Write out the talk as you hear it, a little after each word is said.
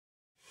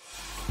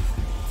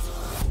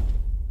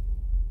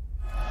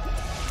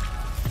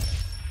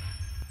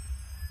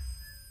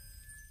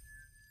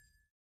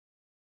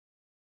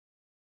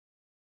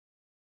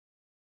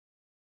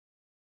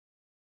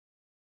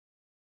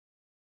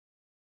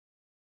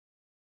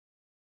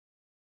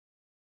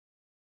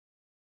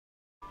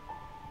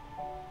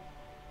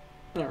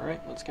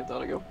Alright, let's give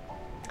that a go.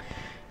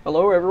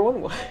 Hello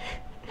everyone,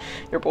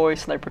 your boy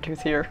Sniper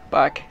Tooth here,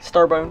 back.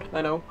 Starbound,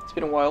 I know, it's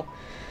been a while.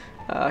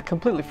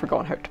 Completely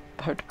forgotten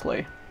how to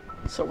play,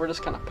 so we're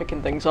just kind of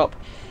picking things up.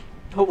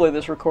 Hopefully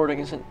this recording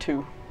isn't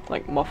too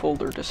like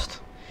muffled or just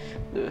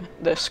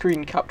the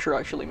screen capture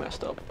actually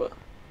messed up, but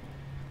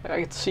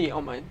I can see it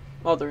on my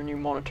other new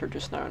monitor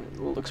just now and it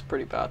looks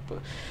pretty bad, but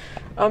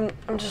I'm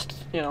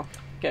just, you know,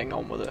 getting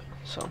on with it.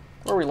 So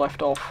where we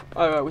left off,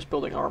 I was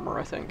building armor,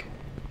 I think,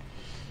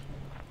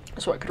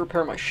 so I could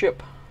repair my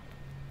ship.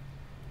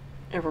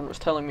 Everyone was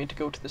telling me to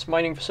go to this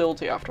mining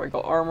facility after I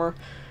got armor.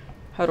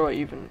 How do I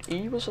even...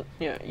 E was it?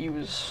 Yeah, E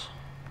was...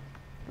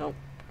 No,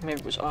 maybe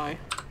it was I.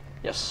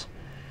 Yes.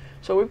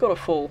 So we've got a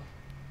full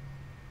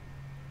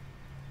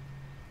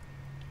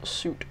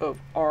suit of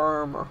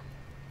armor.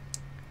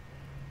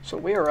 So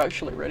we are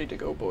actually ready to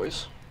go,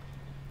 boys.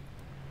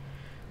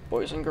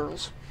 Boys and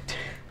girls.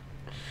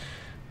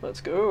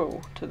 Let's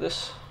go to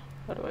this...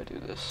 How do I do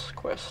this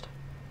quest?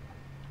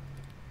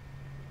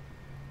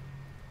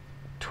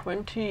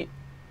 20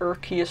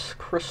 erchius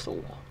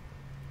crystal.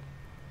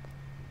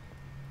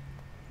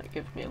 That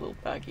gives me a little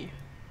baggie.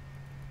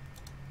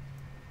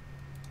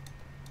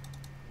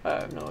 I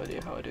have no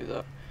idea how I do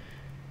that.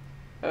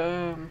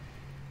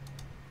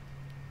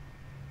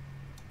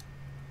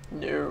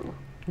 No.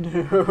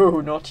 No,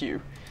 not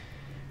you.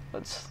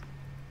 Let's...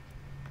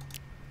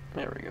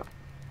 There we go.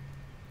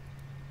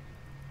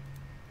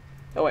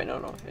 Oh wait,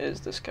 no, it is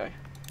this guy.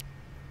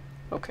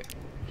 Okay.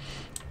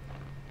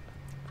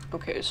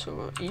 Okay,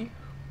 so E?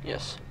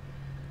 Yes.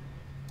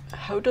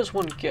 How does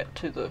one get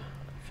to the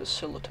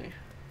facility?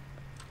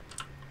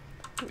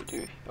 What do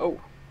we do?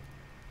 Oh.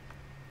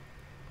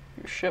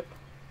 Your ship.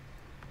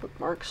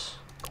 Bookmarks.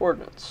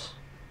 Coordinates.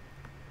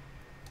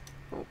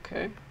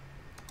 Okay.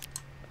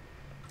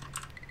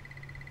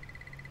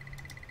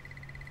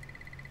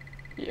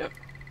 Yep.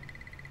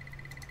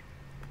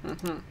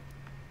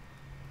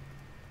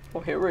 Oh,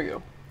 here we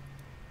go.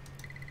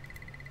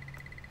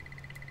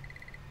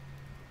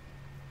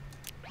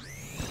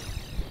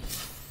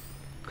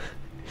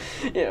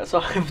 Yeah, so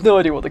I have no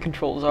idea what the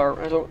controls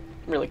are. I don't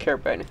really care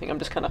about anything. I'm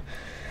just kind of...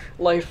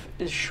 Life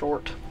is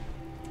short.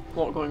 A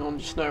lot going on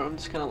just now. I'm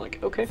just kind of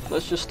like, okay,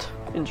 let's just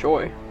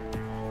enjoy.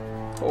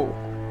 Oh.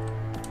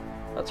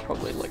 That's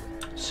probably like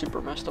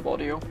super messed up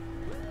audio.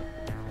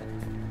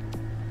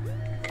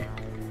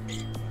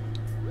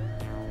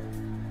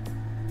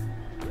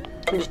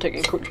 I'm just taking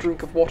a quick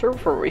drink of water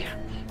before we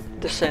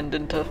descend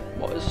into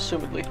what is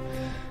assumedly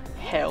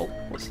hell.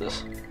 What's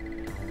this?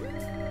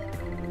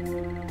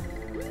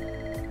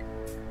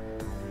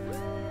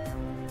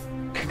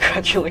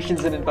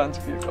 Congratulations in advance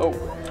for you. Oh,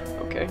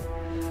 okay.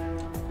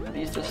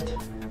 These just...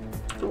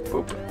 Boop,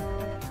 boop.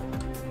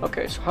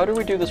 Okay, so how do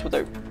we do this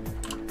without...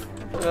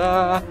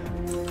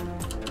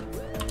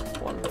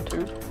 1,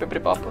 2, bippity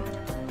bopper.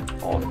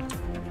 On.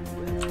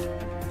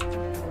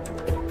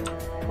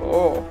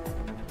 Oh.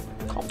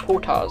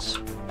 Compotas.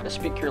 I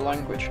speak your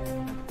language.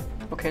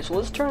 Okay, so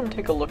let's try and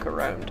take a look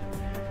around.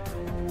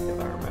 If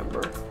I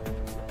remember.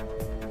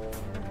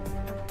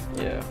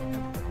 Yeah.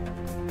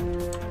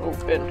 Oh,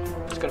 bin.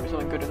 There's gotta be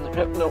something good in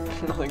there. Nope,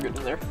 nothing good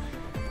in there.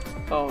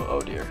 Oh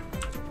dear.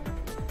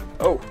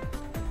 Oh.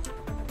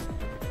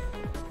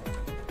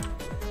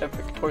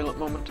 Epic toilet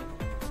moment.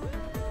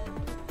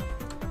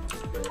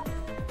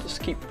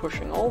 Just keep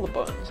pushing all the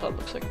buttons. That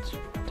looks like it's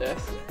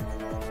death.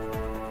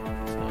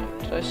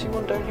 Did I see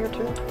one down here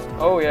too?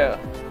 Oh yeah.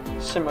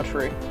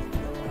 Symmetry.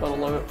 Gotta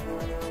love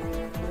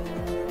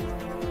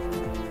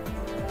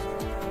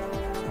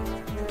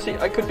it. See,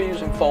 I could be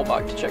using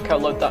fallback to check how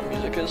loud that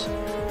music is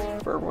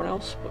for everyone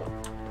else, but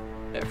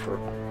yeah,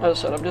 as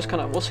I said, I'm just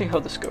kind of, we'll see how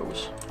this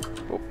goes.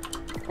 Whoop,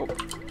 whoop,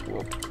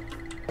 whoop.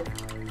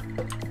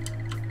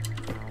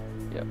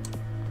 Yep.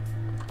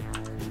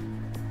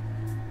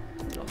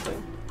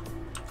 Nothing.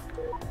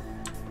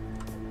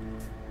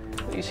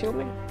 Please heal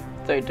me?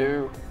 They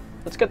do.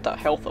 Let's get that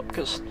health up,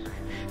 because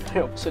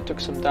I obviously took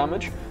some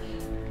damage.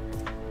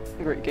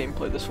 Great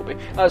gameplay this will be.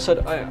 As I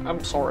said,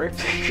 I'm sorry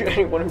to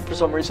anyone who for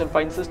some reason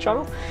finds this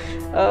channel.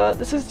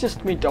 This is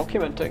just me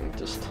documenting,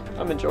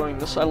 I'm enjoying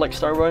this. I like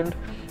Starbound.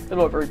 I'm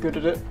not very good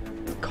at it.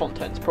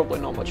 Content's probably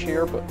not much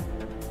here, but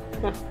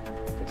yeah,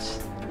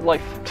 it's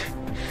life.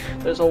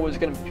 There's always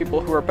going to be people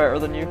who are better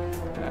than you.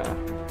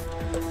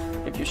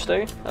 If you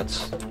stay,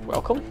 that's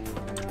welcome.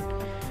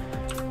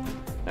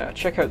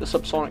 Check out the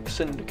Subsonic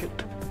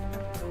Syndicate.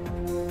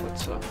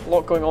 It's a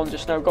lot going on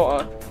just now.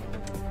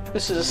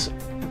 This is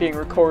being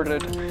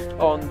recorded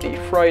on the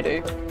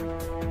Friday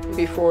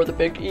before the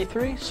big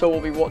E3, so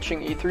we'll be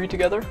watching E3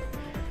 together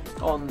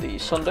on the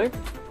Sunday.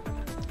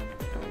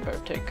 I better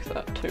take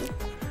that too.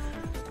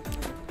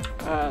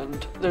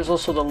 And there's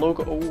also the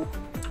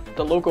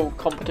logo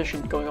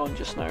competition going on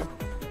just now.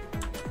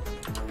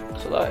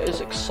 So that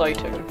is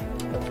exciting.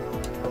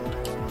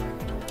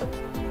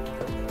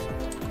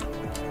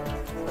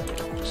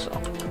 So,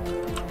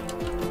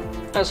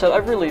 as I said,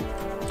 I've really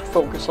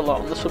focused a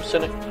lot on the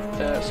Subsonic.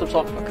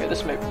 Okay,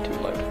 this may be too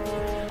loud.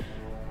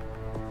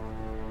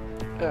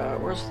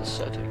 Where's the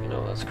setting?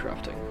 No, that's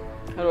crafting.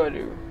 How do I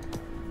do?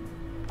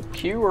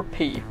 Q or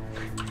P?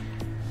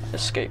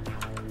 Escape.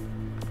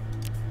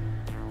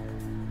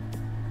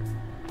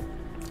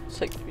 Let's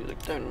take the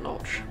music down a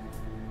notch.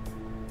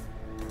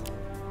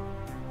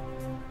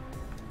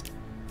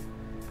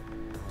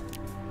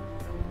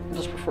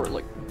 Just before it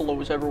like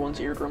blows everyone's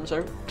eardrums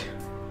out.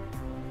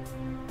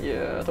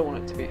 Yeah, I don't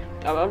want it to be.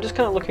 I'm just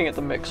kind of looking at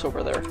the mix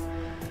over there.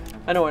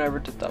 I know I never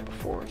did that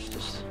before, it's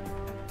just...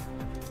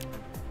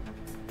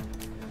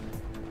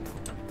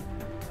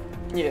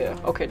 Yeah,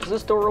 okay, does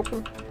this door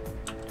open?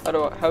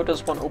 How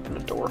does one open a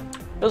door?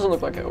 Doesn't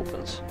look like it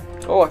opens.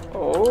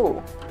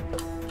 Oh.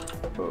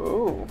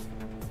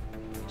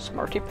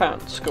 Smarty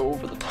pants, go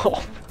over the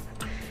top.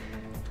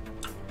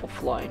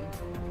 Offline.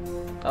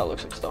 That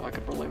looks like stuff I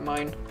could probably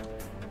mine.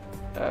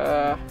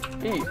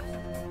 E.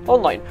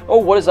 Online. Oh,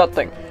 what is that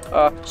thing?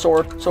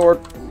 Sword.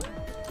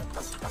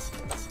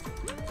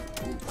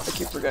 I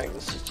keep forgetting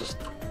this is just...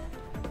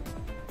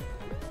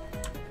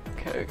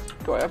 Okay,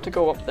 do I have to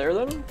go up there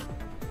then?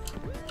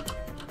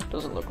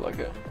 Doesn't look like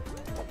it.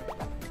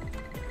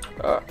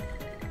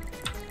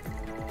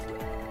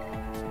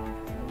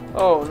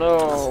 Oh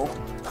no.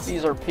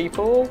 These are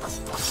people?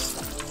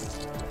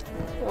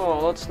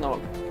 Oh, that's not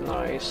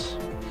nice.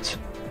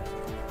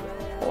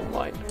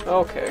 Online.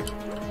 Okay.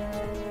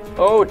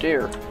 Oh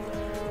dear.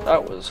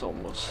 That was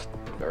almost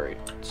very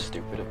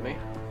stupid of me.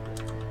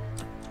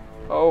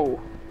 Oh.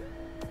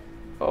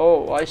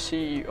 Oh, I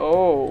see.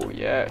 Oh,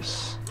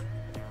 yes.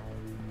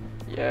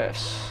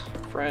 Yes.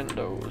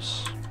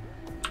 Friendos.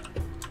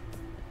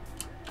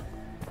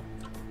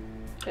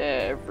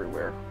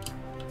 Everywhere.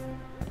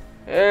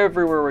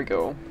 Everywhere we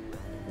go.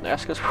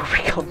 Ask us where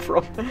we come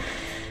from.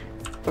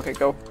 Okay,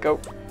 go. Come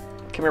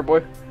here,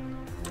 boy.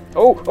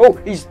 Oh,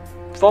 he's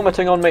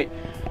vomiting on me.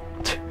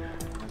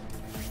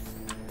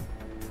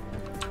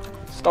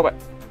 Stop it.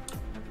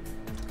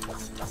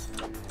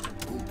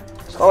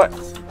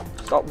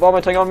 Stop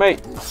vomiting on me.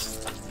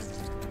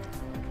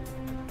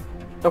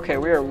 Okay,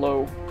 we are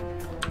low.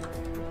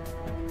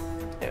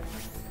 Yeah.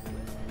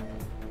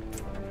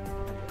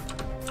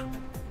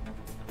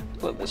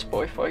 Let this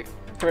boy fight.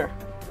 Come here.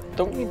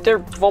 Don't you dare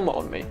vomit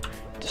on me.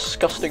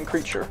 Disgusting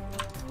creature.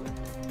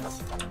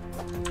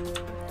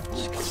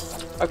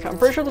 Okay, I'm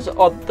pretty sure there's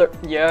other...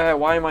 Yeah,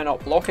 why am I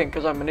not blocking?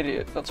 Because I'm an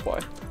idiot, that's why.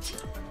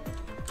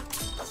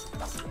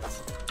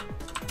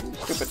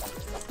 Stupid.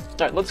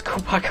 Alright, let's go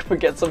back up and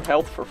get some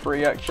health for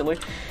free, actually.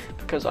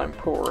 Because I'm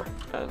poor,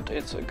 and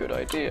it's a good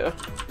idea.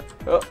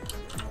 Oh.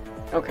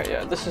 Okay,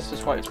 yeah, this is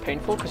just why it's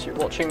painful, because you're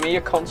watching me,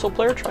 a console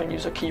player, try and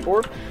use a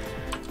keyboard.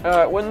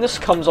 When this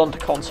comes onto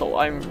console,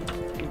 I'm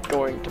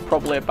going to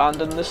probably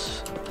abandon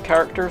this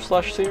character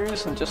 /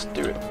 series and just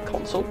do it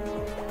console.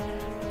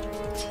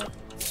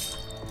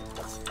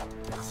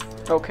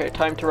 Okay,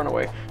 time to run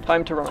away.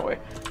 Time to run away.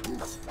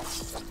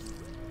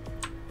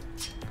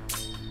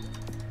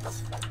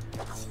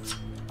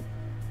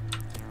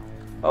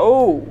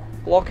 Oh!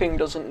 Blocking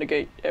doesn't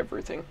negate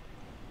everything.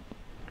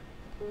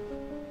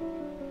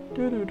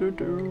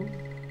 10%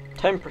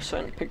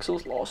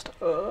 pixels lost.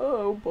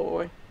 Oh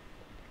boy.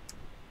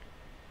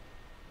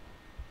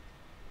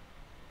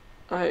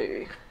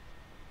 I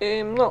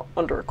am not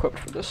under-equipped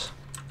for this.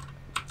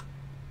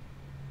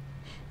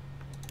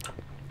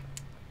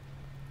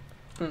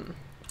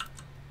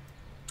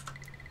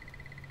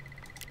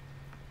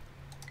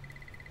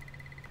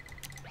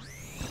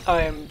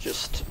 I am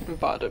just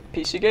bad at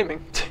PC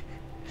gaming.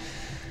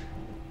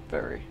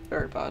 Very,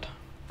 very bad.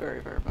 Very,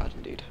 very bad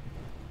indeed.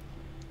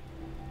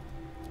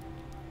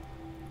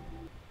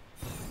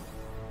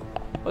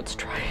 Let's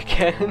try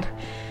again.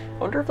 I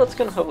wonder if that's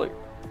gonna have like...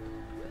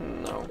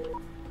 No.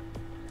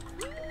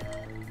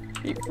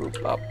 Beep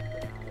boop up.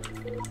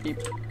 Beep.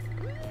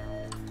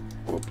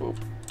 Boop boop.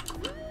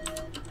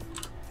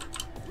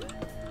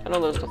 I know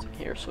there's nothing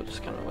here, so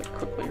just kind of like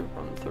quickly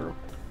run through.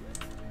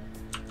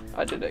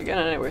 I did it again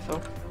anyway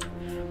though.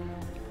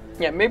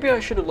 Yeah, maybe I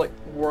should have like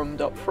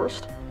warmed up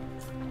first.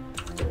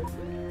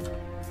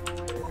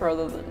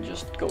 Rather than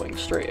just going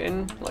straight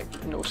in,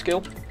 like no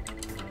skill.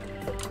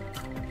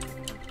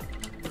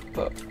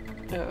 But,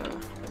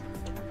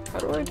 how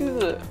do I do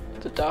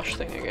the dash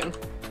thing again?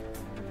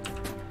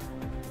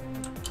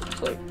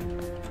 It's like,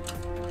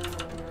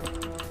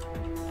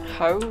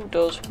 how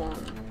does one,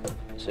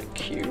 is it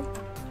Q?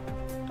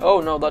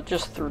 Oh no, that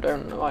just threw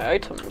down my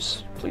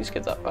items. Please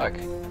get that back.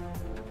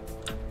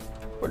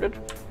 Where did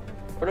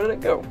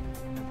it go?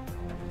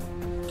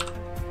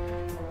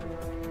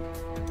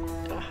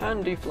 A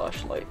handy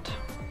flashlight.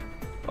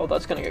 Oh,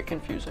 that's gonna get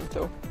confusing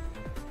though.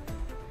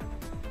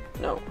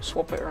 No,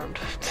 swap it around.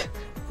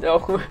 No.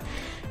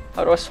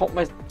 How do I swap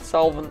my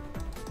solvent?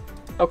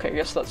 Okay, I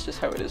guess that's just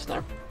how it is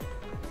now.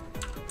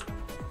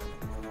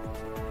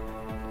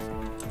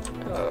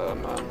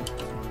 Man.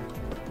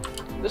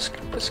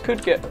 This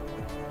could get...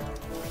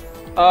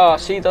 Ah,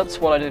 see, that's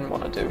what I didn't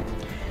want to do.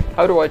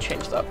 How do I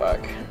change that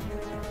back?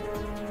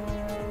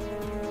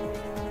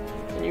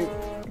 Can you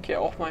get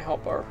off my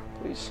hotbar,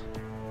 please?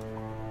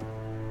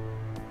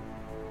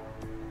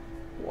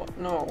 What?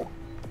 No.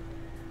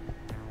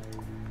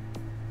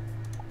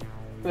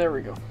 There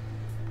we go.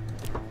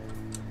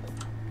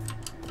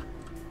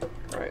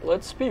 Alright,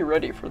 let's be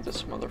ready for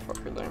this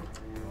motherfucker then.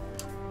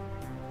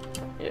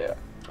 Yeah,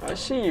 I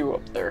see you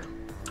up there.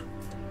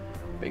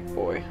 Big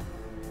boy.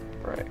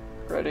 Right,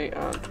 ready,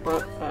 and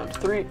 1, and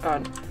 3,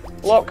 and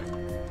lock!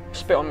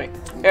 Spit on me.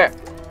 Yeah!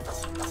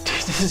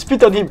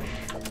 Spit on him!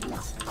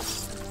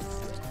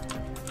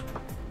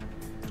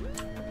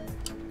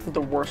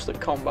 The worst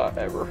at combat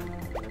ever.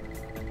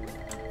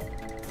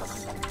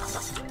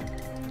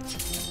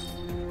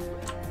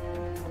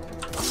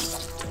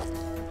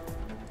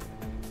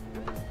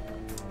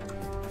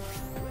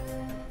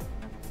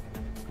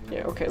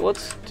 Yeah, okay,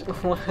 let's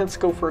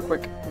go for a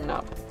quick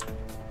nap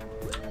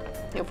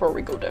before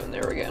we go down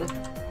there again.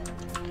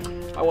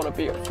 I want to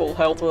be at full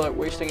health without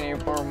wasting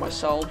any more of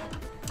myself.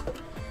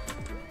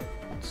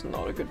 It's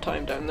not a good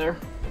time down there.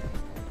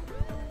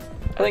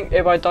 I think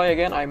if I die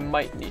again, I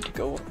might need to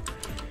go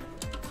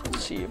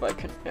see if I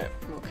can. Yeah,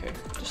 okay,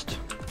 just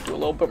do a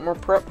little bit more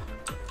prep.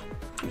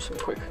 Do some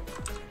quick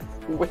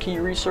wiki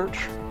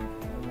research.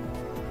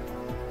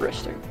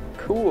 Resting.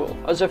 Cool,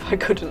 as if I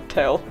couldn't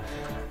tell.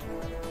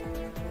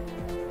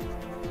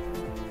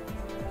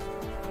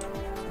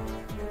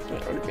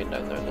 I've already been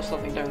down there, there's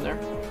nothing down there.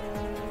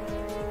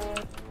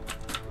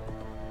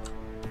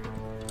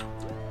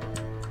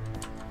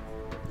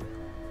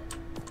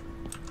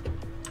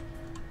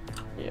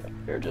 Yeah,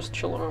 you're just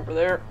chilling over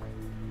there.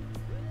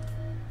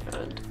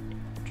 And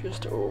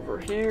just over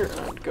here,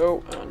 and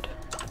go, and...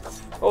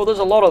 Oh, there's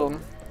a lot of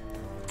them.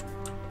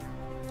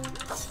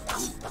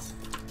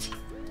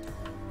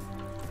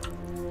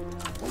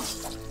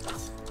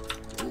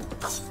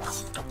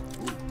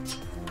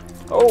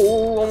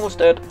 Oh, almost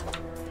dead.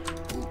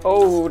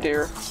 Oh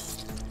dear.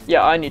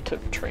 Yeah, I need to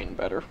train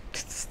better.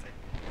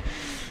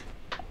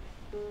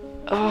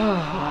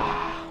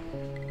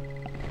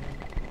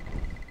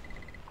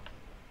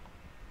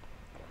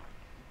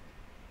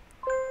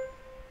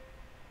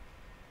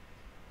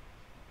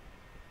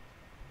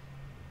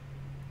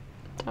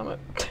 Damn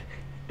it.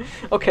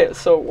 Okay,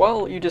 so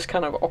while you just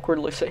kind of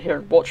awkwardly sit here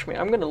and watch me,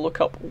 I'm going to look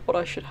up what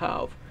I should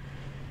have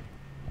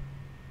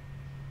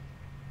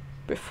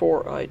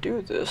before I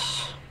do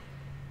this.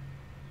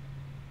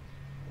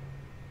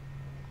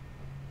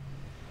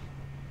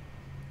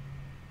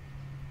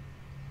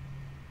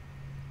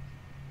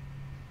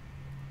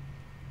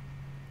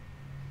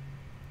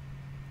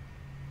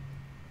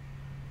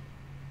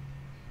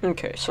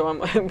 Okay, so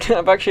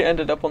I've actually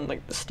ended up on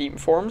like the Steam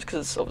forums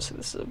because obviously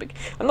this is a big.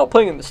 I'm not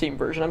playing in the Steam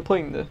version. I'm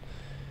playing the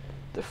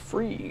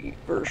free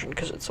version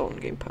because it's on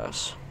Game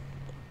Pass.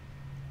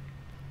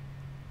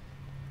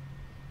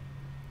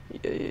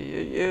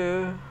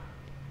 Yeah.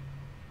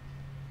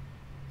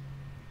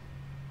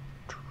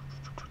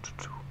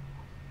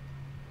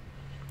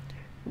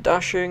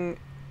 Dashing,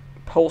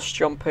 pulse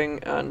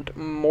jumping, and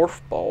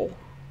morph ball.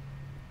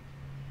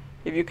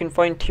 If you can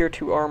find tier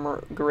 2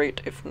 armor,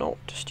 great. If not,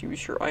 just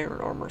use your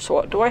iron armor.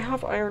 So do I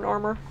have iron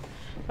armor?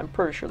 I'm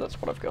pretty sure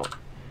that's what I've got.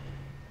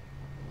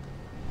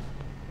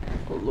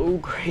 A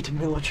low-grade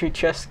military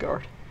chest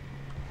guard.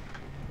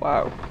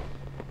 Wow.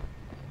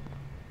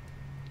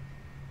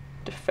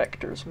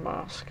 Defector's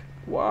mask.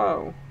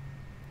 Wow.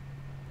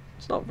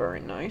 It's not very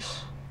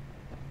nice.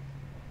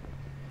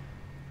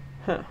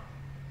 Huh.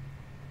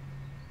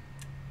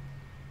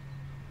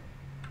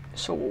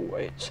 So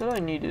wait, it said I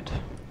needed...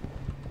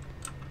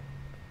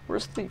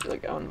 Where's the,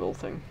 like, anvil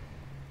thing?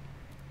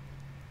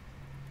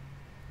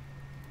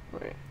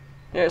 Wait.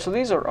 Yeah, so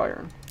these are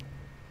iron.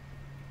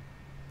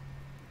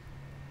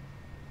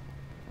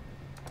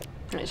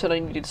 It said I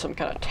needed some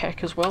kind of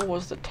tech as well.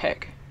 What's the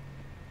tech?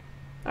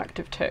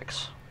 Active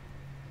techs.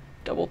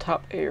 Double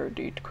tap A or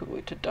D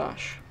quickly to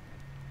dash.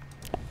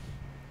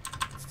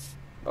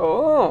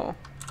 Oh!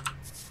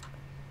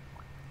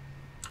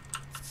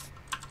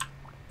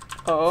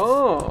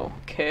 Oh,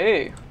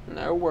 okay.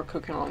 Now we're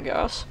cooking on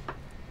gas.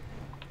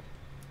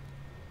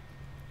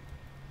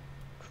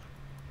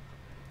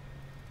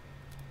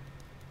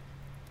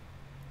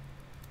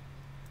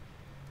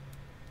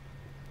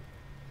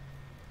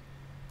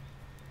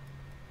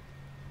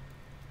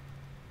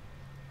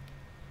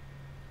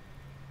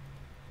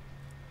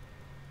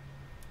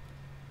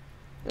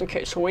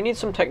 Okay, so we need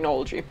some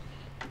technology,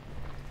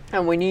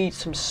 and we need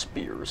some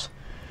spears,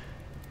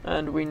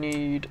 and we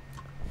need...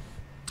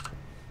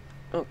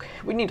 Okay,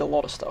 we need a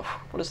lot of stuff.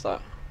 What is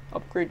that?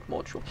 Upgrade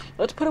module.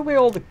 Let's put away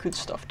all the good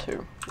stuff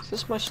too. Is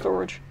this my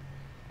storage?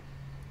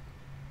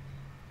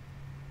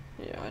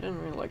 Yeah, I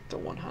didn't really like the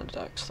one-handed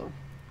axe though.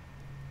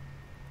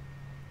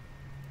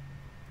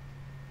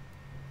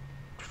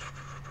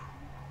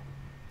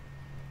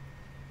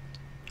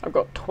 I've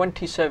got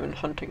 27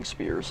 hunting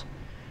spears.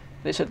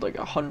 They said like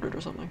 100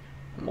 or something.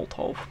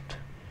 Molotov.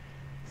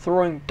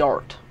 Throwing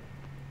dart.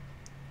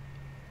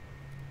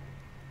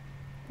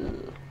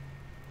 Ugh.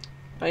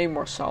 I need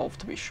more salve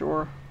to be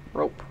sure.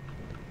 Rope.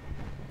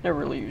 Never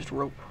really used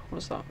rope. What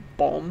is that?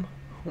 Bomb?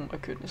 Oh my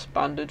goodness.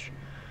 Bandage.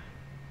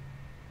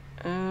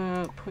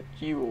 Put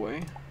you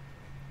away.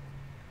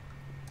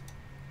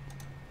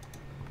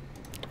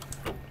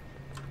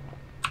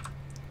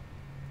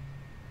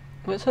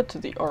 Let's head to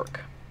the Ark.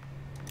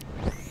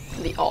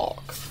 The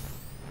Ark.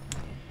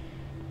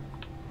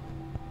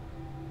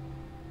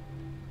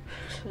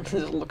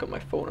 Just look at my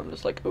phone, I'm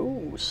just like,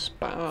 ooh,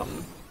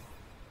 spam.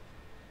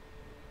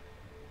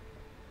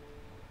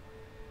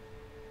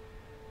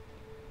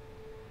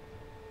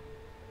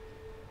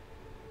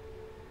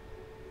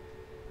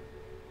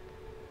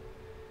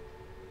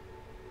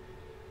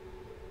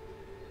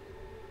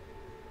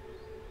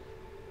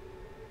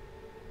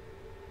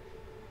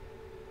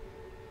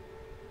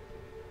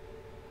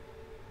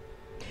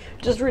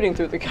 Just reading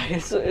through the guide,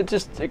 it's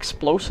just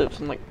explosives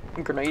and like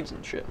grenades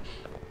and shit.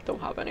 Don't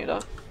have any of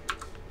that.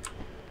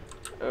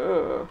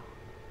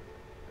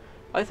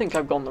 I think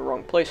I've gone the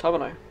wrong place,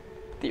 haven't I?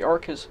 The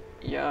Ark is...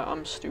 yeah,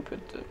 I'm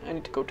stupid. I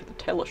need to go to the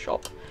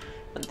teleshop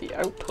and the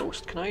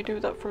outpost. Can I do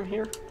that from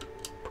here?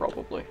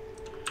 Probably.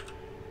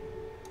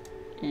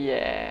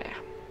 Yeah.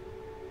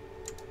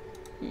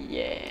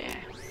 Yeah.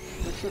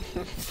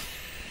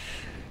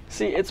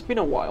 See, it's been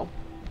a while.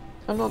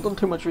 I've not done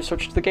too much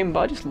research to the game,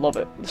 but I just love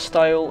it. The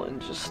style and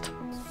just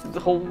the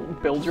whole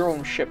build your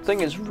own ship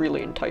thing is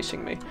really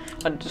enticing me.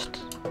 And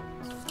just...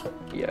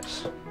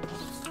 yes.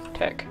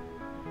 Tech.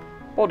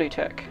 Body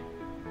tech.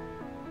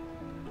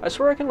 I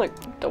swear I can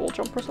like double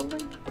jump or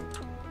something.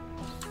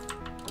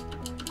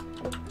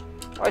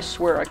 I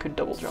swear I could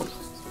double jump.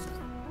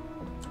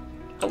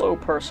 Hello,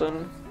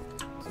 person.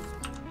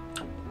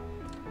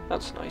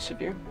 That's nice of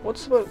you.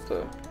 What's about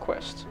the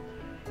quest?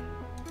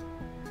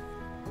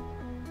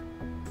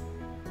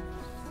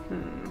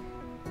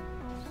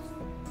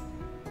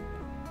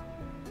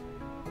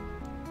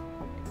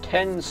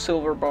 10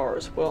 silver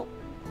bars. Well,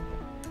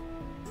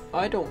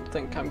 I don't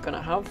think I'm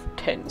gonna have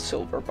 10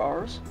 silver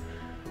bars.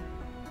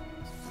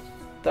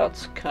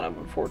 That's kind of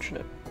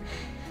unfortunate.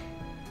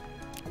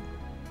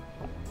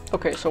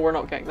 Okay, so we're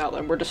not getting that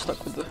then. We're just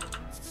stuck with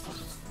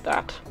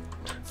that.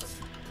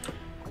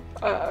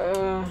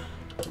 I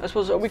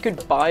suppose we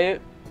could buy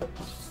it.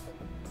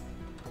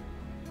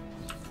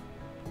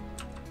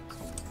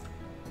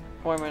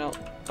 Why am I not?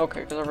 Okay,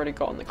 because I've already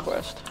gotten the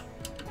quest.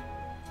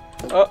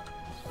 Oh!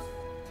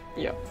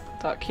 Yeah,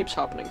 that keeps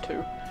happening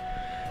too.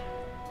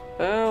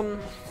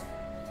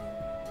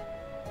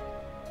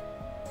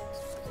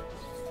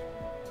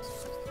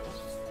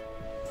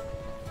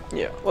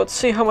 Yeah, let's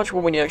see how much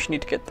we actually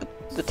need to get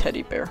the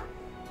teddy bear.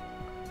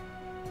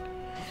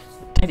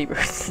 Teddy bear.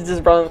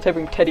 Just rather than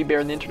typing teddy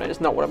bear on the internet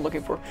is not what I'm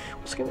looking for.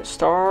 Let's get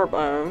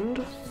Starbound.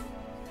 And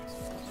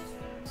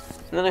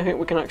then I think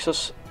we can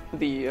access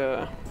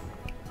the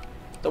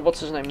what's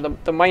his name?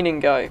 The mining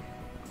guy.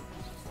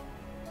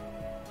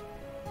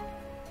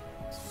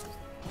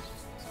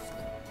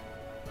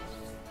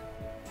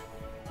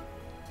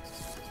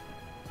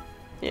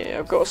 Yeah,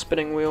 I've got a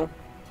spinning wheel.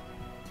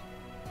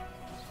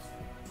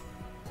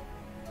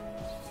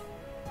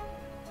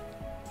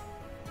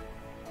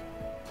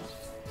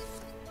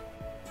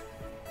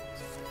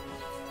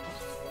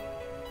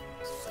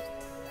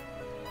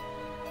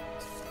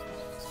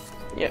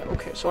 Yeah,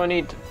 okay, so I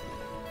need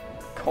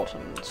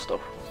cotton and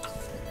stuff.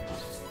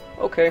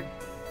 Okay.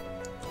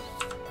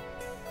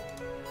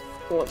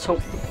 Well, let's hope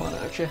the planet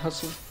actually has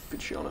some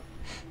good shit on it.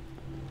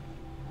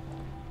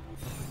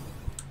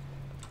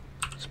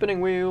 Spinning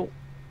wheel.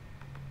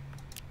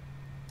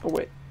 Oh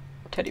wait,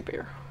 teddy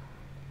bear.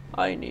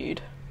 I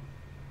need...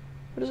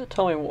 what does it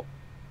tell me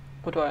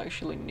what do I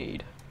actually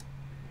need?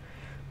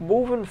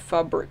 Woven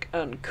fabric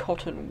and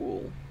cotton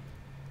wool.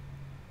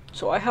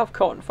 So I have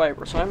cotton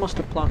fiber, so I must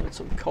have planted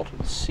some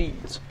cotton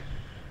seeds.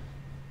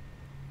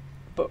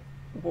 But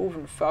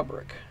woven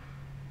fabric.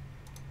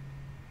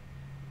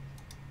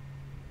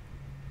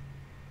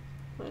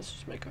 Let's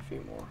just make a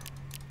few more.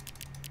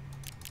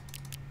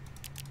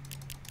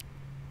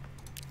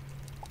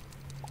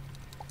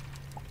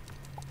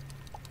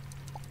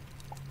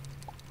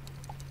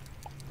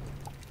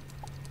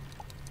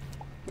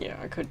 Yeah,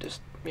 I could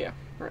just, yeah,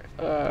 right.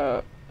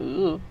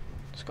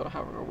 Just gotta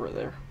have it over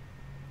there.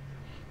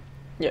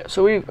 Yeah,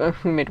 so we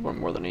made one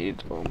more than I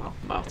needed. Oh, well,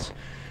 maths.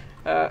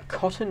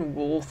 Cotton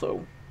wool,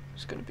 though,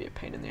 is gonna be a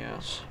pain in the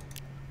ass.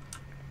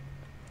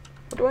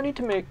 What do I need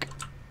to make?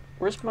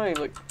 Where's my,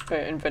 like,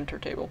 inventor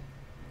table?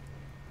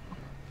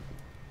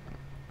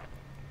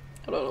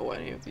 I don't know what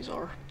any of these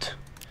are.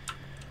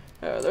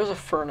 There's a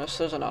furnace,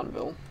 there's an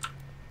anvil.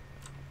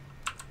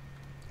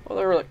 Well,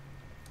 there are, like,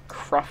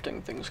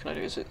 crafting things can I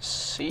do? Is it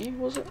C,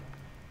 was it?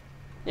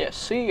 Yeah,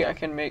 C, I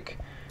can make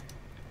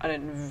an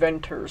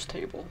inventor's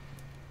table.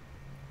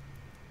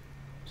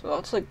 So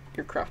that's like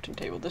your crafting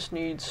table. This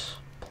needs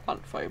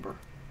plant fiber.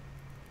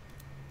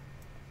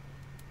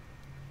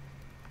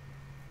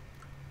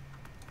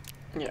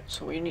 Yeah,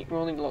 so we'll need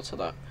lots of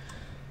that.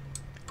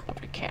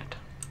 Lovely cat.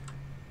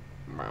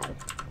 Meow.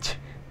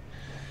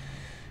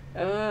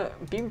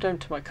 Beam down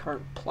to my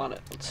current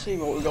planet. Let's see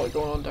what we've got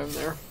going on down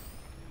there.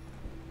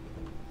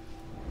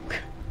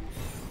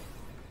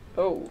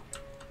 Oh.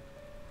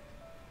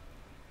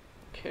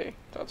 Okay,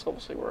 that's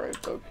obviously where I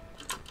dug.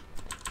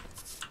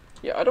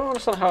 Yeah, I don't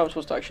understand how I'm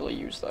supposed to actually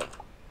use that.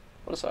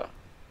 What is that?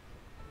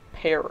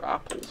 Pear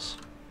apples.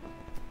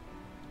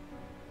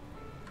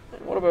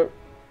 And what about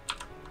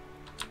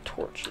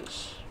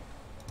torches?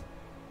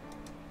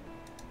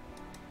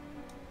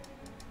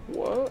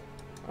 What?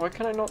 Why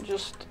can I not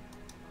just...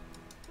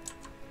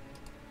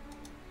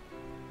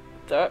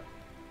 that?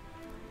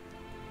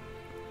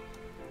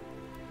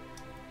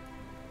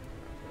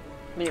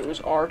 I think it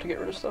was R to get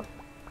rid of stuff.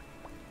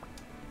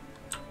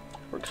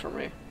 Works for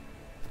me.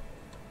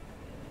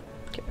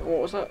 Okay,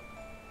 what was that?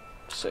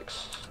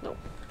 6. No,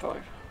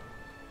 5.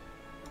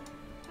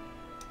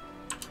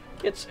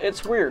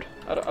 It's weird.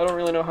 I don't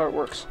really know how it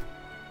works.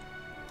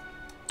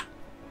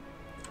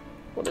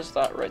 What is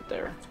that right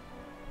there?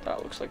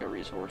 That looks like a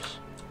resource.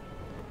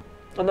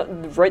 And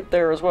that right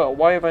there as well.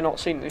 Why have I not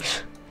seen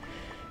these?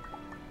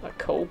 That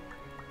coal?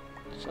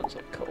 Sounds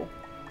like coal.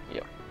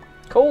 Yep.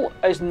 Coal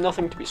is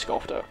nothing to be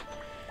scoffed at.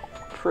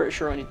 Pretty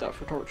sure I need that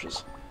for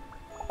torches.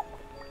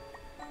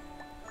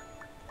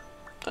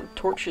 And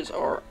torches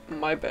are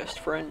my best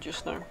friend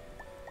just now.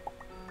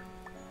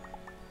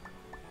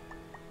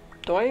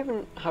 Do I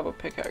even have a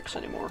pickaxe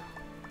anymore?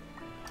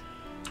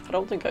 I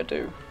don't think I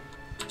do.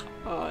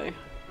 I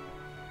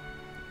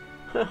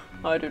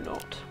do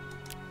not.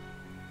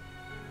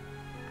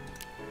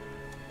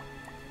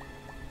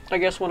 I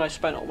guess when I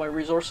spent all my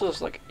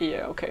resources, like,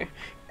 yeah, okay.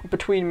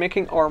 Between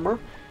making armor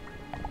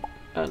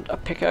and a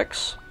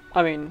pickaxe,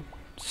 I mean,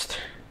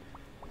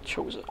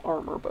 chose it,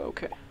 armor, but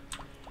okay.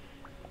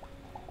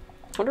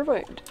 Wonder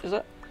if is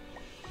that...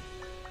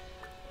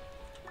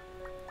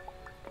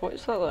 What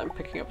is that I'm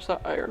picking up? Is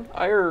that iron?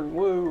 Iron!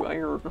 Woo!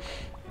 Iron!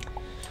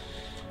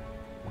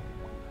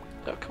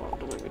 Oh, come on,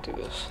 don't make me do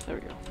this. There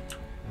we go.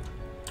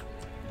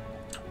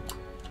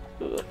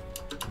 Ugh.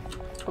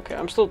 Okay,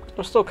 I'm still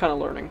kind of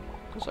learning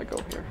as I go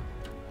here.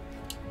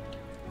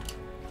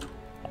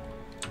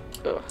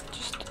 Ugh,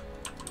 just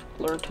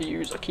learn to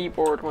use a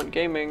keyboard when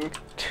gaming.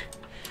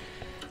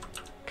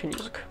 Can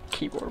use a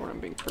keyboard when I'm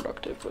being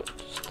productive, but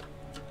just...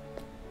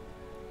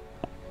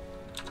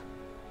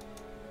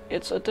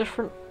 It's a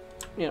different...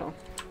 You know,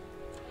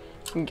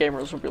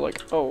 gamers will be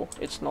like, oh,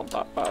 it's not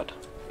that bad.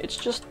 It's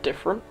just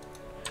different,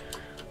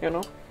 you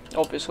know,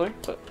 obviously,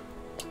 but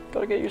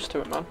gotta get used to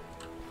it, man.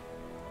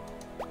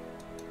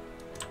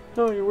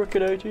 No, you work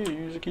at IT, you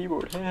use a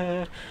keyboard.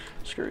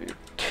 Screw you.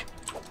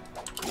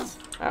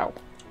 Ow.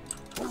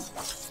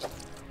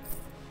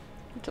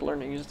 Need to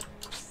learn to use the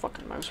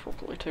fucking mouse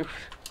properly, too.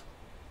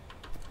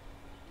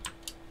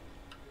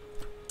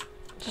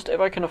 Just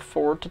if I can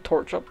afford to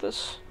torch up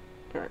this.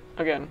 Alright,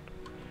 again.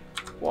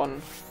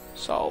 1,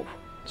 solve.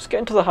 Just get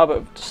into the habit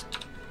of just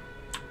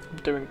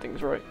doing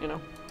things right, you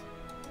know?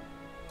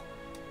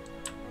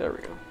 There we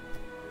go.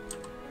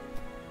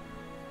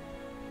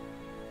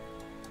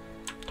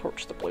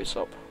 Torch the place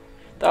up.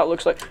 That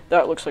looks like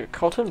a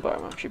cotton, but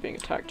I'm actually being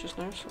attacked just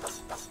now, so.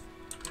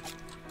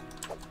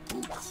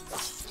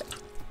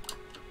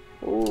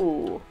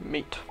 Ooh,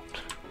 meat.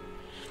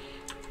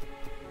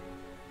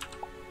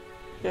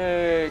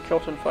 Yay,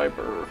 cotton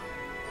fiber.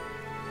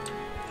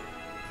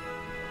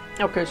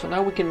 Okay, so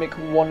now we can make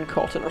 1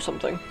 cotton or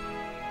something.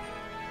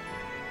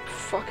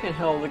 Fucking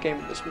hell, the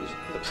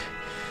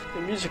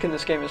music in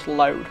this game is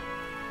loud.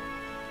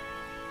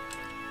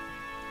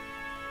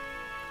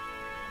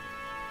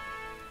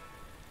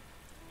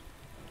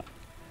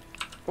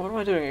 What am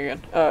I doing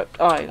again?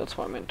 I, that's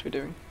what I meant to be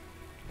doing.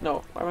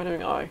 No, why am I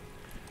doing I?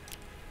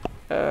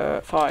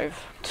 5.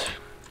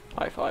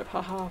 I5,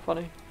 haha,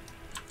 funny.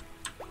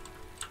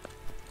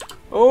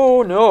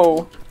 Oh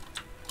no!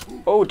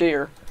 Oh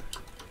dear.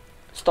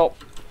 Stop.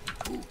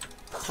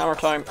 Hammer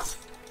time.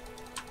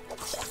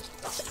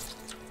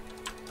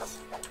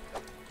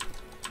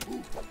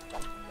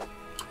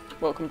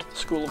 Welcome to the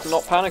school of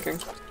not panicking.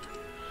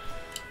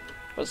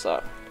 What's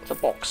that? It's a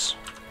box.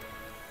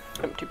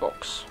 Empty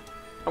box.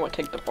 I'm gonna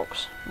take the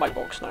box. My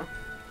box now.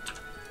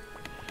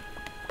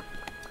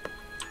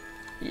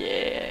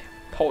 Yeah.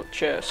 Pod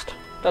chest.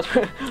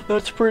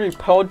 That's pretty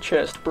pod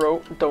chest,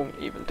 bro. Don't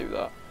even do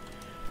that.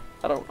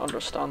 I don't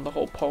understand the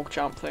whole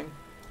PogChamp thing.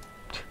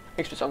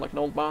 Makes me sound like an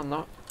old man,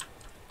 that.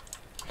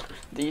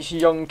 These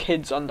young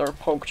kids and their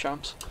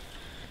PogChamps.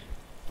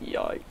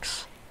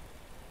 Yikes.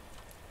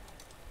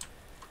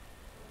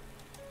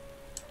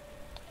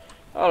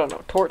 I don't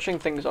know, torching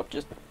things up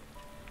just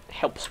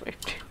helps me.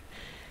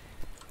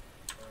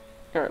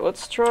 Alright,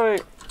 let's try...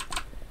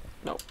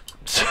 No.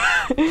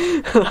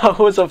 That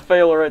was a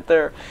fail right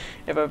there,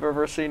 if I've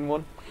ever seen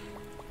one.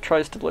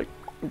 Tries to, like,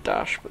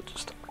 dash, but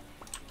just...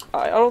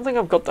 I don't think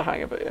I've got the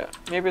hang of it yet.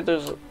 Maybe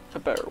there's a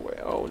better way.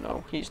 Oh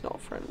no, he's not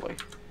friendly.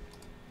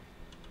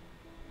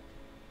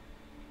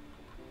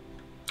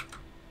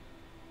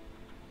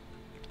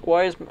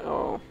 Why is...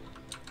 Oh.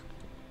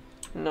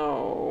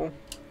 No.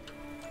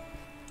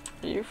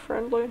 Are you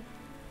friendly?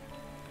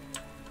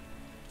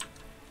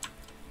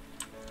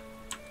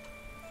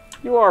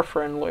 You are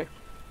friendly.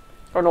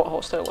 Or not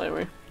hostile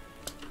anyway.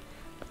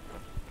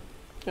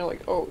 You're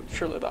like, oh,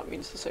 surely that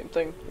means the same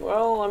thing.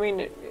 Well, I mean,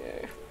 yeah.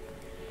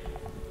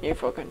 You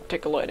fucking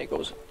tickle it and it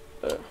goes,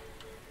 Is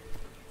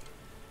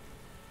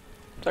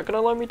that gonna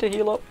allow me to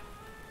heal up?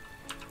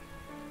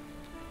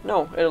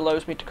 No, it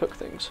allows me to cook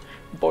things.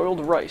 Boiled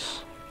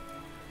rice.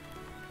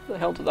 Where the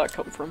hell did that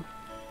come from?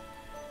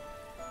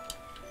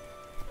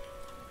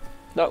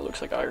 That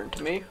looks like iron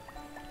to me.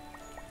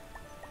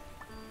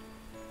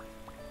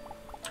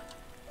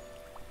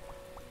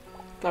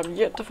 I've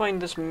yet to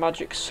find this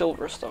magic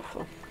silver stuff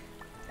though.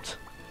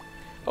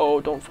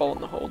 Oh, don't fall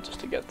in the hole just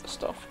to get this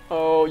stuff.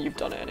 Oh, you've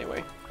done it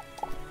anyway.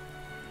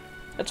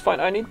 It's fine,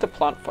 I need the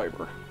plant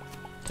fiber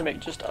to make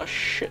just a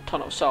shit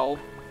ton of salve.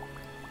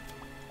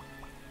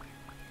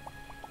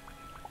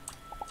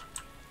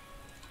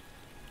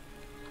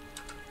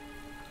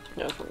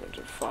 Yeah, we're going to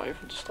do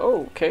 5. Just,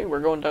 oh, okay, we're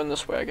going down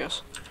this way, I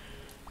guess.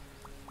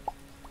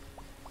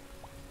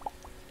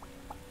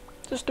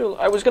 Just do.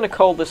 I was going to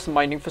call this the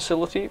mining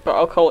facility, but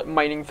I'll call it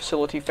mining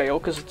facility fail,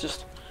 because it's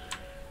just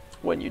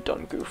when you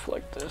done goof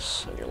like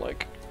this, and you're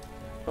like,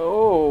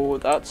 oh,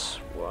 that's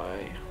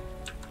why.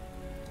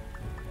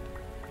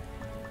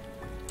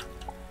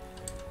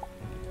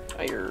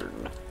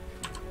 Iron.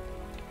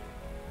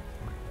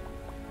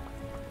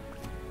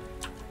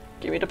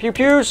 Give me the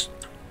pew-pews!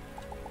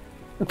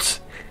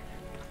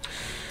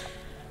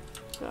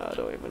 I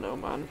don't even know,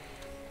 man.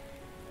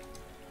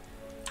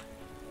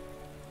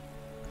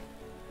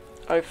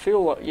 I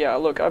feel like, yeah,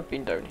 look, I've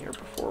been down here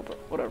before, but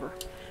whatever.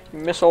 You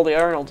miss all the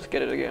iron, I'll just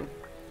get it again.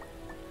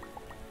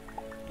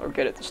 Or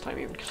get it this time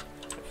even, because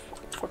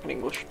fucking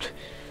English.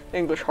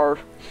 English hard.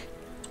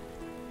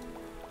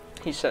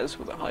 He says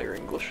with a higher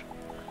English.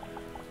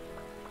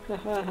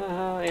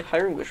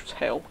 Higher English was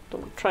hell.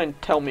 Don't try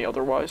and tell me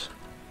otherwise.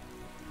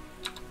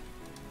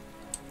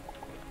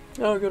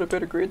 Oh, I got a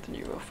better grade than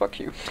you. Oh, fuck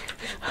you.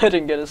 I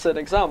didn't get a set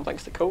exam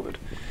thanks to COVID.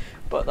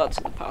 But that's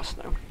in the past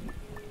now.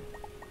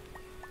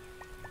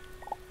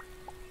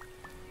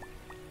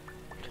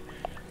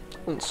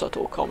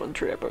 Unsubtle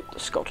commentary about the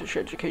Scottish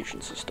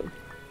education system.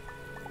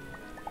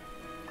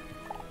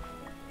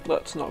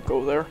 Let's not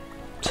go there.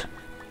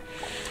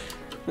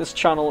 This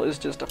channel is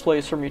just a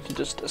place for me to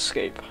just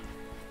escape.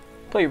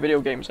 Play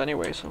video games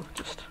anyway, so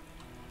just...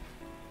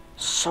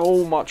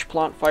 So much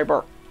plant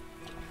fiber.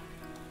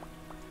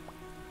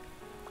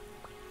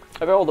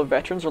 I bet all the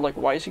veterans are like,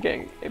 why is he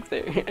getting, if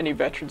they, any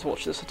veterans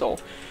watch this at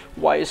all,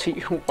 why is he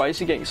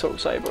getting so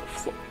excited about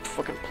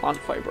fucking plant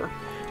fiber?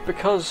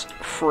 Because,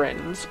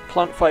 friends,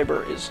 plant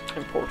fiber is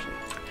important.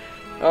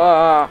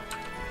 Ah!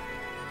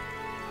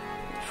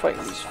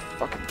 Fighting these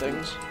fucking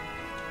things.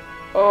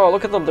 Oh,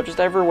 look at them, they're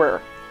just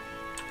everywhere.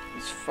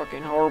 These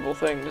fucking horrible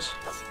things.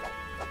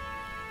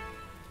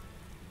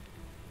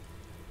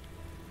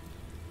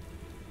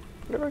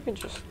 Wonder if I can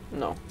just,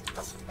 no.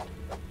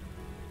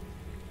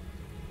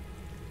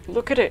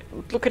 Look at it!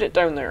 Look at it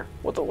down there!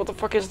 What the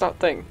fuck is that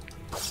thing?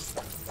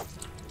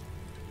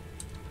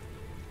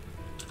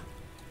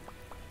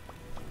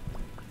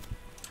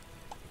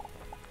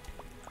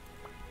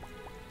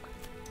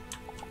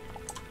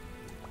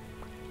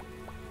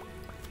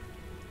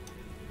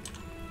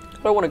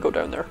 I don't want to go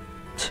down there.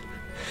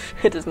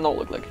 It does not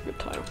look like a good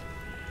time.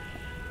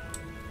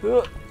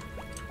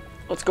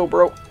 Let's go,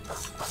 bro.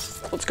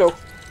 Let's go.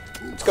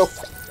 Let's go.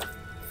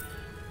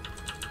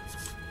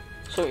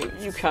 So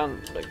you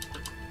can, like...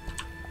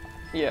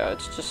 Yeah,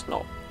 it's just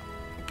not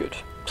good.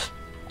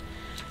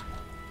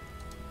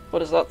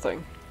 What is that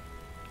thing?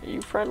 Are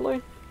you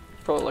friendly?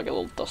 Probably like a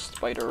little dust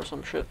spider or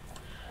some shit.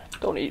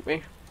 Don't eat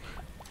me.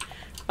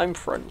 I'm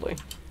friendly.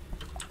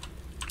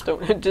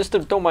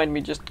 Don't mind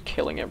me just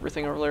killing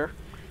everything over there.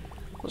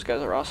 Those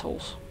guys are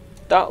assholes.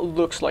 That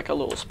looks like a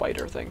little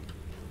spider thing.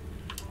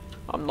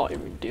 I'm not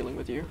even dealing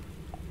with you.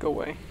 Go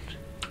away.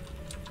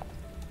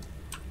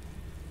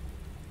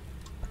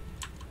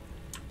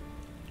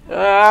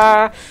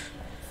 Ah!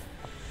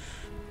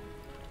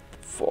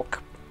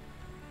 Fuck.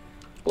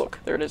 Look,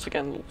 there it is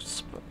again.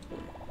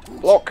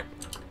 Block!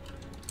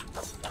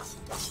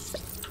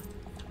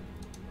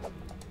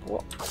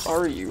 What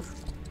are you?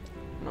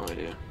 No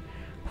idea.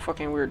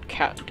 Fucking weird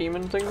cat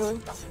demon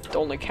thing? The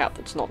only cat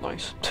that's not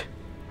nice.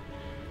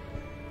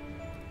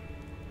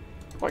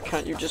 Why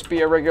can't you just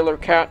be a regular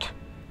cat?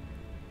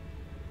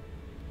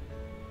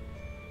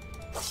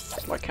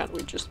 Why can't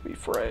we just be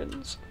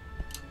friends?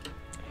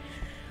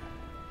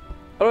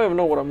 I don't even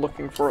know what I'm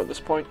looking for at this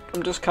point.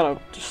 I'm just kind of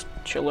just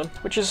chilling,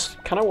 which is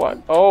kind of what.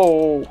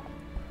 Oh,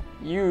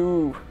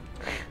 you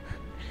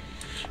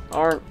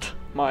aren't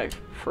my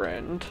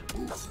friend.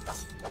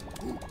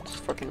 Just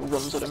fucking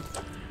runs at him.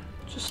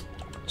 Just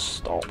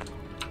stop.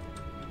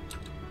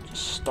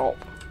 Just stop.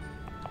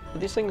 Are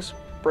these things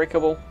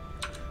breakable?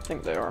 I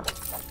think they are.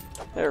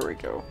 There we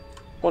go.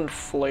 One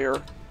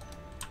flare.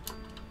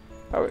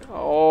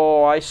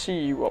 Oh, I see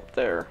you up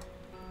there.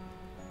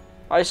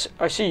 I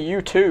see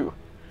you too.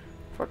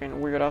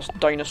 Fucking weird ass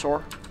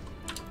dinosaur.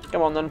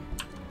 Come on then.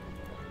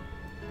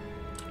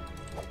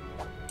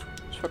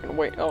 Just fucking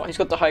wait. Oh, he's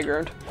got the high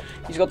ground.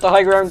 He's got the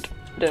high ground.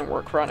 Didn't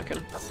work for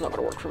Anakin. It's not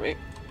gonna work for me.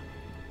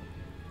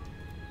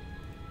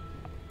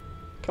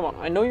 Come on,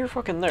 I know you're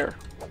fucking there.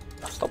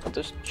 Stop with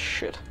this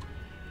shit.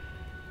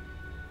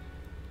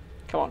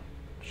 Come on,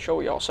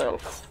 show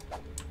yourself.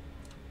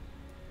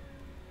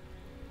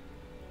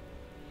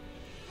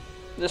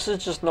 This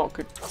is just not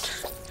good.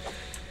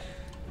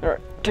 Alright,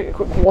 take a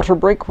quick water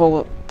break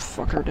while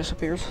fucker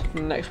disappears.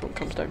 The next one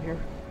comes down here.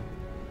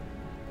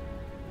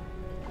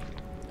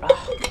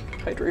 Ah,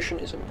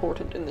 hydration is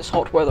important in this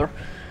hot weather.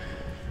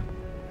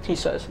 He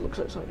says, looks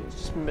outside, it's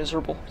just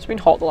miserable. It's been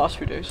hot the last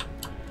few days.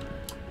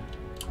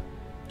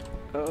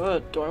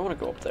 Do I want to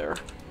go up there?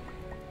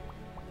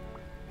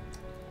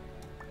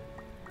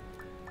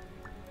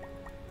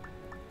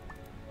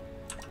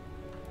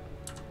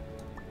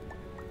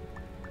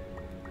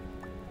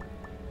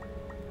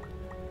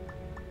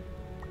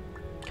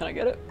 Can I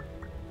get it?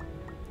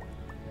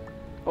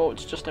 Oh,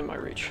 it's just in my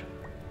reach.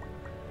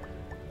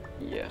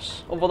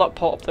 Yes. Although that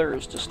pot up there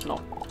is just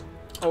not...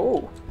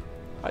 Oh!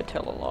 I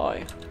tell a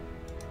lie.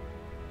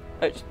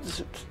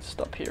 Just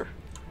up here.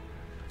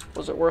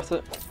 Was it worth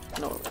it?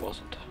 No, it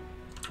wasn't.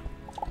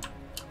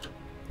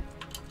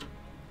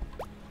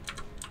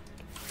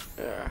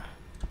 Yeah.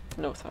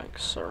 No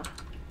thanks, sir.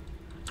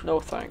 No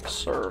thanks,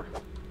 sir.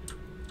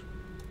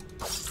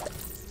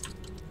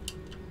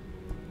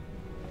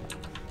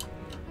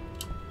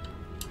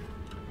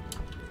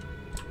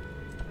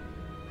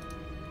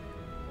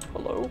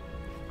 Hello?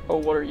 Oh,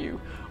 what are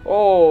you?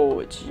 Oh,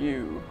 it's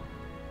you.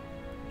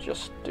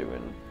 Just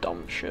doing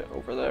dumb shit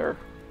over there.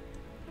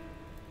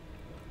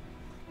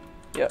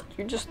 Yeah,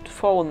 you just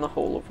fall in the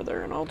hole over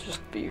there and I'll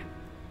just be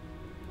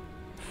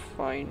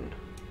fine.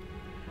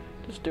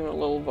 Just doing a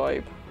little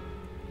vibe.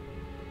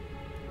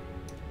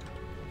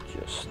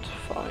 Just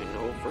fine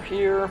over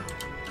here.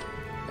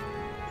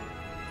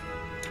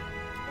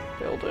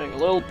 Building a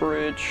little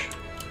bridge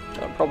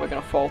that I'm probably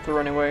gonna fall through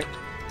anyway.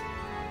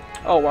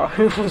 Oh wow,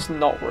 it was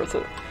not worth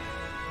it.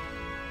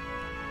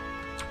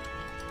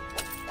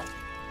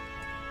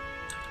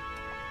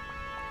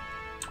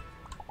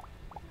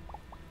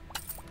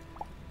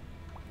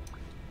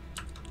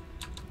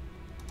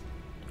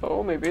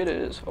 Oh, maybe it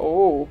is.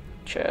 Oh,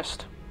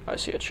 chest. I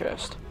see a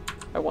chest.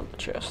 I want the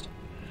chest.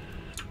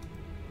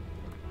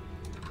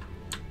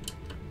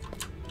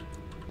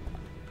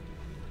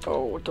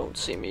 Oh, don't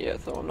see me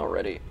yet though, I'm not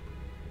ready.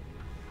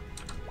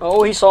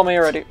 Oh, he saw me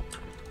already.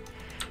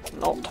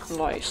 Not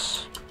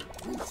nice.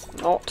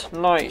 Not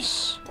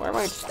nice. Why am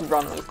I just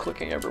randomly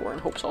clicking everywhere in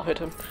hopes I'll hit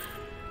him?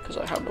 Because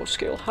I have no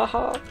skill.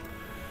 Haha.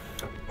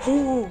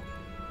 Ooh,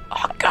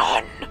 a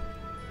gun!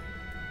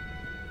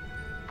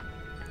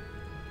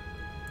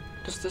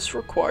 Does this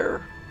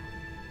require...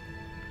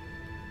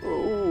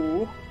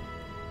 Ooh.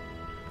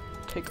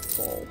 Take a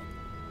ball.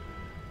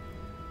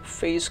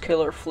 Phase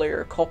killer,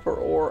 flare, copper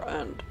ore,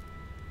 and...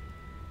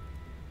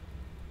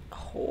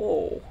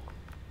 Oh.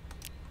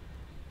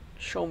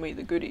 Show me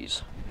the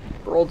goodies.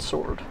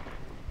 Broadsword.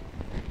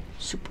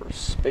 Super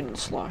spin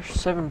slash.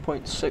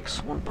 7.6,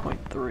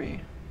 1.3.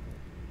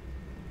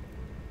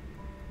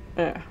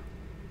 Yeah.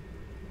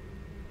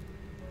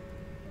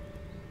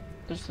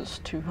 Is this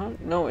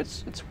 200? No,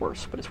 it's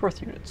worse, but it's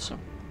worth units, so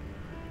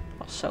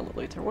I'll sell it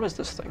later. What is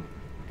this thing?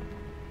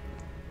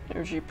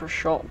 Energy per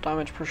shot,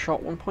 damage per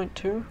shot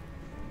 1.2?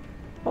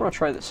 I want to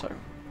try this out.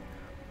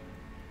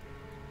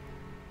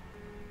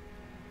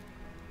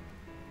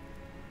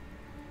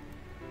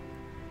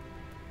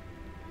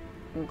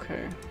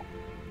 Okay.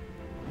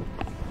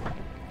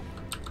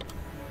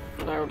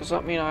 Now, does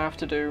that mean I have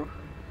to do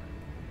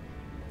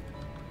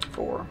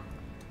 4?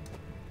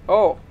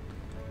 Oh!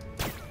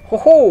 Ho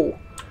ho!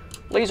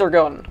 Laser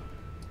gun!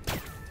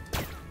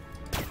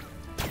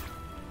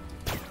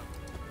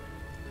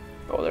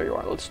 Oh, there you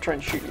are. Let's try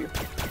and shoot you.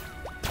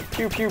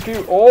 Pew pew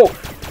pew! Oh!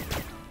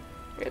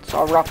 It's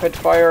a rapid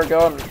fire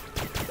gun.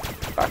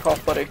 Back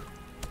off, buddy.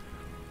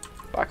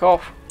 Back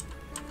off.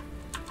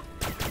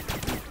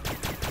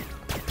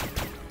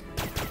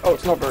 Oh,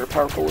 it's not very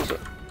powerful, is it?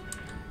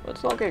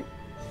 Let's not get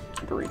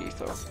greedy,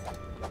 though.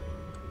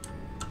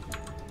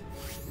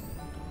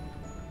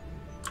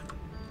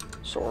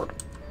 Sword.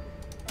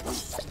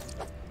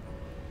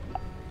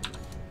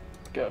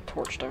 Get a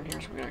torch down here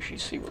so we can actually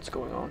see what's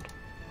going on.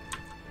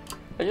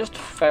 I just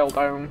fell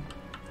down.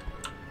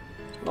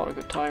 Not a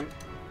good time.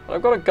 But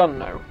I've got a gun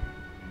now.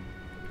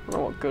 I don't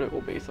know what good it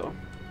will be, though.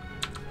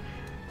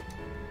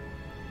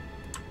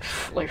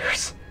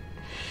 Flares.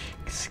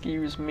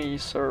 Excuse me,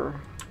 sir.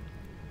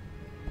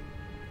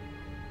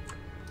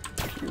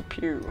 Pew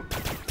pew.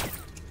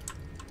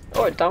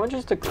 Oh, it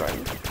damages the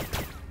ground.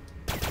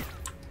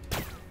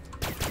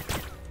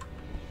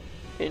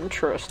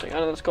 Interesting.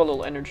 And it's got a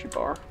little energy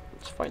bar.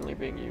 It's finally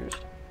being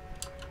used.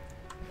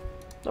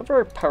 Not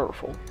very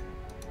powerful.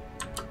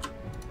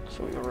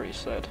 So we already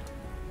said.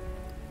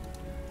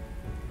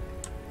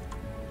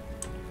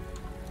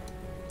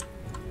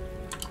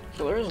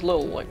 So there's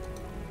little like,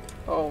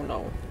 oh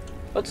no.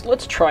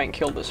 Let's try and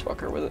kill this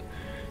fucker with it.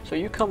 So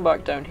you come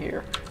back down here.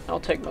 And I'll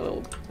take my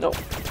little no.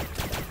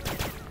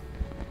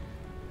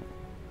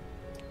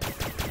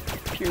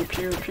 Pew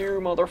pew pew,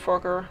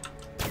 motherfucker.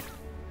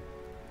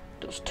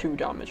 Does 2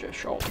 damage a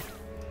shot.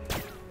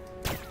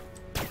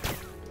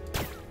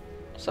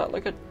 Is that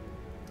like a...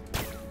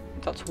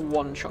 That's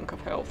 1 chunk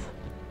of health.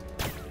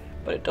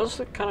 But it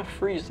does kind of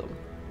freeze them.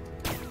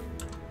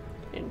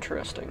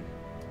 Interesting.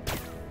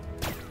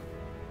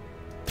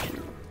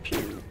 Pew,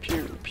 pew,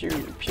 pew,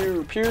 pew,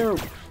 pew, pew.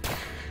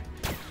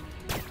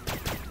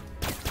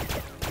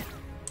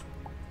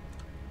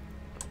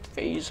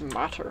 phase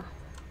matter.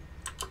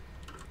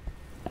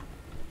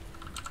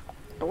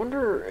 I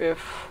wonder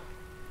if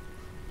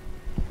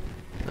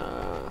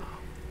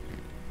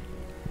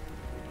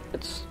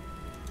it's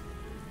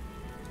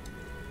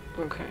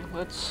okay.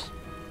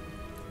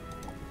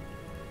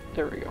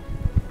 There we go.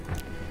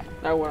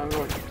 Now when I'm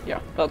going, yeah,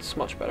 that's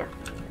much better.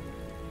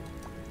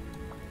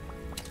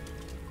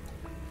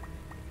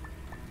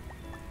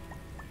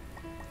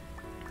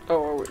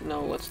 Oh wait,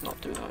 no, let's not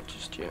do that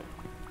just yet.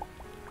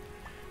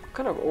 What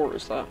kind of ore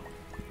is that?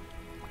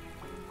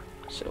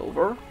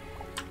 Silver.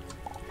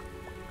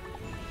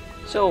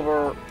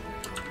 Silver.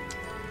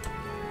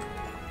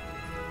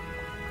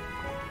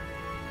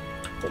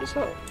 What is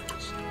that?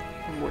 It's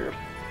weird.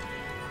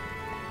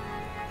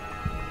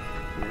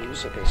 The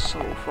music is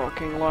so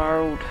fucking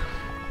loud.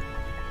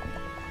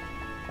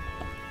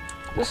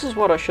 This is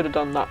what I should have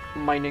done that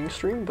mining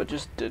stream, but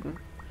just didn't.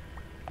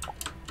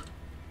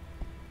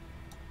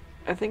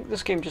 I think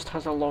this game just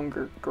has a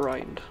longer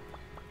grind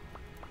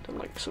than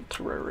like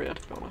Subterraria,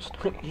 to be honest.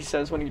 He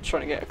says when he's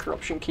trying to get a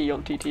corruption key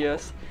on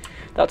TTS.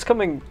 That's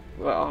coming,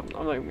 well,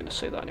 I'm not even going to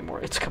say that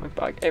anymore. It's coming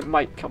back. It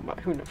might come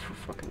back. Who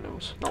fucking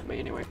knows? Not me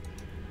anyway.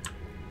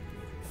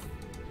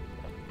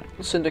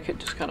 The Syndicate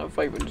just kind of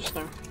vibing just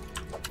now.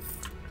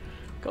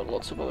 Got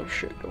lots of other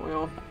shit going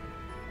on.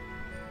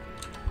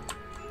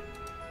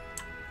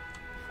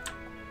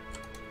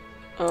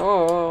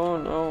 Oh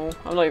no,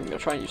 I'm not even gonna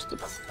try and use the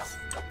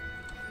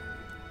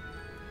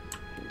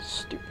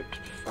stupid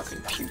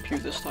fucking pew pew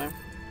this time.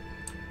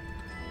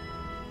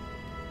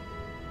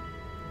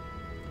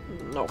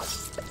 No.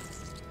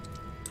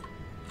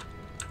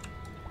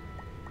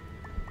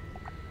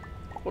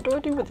 What do I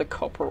do with the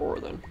copper ore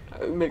then?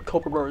 I make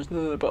copper bars,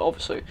 but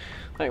obviously,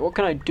 like, what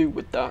can I do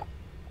with that?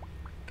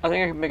 I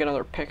think I can make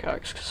another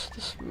pickaxe, because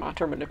this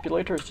matter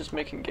manipulator is just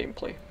making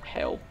gameplay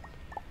hell.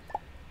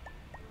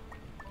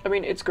 I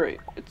mean, it's great.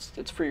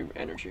 It's free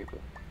energy,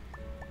 but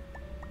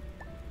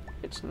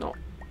it's not.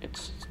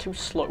 It's too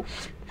slow.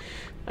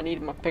 I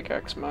need my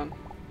pickaxe, man.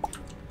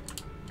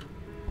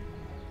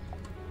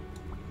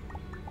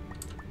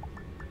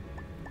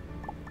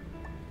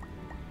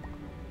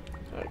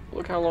 Right,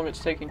 look how long it's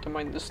taking to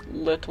mine this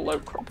little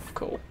outcrop of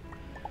coal.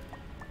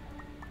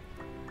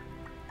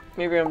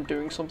 Maybe I'm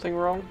doing something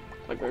wrong.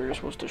 Like maybe you're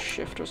supposed to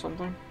shift or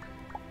something.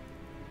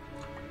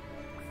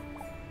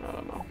 I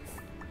don't know.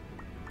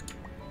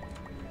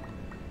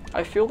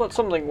 I feel that's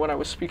something when I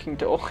was speaking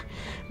to,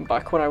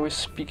 back when I was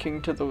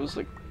speaking to those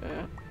like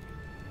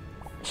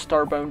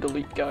Starbound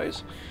elite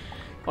guys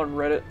on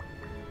Reddit,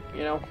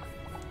 you know,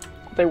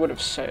 they would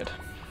have said,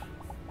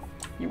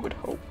 you would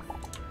hope.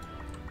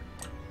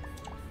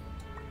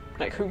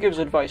 Like, who gives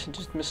advice and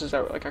just misses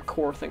out like a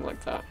core thing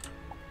like that?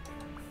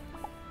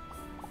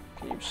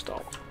 Can you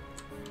stop?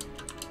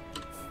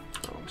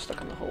 Oh, I'm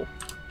stuck in the hole.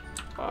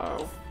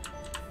 Wow.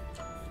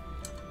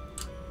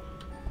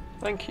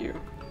 Thank you.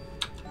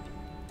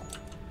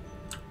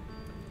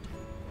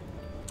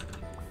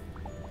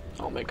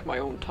 I'll make my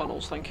own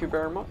tunnels, thank you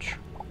very much.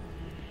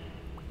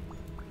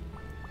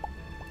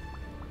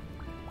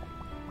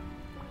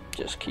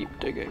 Just keep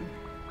digging.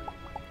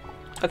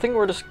 I think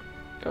we're just...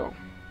 oh.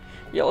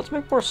 Yeah, let's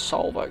make more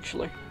solve,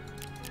 actually.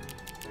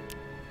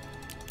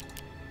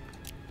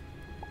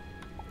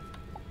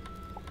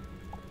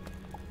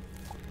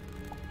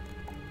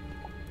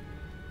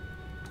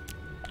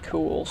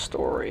 Cool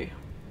story,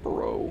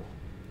 bro.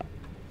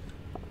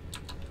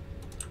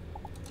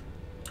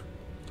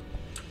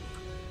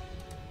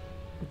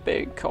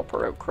 Big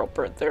copper outcrop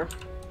right there.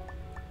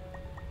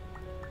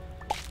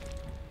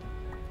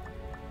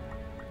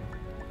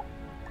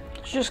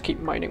 Just keep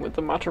mining with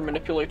the matter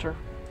manipulator.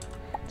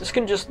 This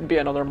can just be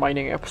another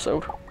mining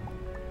episode.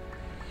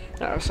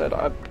 I've said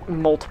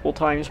multiple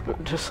times,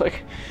 but just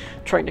like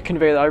trying to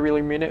convey that I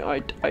really mean it.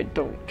 I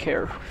don't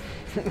care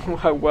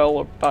how well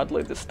or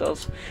badly this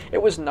does.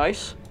 It was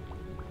nice,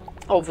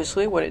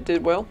 obviously, when it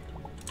did well.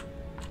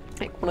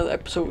 Like one of the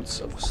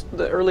episodes,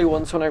 the early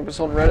ones when I was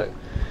on Reddit,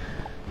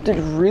 did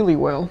really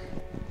well.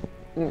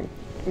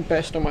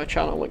 Best on my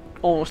channel, like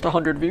almost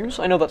 100 views.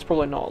 I know that's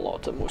probably not a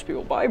lot to most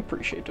people, but I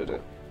appreciated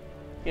it.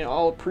 You know,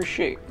 I'll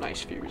appreciate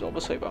nice views,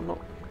 obviously, but I'm not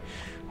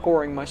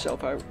whoring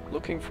myself out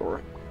looking for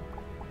it.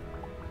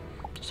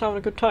 Just having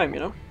a good time, you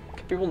know?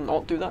 Can people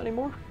not do that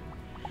anymore?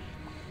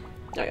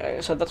 Like I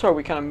said, that's why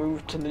we kind of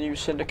moved to the new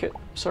Syndicate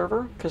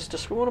server, because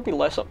just we want to be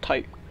less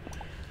uptight.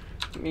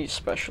 Me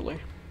especially,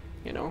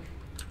 you know?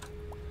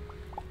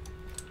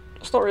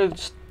 It's not really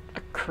just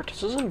a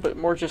criticism, but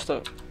more just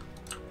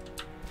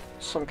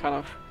some kind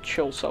of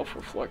chill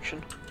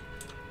self-reflection.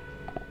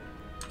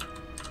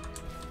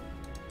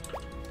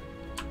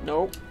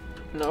 No,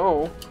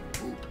 no,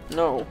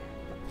 no,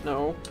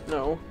 no,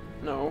 no,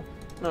 no,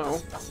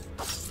 no,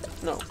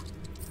 no.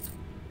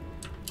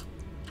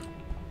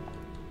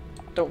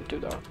 Don't do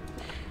that.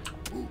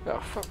 Oh,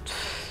 fuck.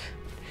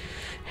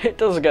 It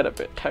does get a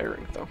bit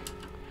tiring, though,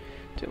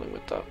 dealing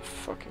with that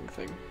fucking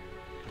thing.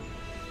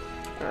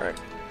 Alright.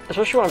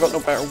 Especially when I've got no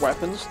better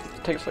weapons.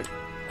 It takes like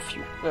a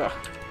few... ugh.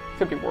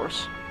 Could be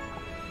worse.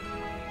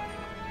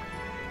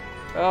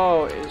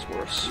 Oh, it is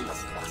worse.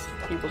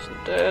 He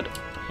wasn't dead.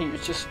 He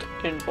was just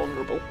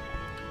invulnerable.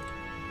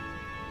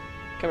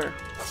 Come here.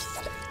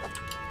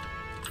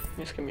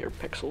 Just give me your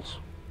pixels.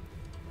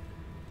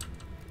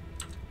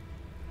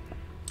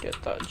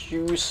 Get that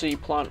juicy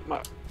plant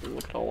map.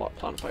 Look at all that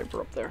plant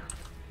fiber up there.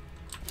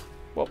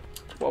 Whoop,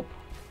 whoop,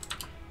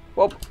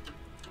 whoop.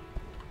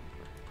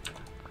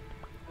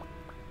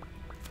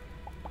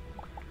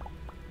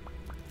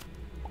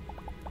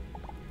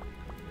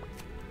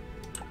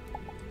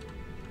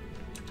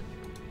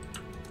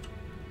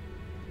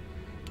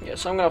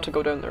 Yes, I'm gonna have to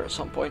go down there at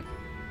some point.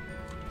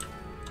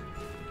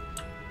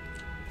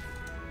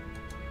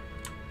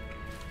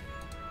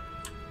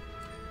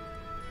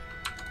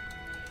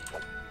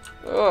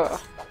 Ugh,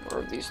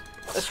 or these.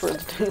 That's where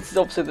it's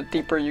obviously the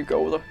deeper you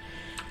go, the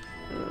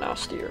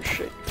nastier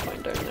shit you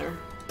find down there.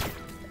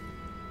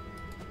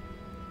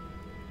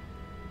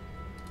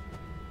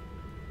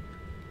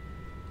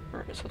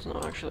 Alright, so it's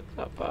not actually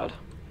that bad.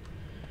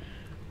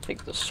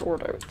 Take the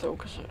sword out though,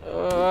 because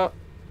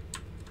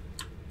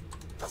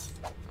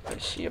I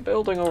see a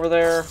building over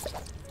there.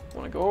 I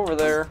want to go over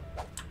there.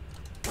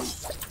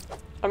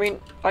 I mean,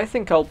 I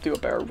think I'll do a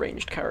better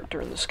ranged character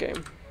in this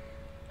game.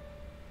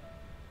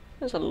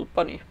 There's a little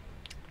bunny.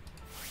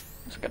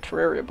 It's like a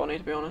Terraria bunny,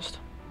 to be honest.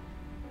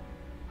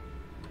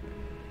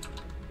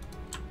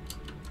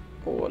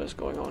 Oh, what is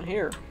going on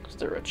here? Is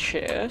there a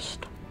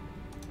chest?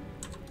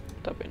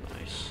 That'd be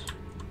nice.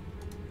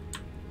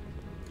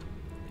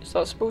 Is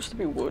that supposed to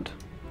be wood?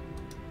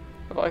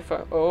 Have I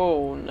found?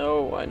 Oh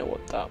no, I know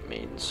what that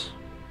means.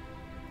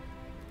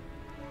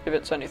 If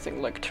it's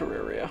anything like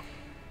Terraria.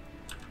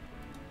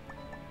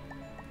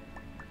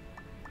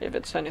 If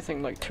it's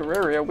anything like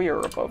Terraria, we are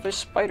above a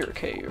spider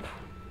cave.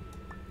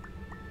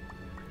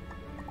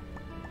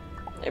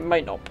 It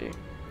might not be.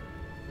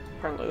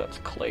 Apparently that's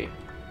clay.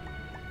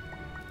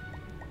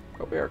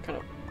 But we are kind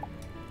of...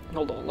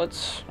 Hold on,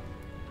 let's...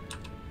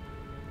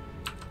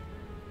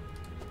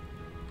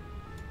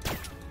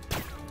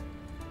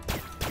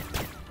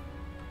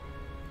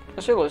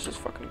 I say let's just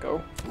fucking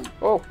go.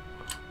 Oh!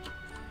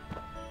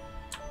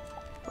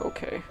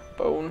 Okay,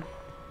 bone.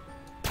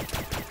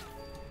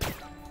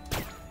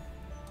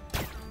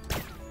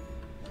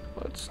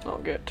 Let's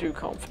not get too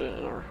confident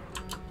in our...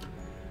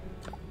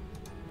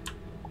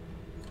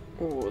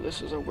 Ooh,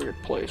 this is a weird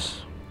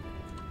place.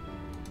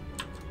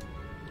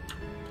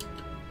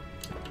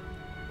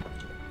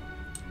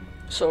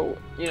 So,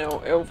 you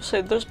know, I'll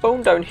say there's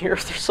bone down here.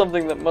 There's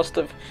something that must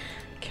have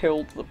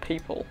killed the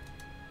people.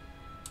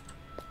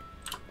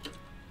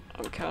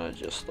 I'm kind of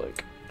just,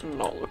 like,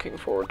 not looking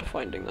forward to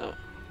finding that.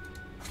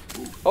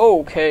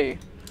 Okay.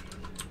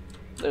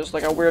 There's,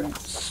 like, a weird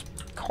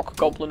cock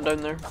goblin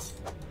down there.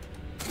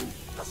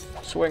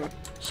 Swing.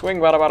 Swing,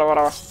 wada wada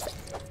wada.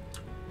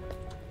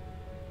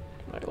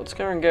 Right, let's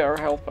go and get our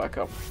health back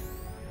up.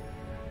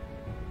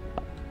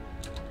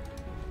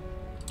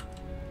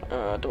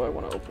 Do I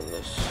want to open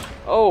this?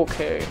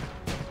 Okay.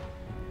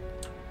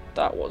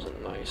 That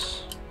wasn't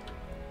nice.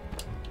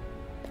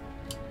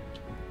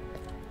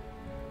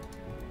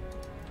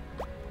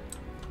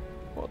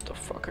 What the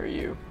fuck are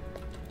you?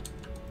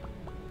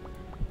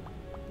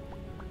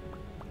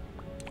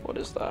 What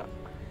is that?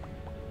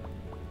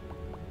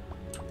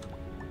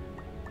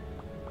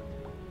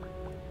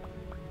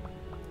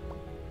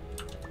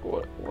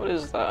 What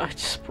is that? I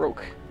just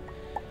broke.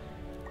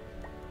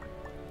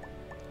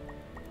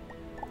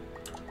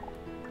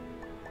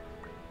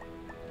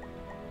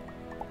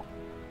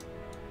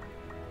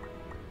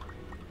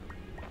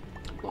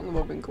 How long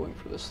have I been going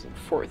for this thing?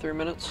 43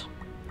 minutes?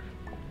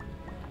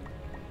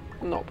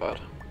 Not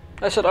bad.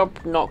 I said I'm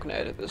not going to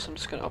edit this, I'm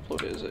just going to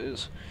upload it as it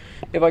is.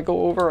 If I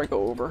go over, I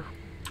go over.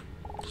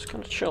 Just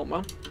kind of chill,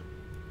 man.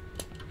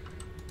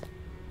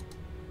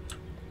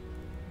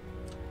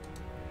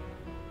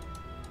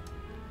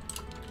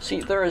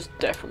 See, there is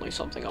definitely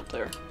something up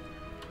there.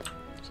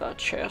 Is that a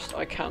chest?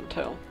 I can't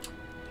tell.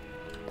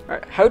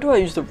 Alright, how do I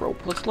use the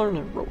rope? Let's learn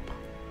the rope.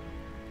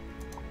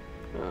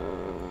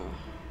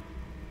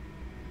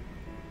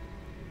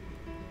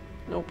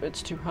 Nope,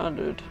 it's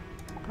two-handed,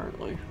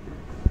 apparently.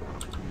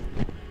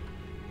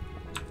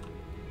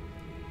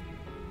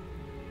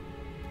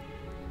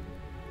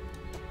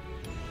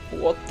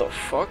 What the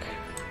fuck?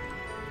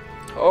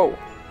 Oh.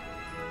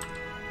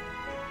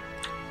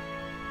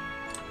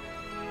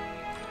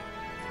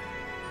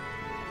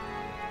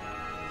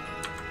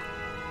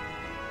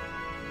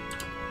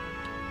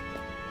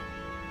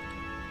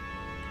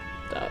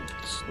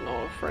 That's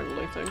not a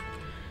friendly thing.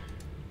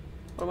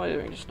 What am I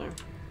doing just now?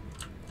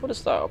 What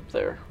is that up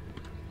there?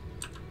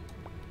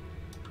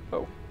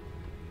 Oh.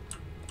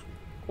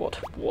 What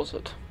was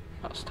it?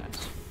 Past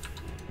tense.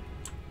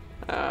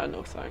 Ah,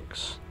 no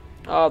thanks.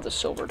 Ah, the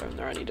silver down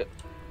there, I need it.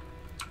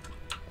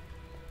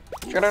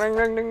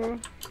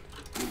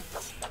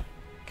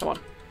 Come on.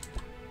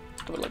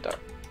 Do it like that.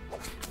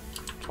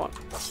 Come on.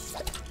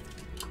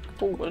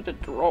 Oh, what did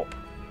it drop?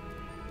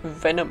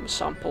 Venom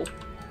sample.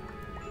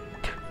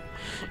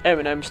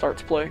 Eminem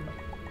starts playing.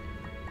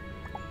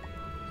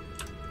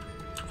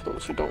 For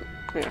those who don't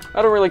Yeah,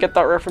 I don't really get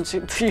that reference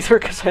either,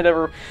 because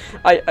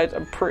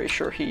I'm pretty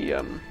sure he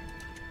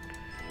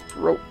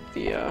wrote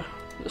the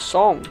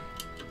song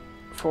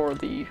for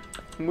the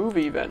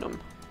movie Venom,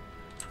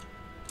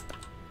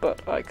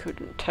 but I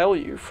couldn't tell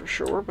you for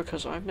sure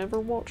because I've never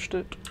watched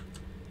it.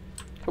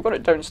 I've got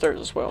it downstairs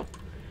as well,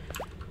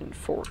 in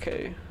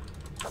 4K,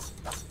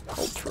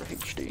 Ultra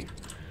HD.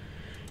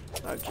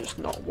 I've just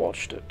not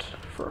watched it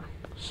for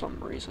some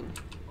reason.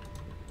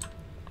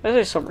 I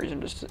say some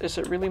reason, just, is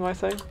it really my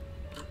thing?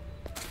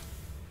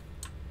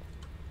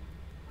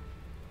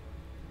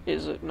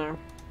 Is it now?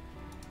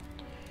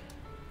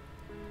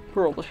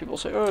 Where all those people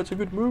say, oh, it's a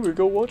good movie,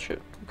 go watch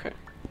it. Okay.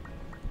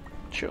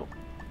 Chill.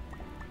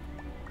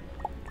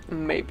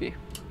 Maybe.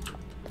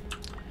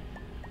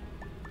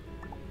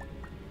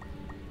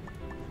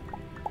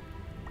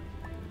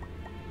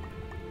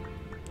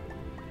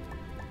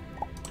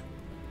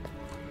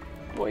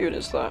 What unit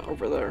is that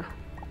over there?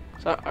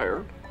 Is that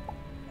iron?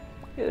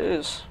 It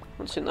is. I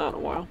haven't seen that in a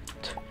while.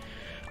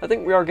 I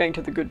think we are getting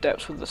to the good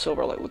depths with the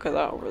silver. Like, look at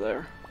that over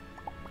there.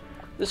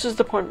 This is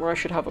the point where I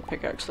should have a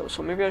pickaxe though,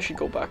 so maybe I should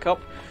go back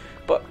up.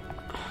 But,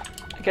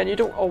 again, you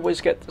don't always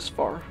get this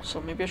far,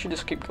 so maybe I should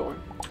just keep going.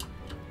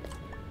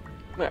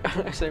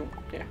 I say,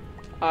 yeah,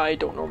 I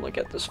don't normally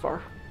get this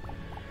far.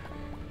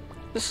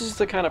 This is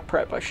the kind of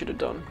prep I should have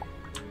done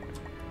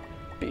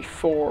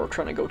before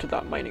trying to go to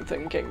that mining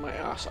thing and getting my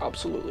ass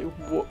absolutely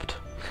whooped.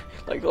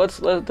 Like,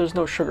 there's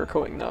no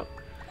sugarcoating that.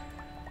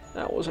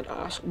 That was an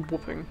ass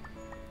whooping.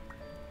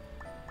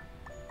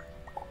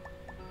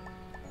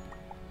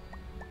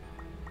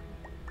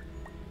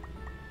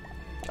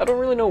 I don't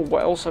really know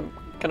what else I'm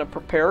gonna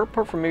prepare,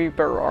 apart from maybe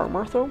better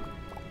armor, though.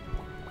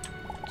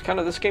 It's kind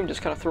of, this game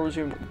just kind of throws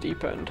you into the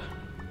deep end.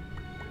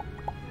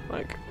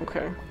 Like,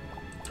 okay,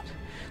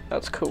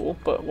 that's cool,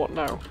 but what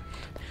now?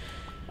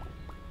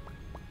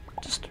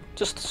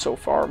 Just so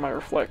far, my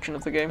reflection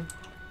of the game.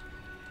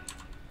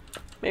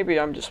 Maybe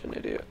I'm just an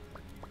idiot.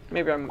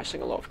 Maybe I'm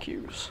missing a lot of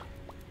cues.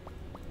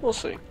 We'll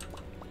see.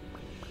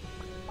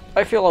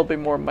 I feel I'll be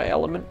more in my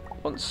element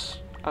once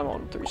I'm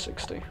on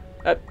 360.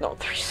 Not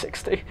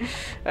 360.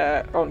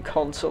 On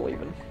console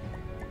even.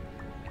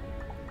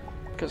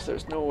 Because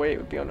there's no way it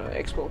would be on an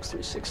Xbox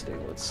 360.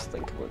 Let's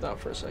think about that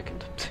for a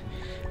second.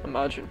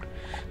 Imagine.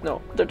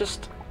 No, they're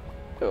just...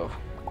 Oh.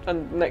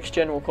 And next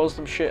gen will cause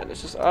them shit, and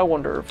it's just... I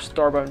wonder if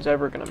Starbound's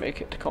ever gonna make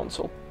it to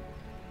console.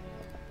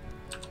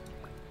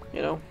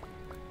 You know?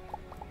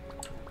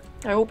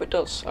 I hope it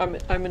does.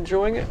 I'm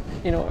enjoying it.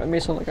 You know, it may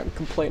sound like I'm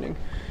complaining,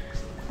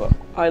 but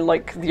I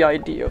like the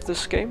idea of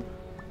this game.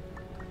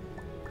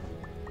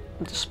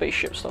 The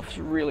spaceship stuff is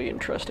really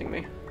interesting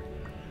me.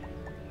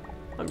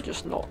 I'm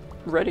just not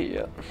ready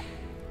yet.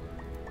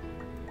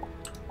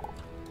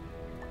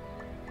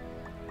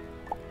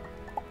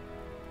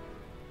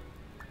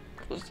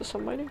 Was this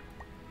some mining?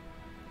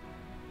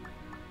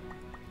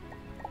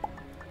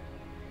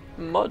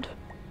 Mud?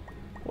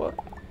 What?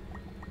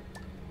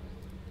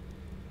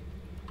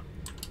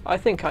 I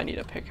think I need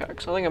a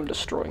pickaxe. I think I'm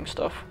destroying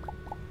stuff.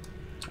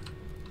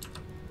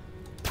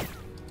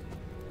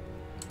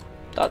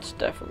 That's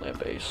definitely a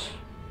base.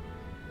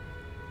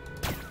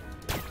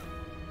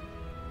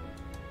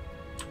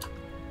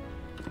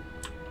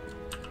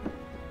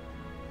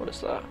 What is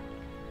that?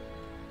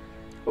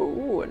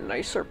 Ooh, a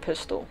nicer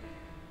pistol.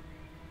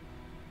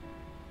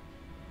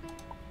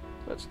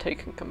 Let's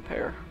take and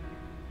compare.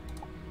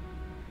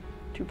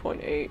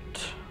 2.8.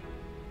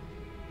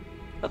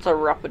 That's a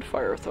rapid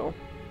fire though.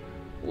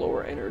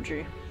 Lower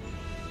energy.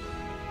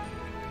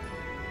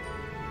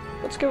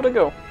 Let's give it a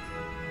go.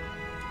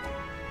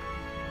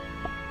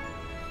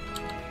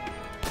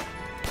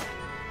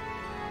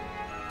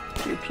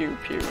 Pew pew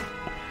pew.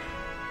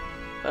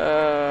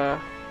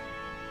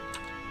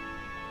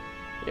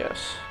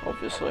 Yes,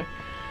 obviously.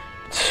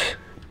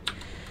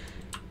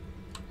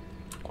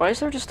 Why is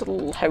there just a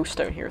little house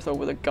down here though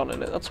with a gun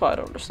in it? That's why I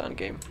don't understand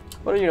game.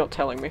 What are you not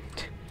telling me?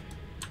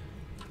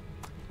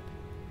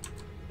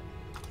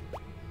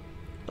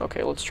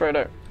 Okay, let's try it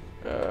out.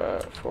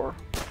 For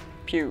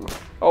pew.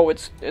 Oh,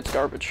 it's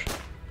garbage.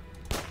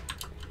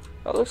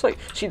 That looks like,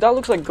 see, that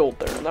looks like gold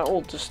there, and that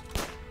will just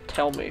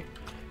tell me.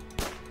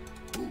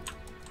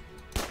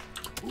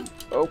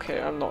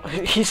 Okay, I'm not.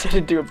 He said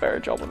he'd do a better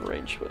job on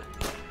range, but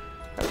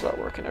how's that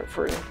working out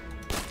for you?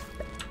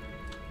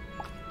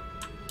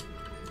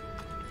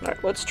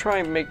 Alright, let's try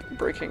and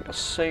breaking a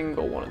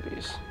single one of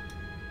these.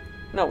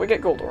 No, we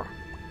get gold ore.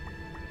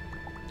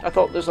 I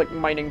thought there's like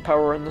mining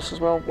power in this as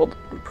well. Well,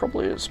 it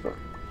probably is, but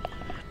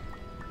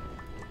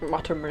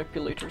matter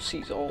manipulator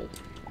sees all.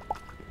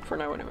 For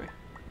now, anyway.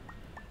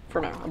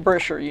 For now, I'm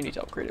pretty sure you need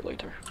to upgrade it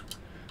later.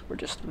 We're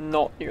just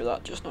not near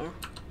that just now.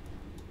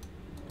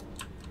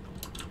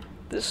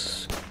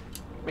 This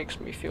makes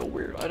me feel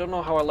weird. I don't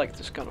know how I like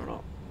this gun or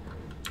not.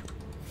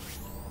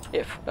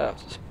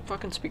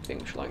 Fucking speak the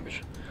English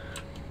language.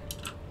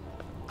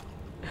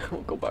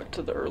 We'll go back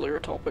to the earlier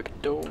topic.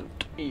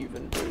 Don't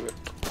even do it.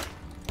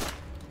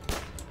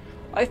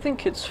 I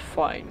think it's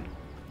fine.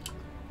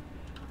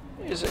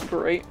 Is it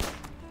great?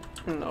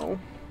 No.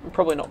 I'm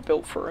probably not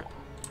built for it.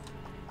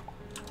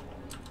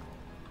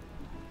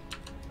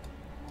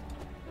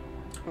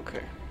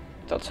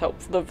 That's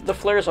helpful. The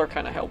flares are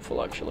kind of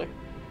helpful, actually.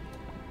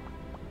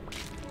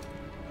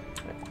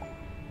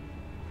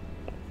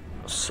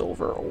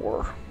 Silver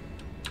ore.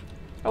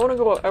 I want to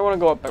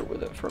go about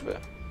with it for a bit.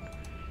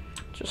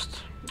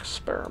 Just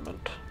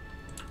experiment.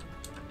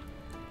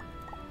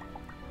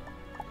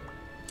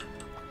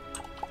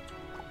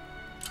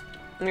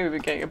 Maybe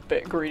getting a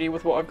bit greedy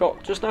with what I've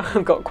got. Just now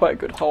I've got quite a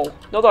good haul.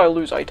 Not that I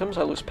lose items,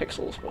 I lose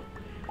pixels, but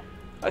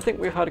I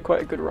think we've had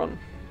quite a good run.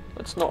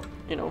 Let's not,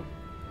 you know,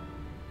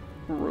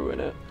 ruin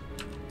it.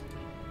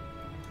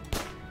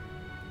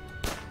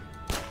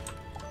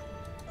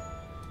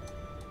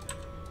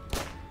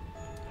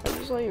 How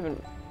does that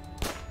even...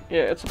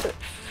 Yeah, it's a bit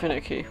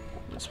finicky,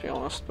 let's be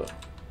honest, but...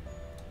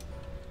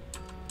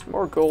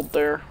 More gold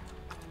there.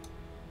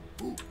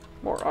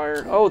 More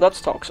iron. Oh, that's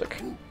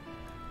toxic.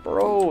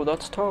 Bro,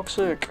 that's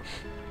toxic.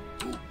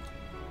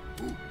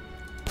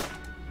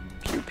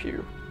 Pew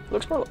pew.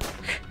 Looks more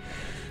like...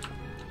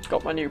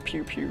 Got my new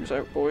pew pews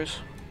out, boys.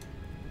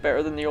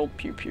 Better than the old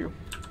pew pew.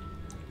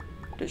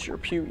 Does your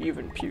pew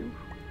even pew?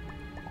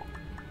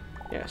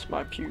 Yes,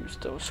 my pews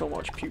do so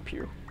much pew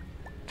pew.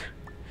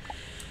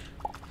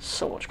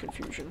 So much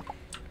confusion.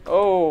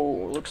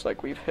 Oh, looks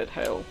like we've hit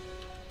hell.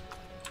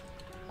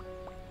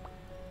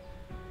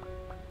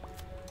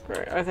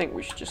 Right, I think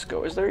we should just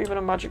go. Is there even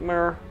a magic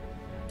mirror?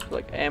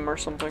 Like M or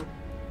something?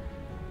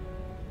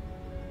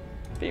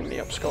 Beam me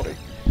up, Scotty.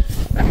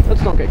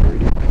 Let's not get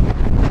greedy.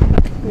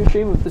 I'm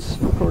ashamed if this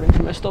recording's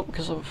messed up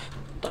because I've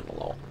done a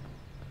lot.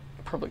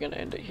 I'm probably gonna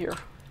end it here.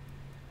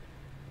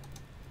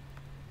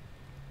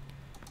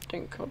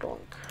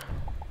 Dink-a-donk.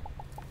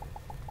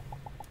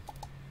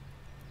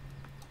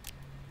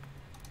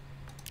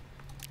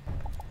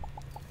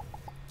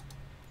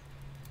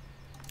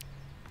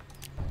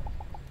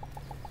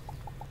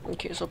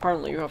 Okay, so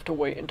apparently you have to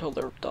wait until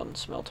they're done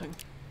smelting.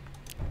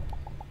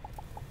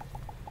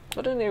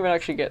 I didn't even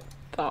actually get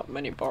that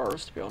many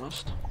bars, to be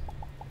honest.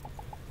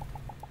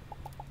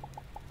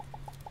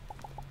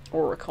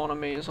 Or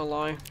economy is a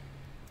lie.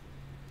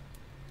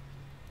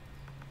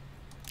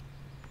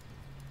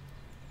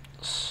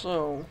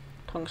 So,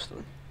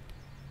 tungsten.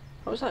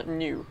 How is that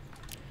new?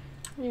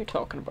 What are you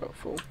talking about,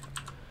 fool?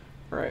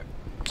 Right,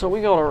 so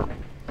we got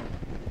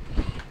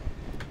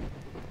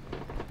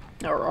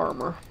our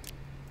armor.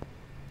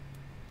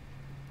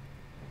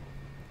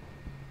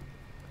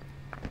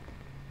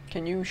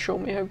 Can you show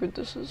me how good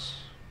this is?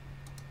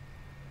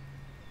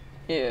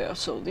 Yeah,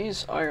 so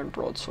these iron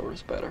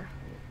broadswords better.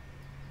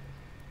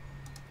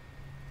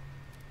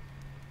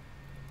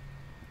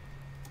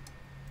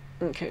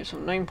 Okay, so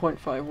 9.5,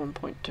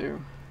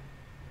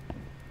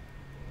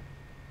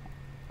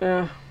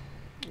 1.2.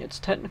 It's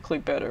technically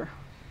better.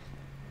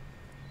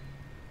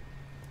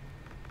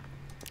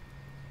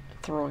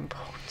 Throwing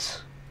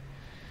bones.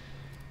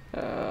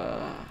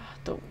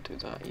 Don't do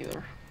that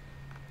either.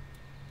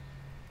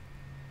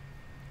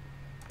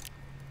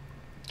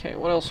 Okay,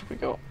 what else have we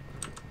got?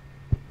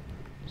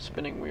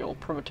 Spinning wheel,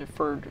 primitive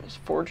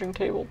foraging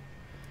table.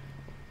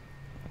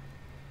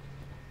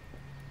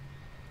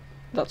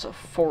 That's a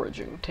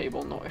foraging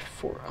table, not a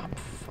I'm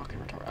fucking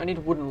retarded. I need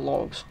wooden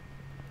logs.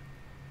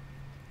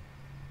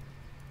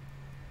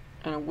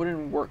 And a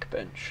wooden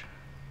workbench.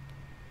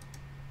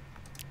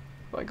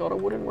 Have I got a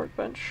wooden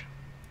workbench?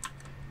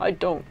 I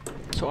don't.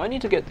 So I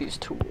need to get these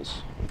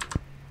tools.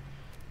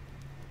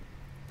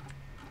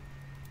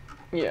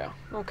 Yeah,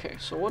 okay,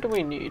 so what do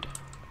we need?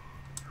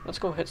 Let's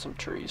go hit some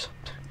trees.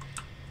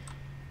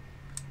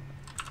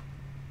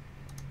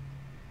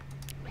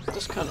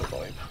 This kind of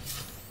vibe.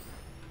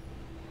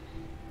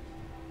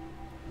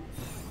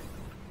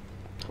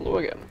 Hello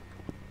again.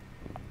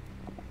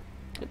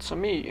 It's a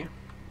me.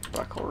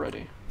 Back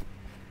already.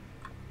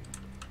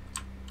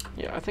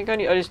 Yeah, I think I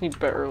just need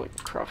better like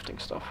crafting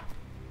stuff.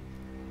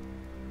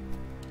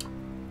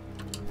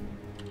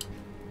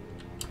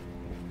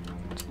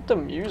 What's with the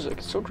music?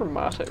 It's so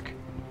dramatic.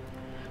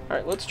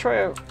 Alright, let's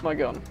try out my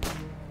gun.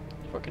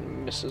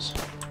 Fucking misses.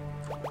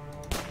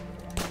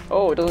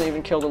 Oh, it doesn't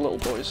even kill the little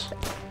boys.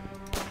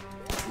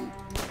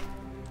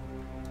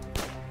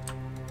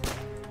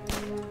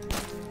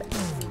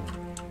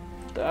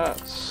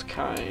 That's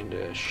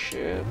kinda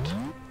shit.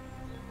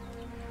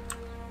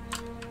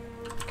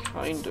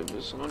 Kind of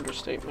is an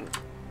understatement.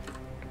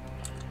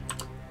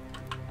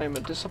 I'm a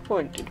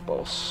disappointed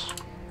boss.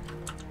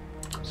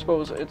 I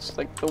suppose it's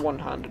like the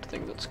one-handed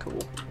thing that's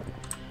cool.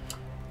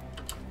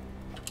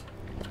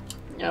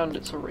 And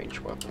it's a ranged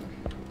weapon.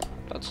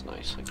 That's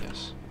nice, I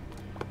guess.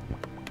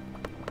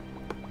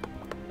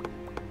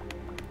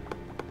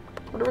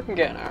 I wonder if I can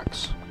get an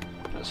axe.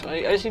 Listen,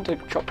 I just need to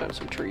chop down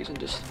some trees and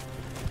just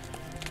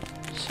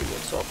see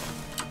what's up.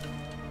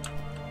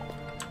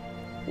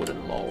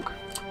 Wooden log.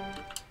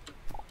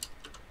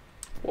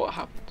 What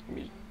happened to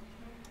me?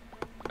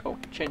 Oh,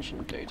 change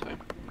in daytime.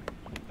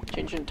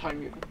 Change in time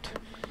mutant.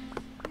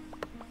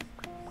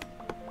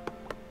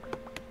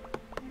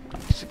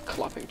 Just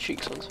clapping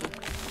cheeks on something.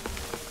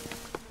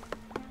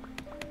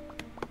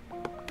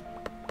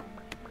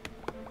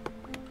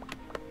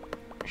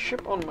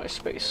 ship on my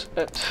space.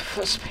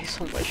 Space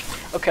on my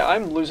ship. Okay,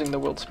 I'm losing the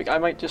will to speak. I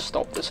might just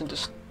stop this and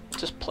just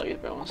play, to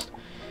be honest.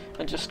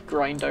 And just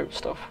grind out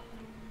stuff.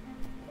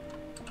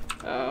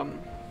 And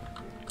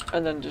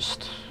then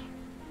just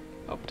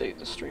update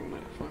the stream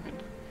when it fucking...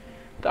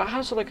 That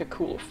has like a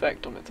cool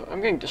effect on it though.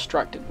 I'm getting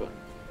distracted, but...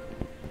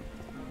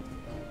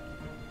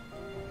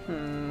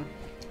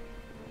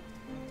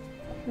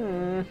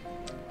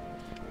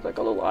 Like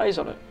got little eyes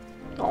on it.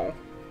 Oh.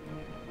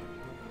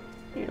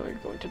 You know you're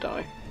going to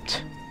die.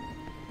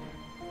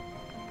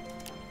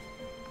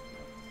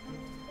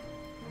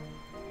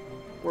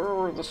 Where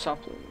are the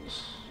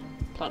saplings?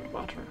 Plant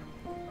matter.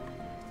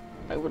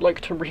 I would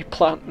like to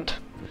replant.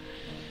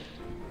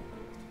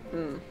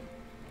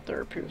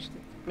 There appears...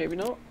 Maybe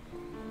not?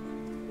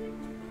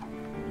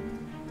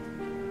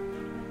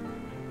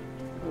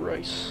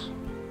 Rice.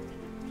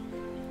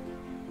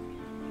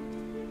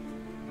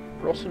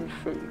 Rotten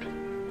food.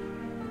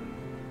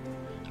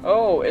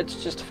 Oh,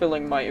 it's just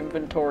filling my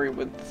inventory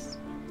with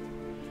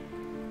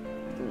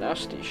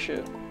nasty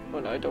shit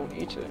when I don't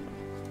eat it.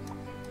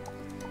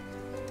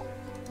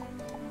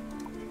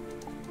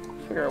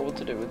 Figure out what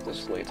to do with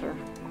this later.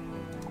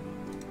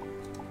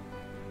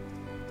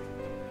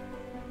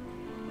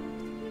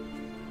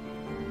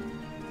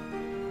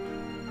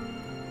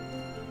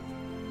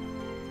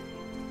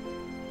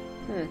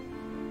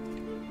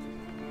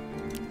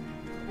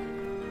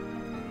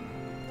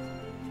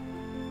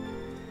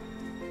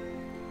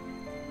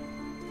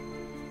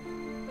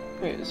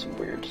 It's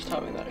weird just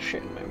having that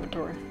shit in my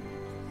inventory.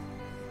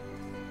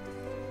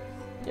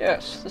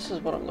 Yes, this is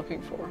what I'm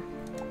looking for.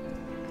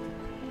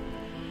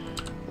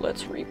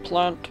 Let's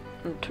replant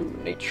into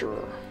nature.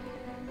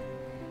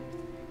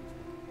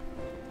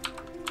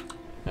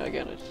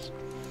 Again, it's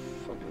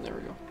fucking, there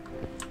we go.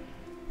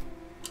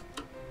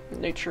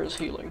 Nature is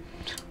healing.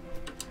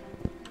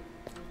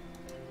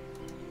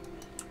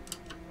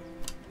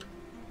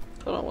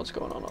 Don't know what's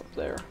going on up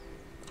there.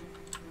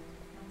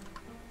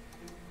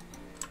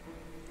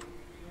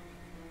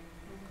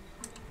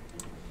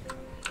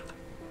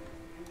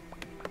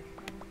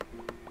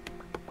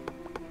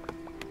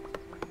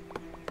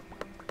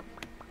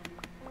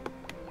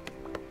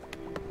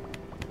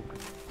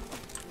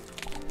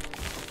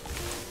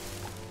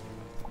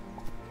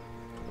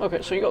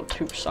 Okay, so you got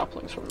 2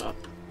 saplings from that.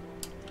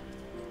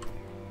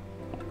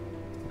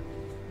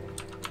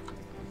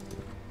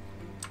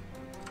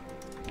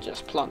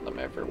 Just plant them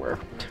everywhere.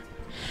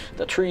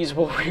 The trees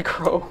will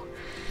regrow.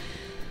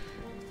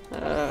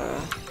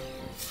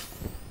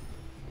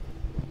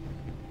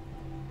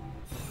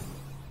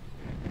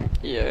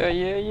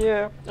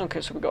 Yeah.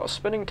 Okay, so we got a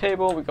spinning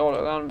table, we got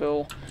an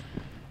anvil.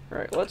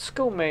 Right, let's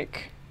go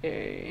make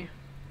a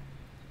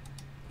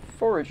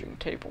foraging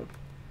table.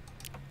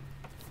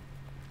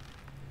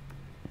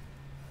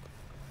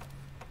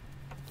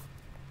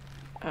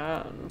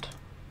 And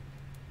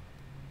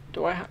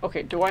do I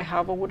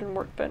have a wooden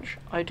workbench?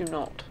 I do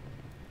not.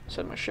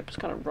 So my ship is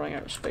kind of running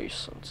out of space,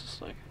 so it's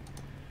just like,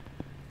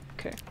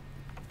 okay.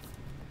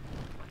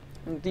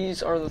 And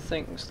these are the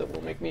things that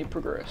will make me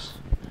progress.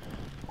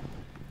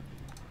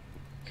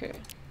 Okay.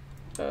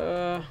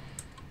 Do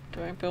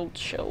I build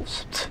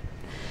shelves?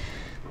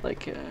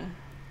 Like, I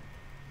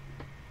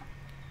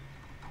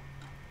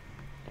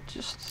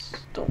just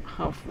don't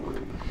have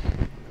room.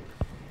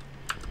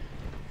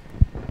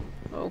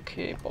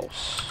 Okay,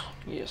 boss.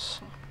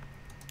 Yes.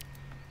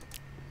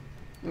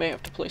 May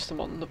have to place them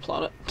on the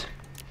planet.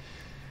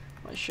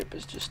 My ship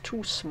is just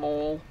too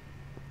small.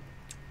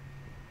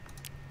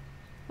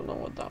 Don't know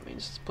what that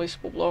means. It's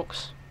placeable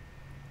blocks.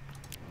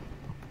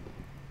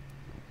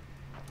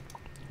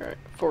 Alright,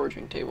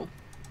 foraging table.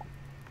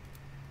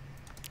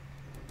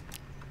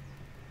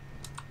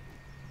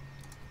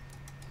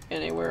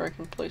 Anywhere I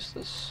can place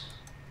this?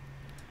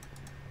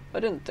 I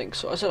didn't think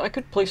so. I said I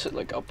could place it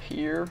like up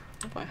here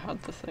if I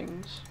had the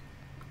things.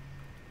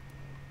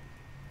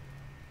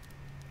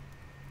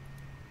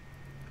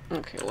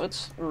 Okay,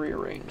 let's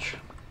rearrange.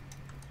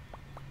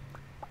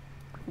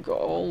 Got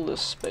all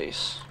this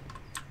space.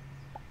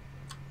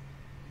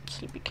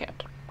 Sleepy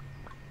cat.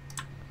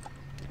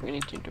 We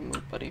need you to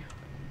move, buddy.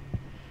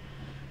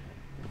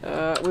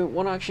 We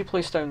want to actually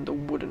place down the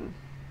wooden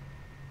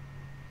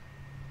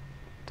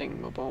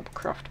thingamabob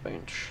craft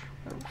bench.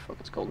 Whatever the fuck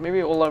it's called. Maybe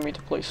it will allow me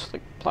to place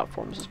like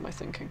platforms is my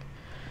thinking.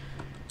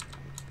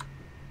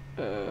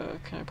 Can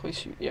I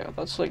place you? Yeah,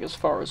 that's like as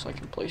far as I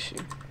can place you.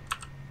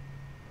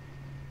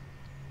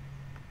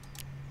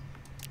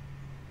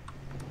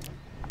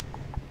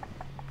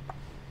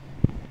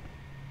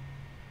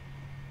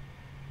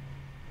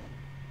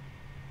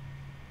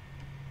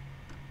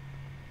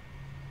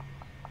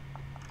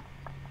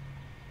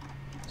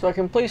 So I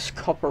can place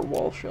copper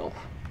wall shelf.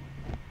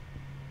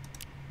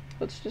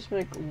 Let's just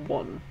make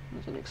 1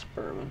 as an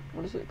experiment.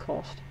 What does it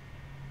cost?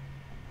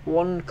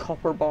 1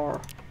 copper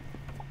bar.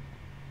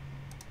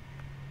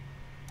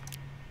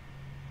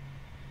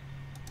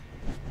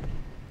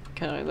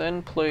 Can I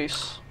then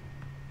place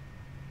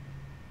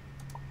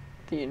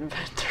the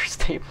inventor's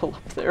table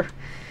up there?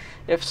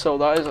 If so,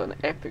 that is an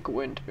epic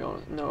win, to be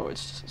honest. No,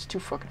 it's too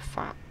fucking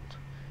fat.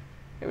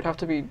 It would have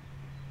to be...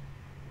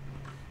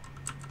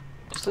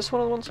 Is this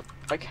one of the ones?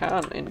 I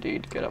can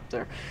indeed get up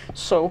there.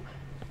 So,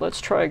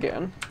 let's try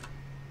again.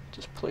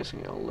 Just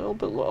placing it a little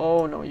bit low.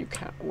 Oh no, you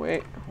can't.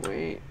 Wait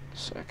a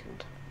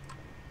second.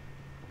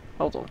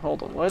 Hold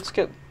on. Let's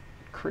get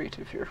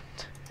creative here.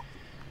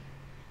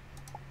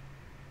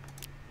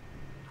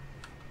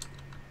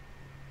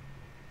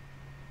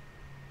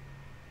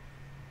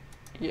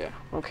 Yeah,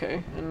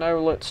 okay. And now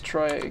let's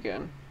try it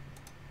again.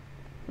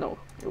 No,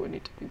 it would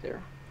need to be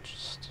there.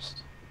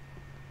 Just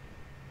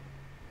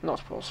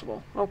not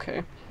possible.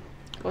 Okay.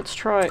 Let's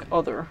try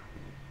other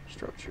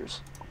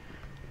structures.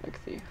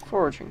 Like the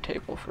foraging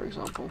table, for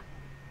example.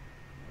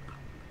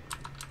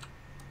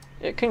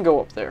 It can go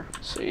up there,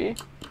 see?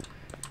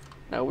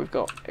 Now we've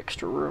got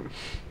extra room.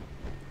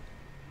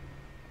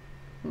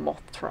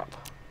 Moth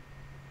trap.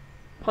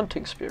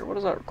 Hunting spear, what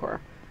does that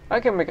require? I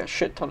can make a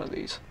shit ton of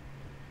these.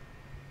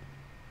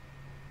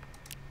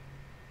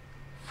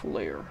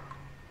 Flare.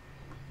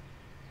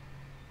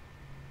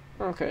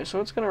 Okay,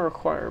 so it's gonna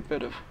require a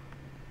bit of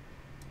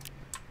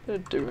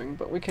doing,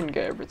 but we can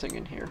get everything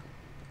in here.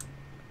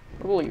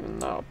 We'll even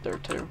that up there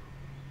too.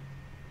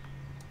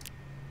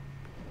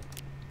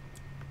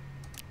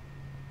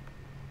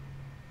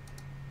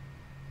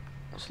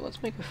 So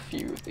let's make a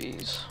few of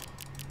these.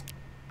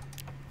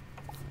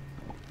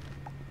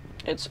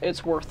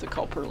 It's worth the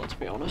copper, let's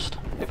be honest,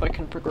 if I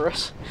can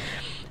progress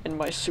in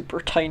my super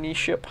tiny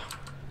ship.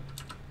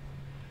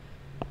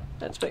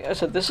 That's big. I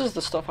said this is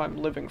the stuff I'm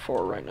living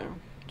for right now.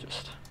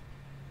 Just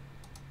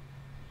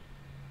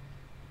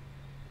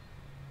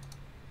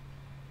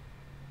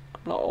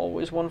I'm not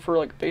always one for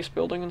like base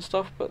building and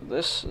stuff, but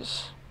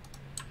this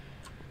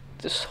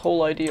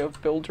whole idea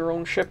of build your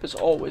own ship has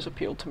always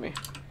appealed to me.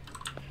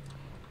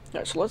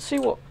 Alright, so let's see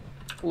what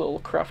little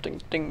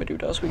crafting dingmadoo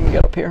does we can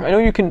get up here. I know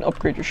you can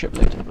upgrade your ship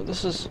later, but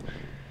this is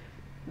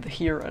the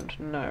here and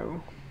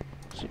now.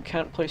 So you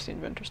can't place the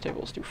inventor's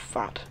table, it's too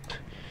fat.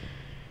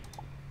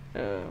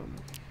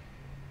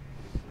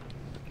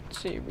 Let's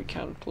see, we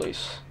can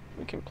place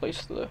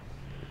the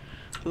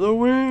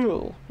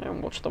wheel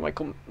and watch the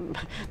Michael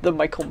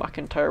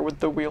McIntyre with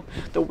the wheel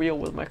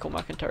with Michael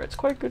McIntyre. It's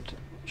quite a good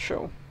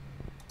show.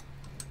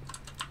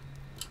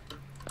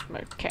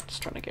 My cat's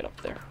trying to get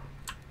up there.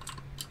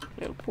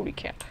 Little pooty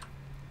cat.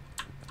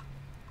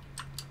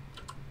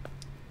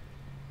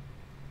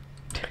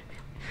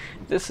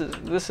 This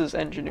is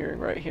engineering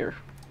right here.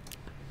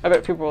 I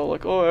bet people are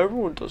like, oh,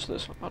 everyone does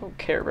this. I don't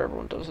care if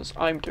everyone does this.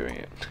 I'm doing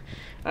it.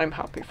 I'm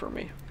happy for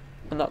me.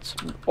 And that's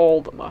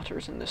all that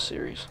matters in this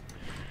series.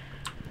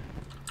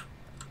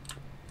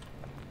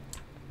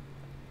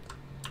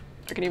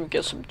 I can even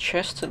get some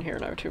chests in here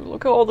now too.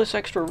 Look at all this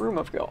extra room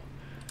I've got.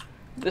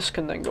 This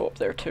can then go up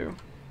there too.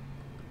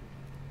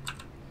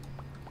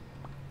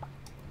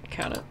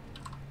 Can it?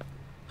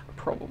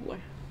 Probably.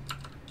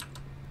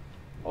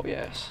 Oh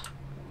yes.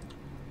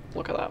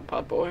 Look at that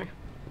bad boy.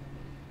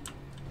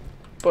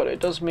 But it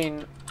does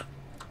mean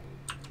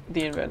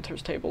the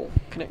inventor's table.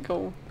 Can it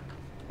go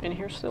in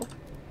here still?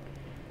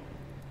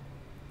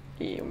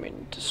 Yeah, we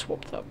need to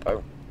swap that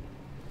out.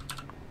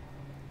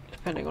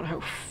 Depending on how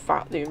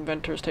fat the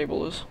inventor's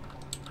table is.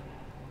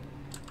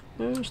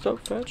 Stop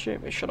fat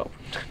shaming. Shut up.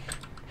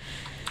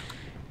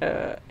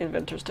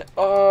 Inventor's table.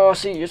 Oh,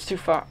 see, it's too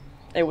fat.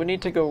 It would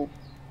need to go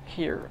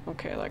here.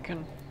 Okay, that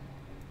can...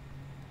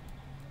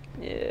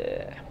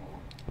 Yeah.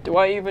 Do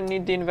I even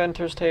need the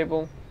inventor's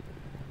table?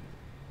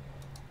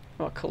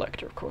 I'm a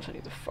collector, of course I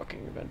need the fucking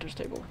inventor's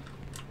table.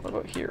 What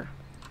about here?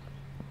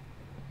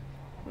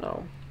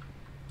 No.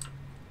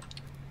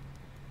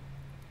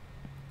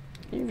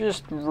 You've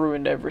just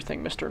ruined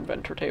everything, Mr.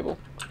 Inventor Table.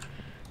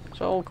 It's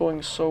all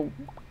going so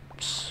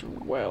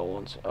well.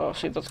 And oh,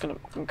 see, that's gonna...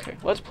 Okay,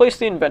 let's place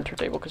the inventor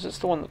table, because it's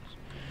the one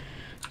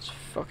that's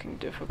fucking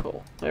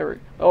difficult. There we...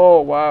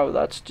 Oh, wow,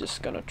 that's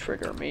just gonna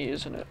trigger me,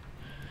 isn't it?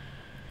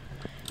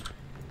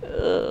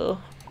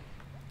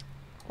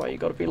 Why you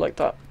gotta be like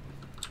that?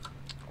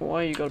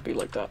 Why you gotta be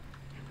like that?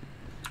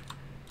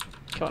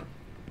 Come on,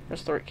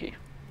 where's the right key?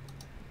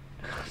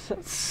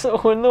 That's so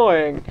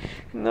annoying.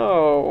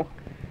 No.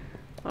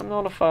 I'm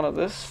not a fan of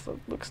this. That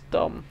looks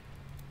dumb.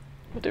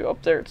 We'll do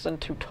up there, it's then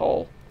too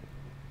tall.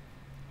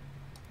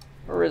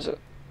 Or is it?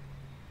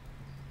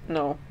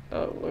 No.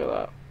 Look at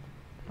that.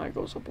 That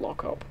goes a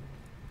block up.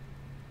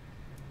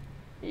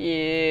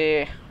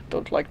 Yeah.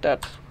 Don't like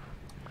that.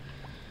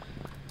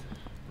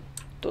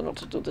 Don't know how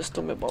to do this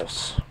to my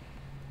boss.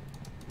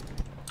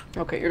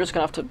 Okay, you're just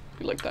gonna have to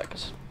be like that,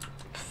 because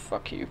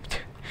fuck you.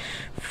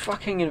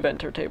 Fucking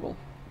inventor table.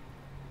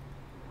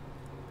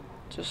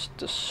 Just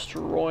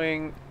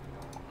destroying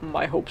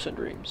my hopes and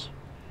dreams.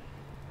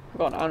 I've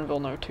got an anvil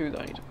now too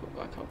that I need to put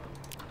back up.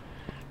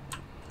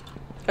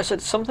 I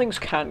said some things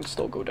can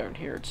still go down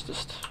here, it's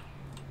just...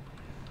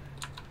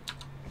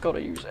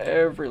 Gotta use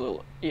every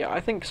little... Yeah, I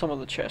think some of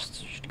the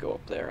chests should go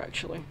up there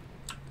actually.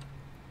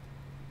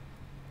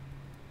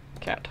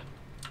 Cat.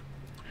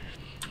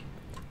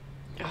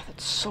 Yeah,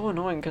 that's so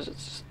annoying because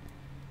it's...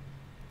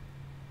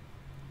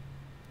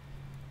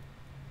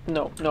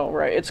 No, no,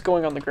 right, it's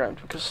going on the ground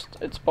because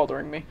it's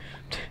bothering me.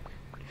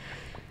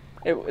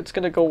 It's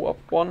gonna go up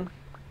one,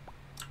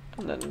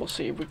 and then we'll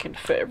see if we can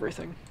fit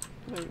everything.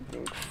 I'm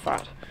being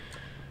fat.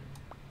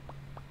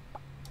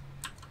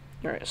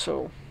 Alright,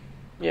 so,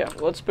 yeah,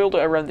 let's build it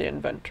around the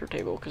inventor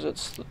table, because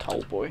it's the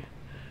tall boy.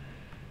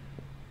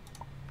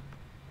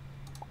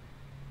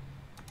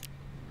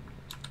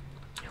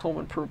 Home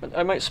improvement.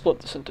 I might split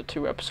this into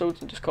 2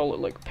 episodes and just call it,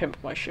 like, Pimp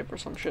My Ship or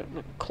some shit.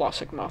 Like,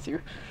 classic Matthew.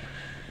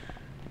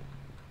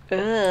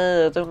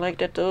 Don't like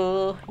that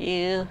though,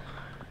 yeah.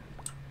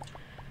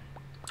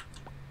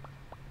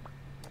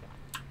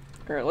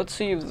 Alright, let's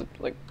see if,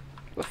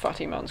 the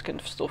fatty mans can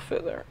still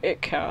fit there.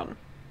 It can.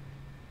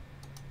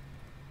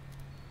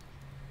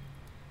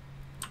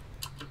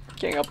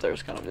 Getting up there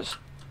is kind of just...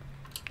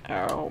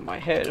 Ow, my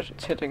head,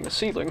 it's hitting the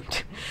ceiling.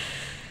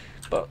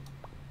 But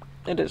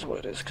it is what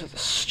it is, because the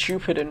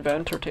stupid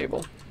inventor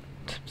table.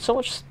 So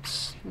much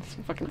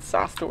fucking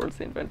sass towards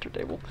the inventor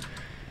table.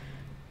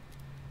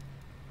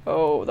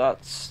 Oh,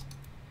 that's...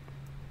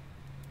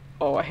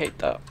 Oh, I hate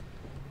that.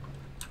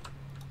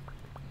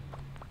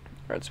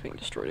 Alright, it's being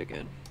destroyed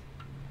again.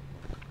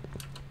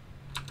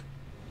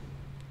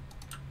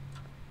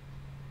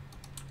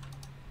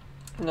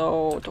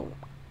 No, don't.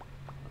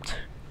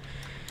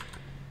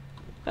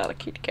 Now the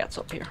kitty cat's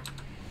up here.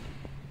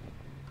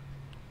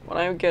 When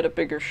I get a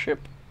bigger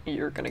ship,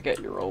 you're gonna get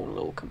your own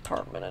little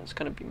compartment, and it's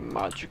gonna be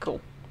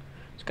magical.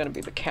 It's gonna be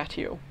the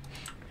catio.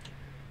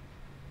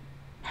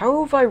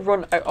 How have I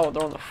run out? Oh,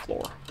 they're on the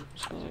floor.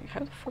 So I was like, how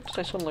the fuck did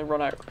I suddenly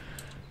run out?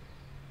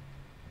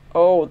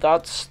 Oh,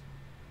 that's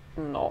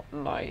not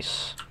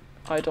nice.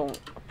 I don't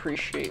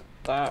appreciate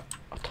that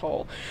at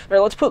all.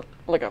 Alright, let's put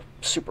like a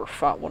super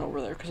fat one over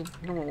there, because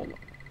no one will.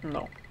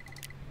 No.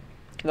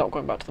 Not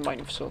going back to the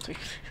mining facility.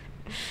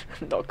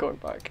 Not going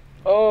back.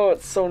 Oh,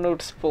 it's so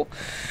noticeable.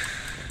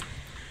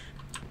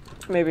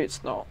 Maybe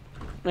it's not.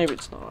 Maybe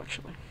it's not,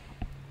 actually.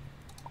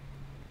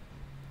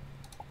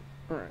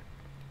 Alright.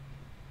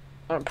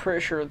 I'm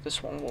pretty sure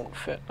this one won't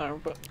fit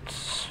now, but...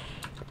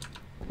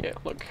 Yeah,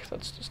 look,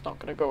 that's just not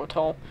gonna go at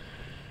all.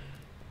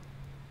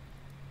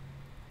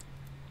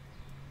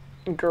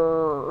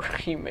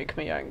 Grrr, you make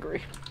me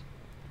angry.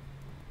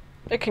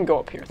 It can go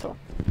up here, though.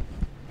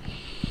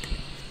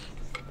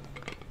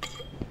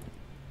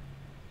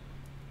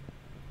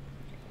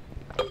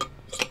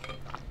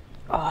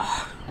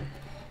 Ah.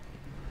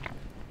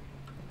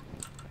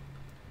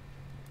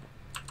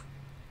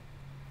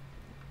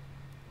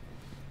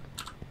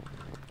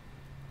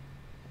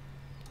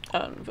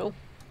 Anvil.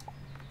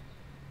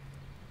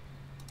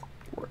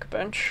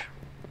 Workbench.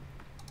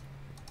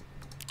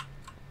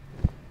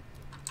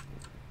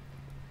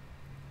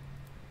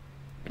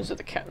 Is it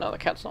the cat? No, the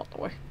cat's not in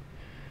the way.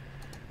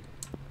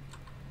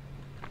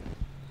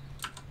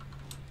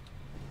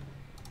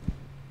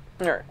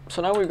 Alright,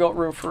 so now we've got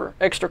room for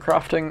extra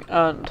crafting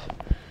and...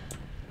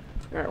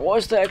 Alright, what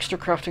is the extra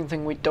crafting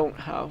thing we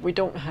don't have? We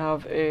don't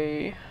have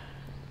a...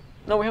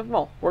 No, we have them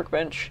all.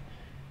 Workbench,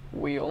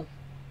 wheel,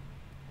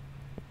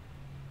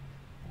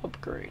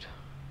 upgrade.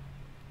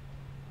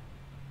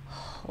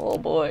 Oh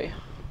boy,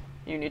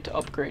 you need to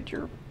upgrade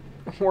your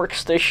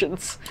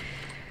workstations.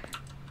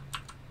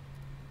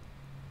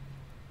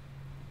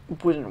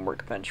 Wooden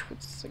workbench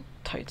with like,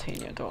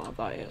 titanium. I don't have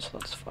that yet, so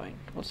that's fine.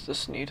 What's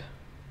this need?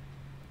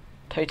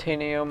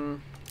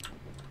 Titanium.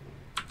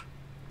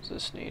 What's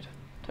this need?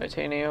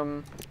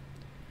 Titanium.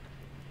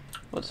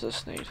 What's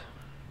this need?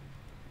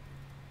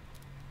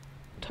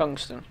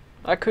 Tungsten.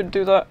 I could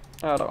do that.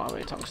 I don't have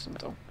any tungsten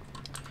though.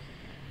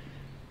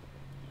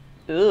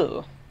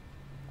 Ew.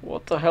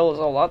 What the hell is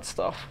all that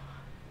stuff?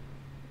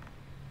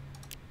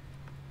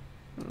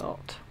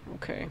 Not.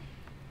 Okay.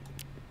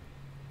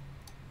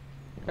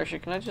 Actually,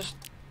 can I just...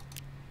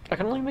 I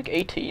can only make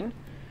 18?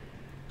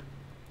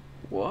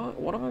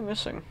 What? What am I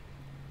missing?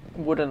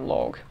 Wooden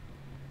log.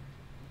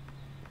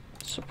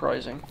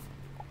 Surprising.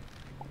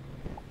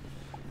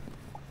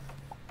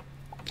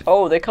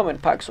 Oh, they come in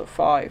packs of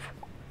 5.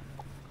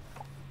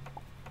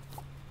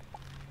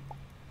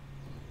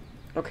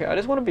 Okay, I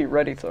just want to be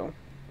ready though.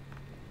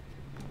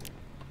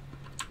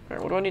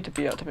 Alright, what do I need to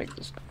be at to make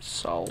this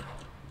solve?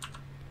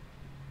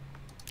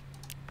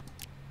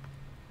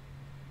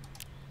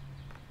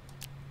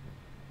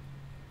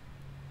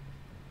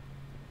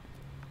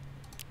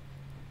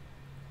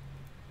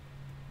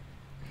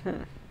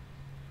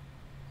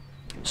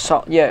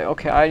 So, yeah,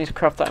 okay, I need to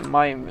craft that in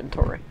my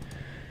inventory.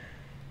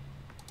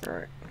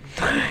 Alright.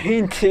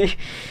 90.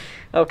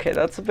 Okay,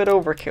 that's a bit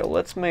overkill.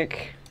 Let's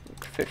make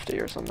 50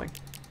 or something.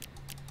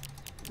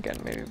 Again,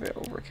 maybe a bit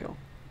overkill.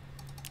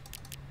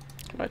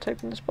 Can I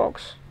type in this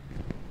box?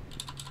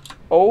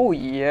 Oh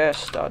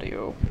yes,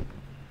 Daddy-o.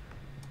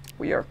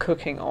 We are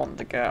cooking on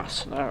the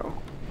gas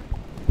now.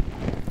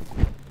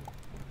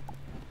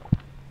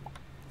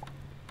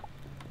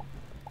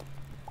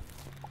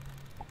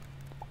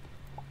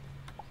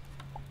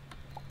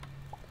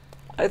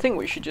 I think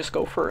we should just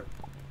go for it.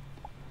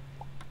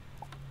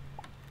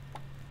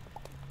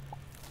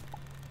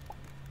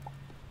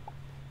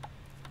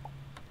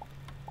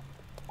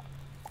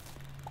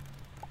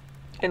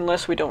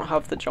 Unless we don't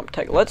have the jump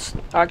tech. Let's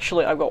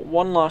actually, I've got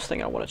one last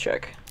thing I want to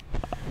check.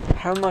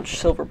 How much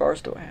silver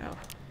bars do I have?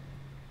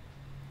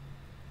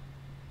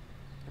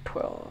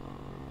 12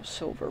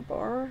 silver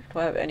bar. Do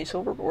I have any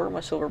silver? Where are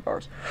my silver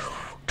bars?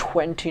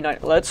 29.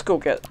 Let's go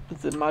get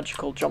the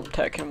magical jump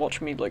tech and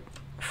watch me like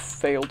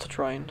fail to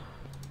try and.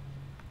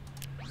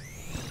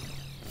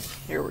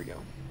 Here we go.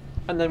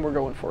 And then we're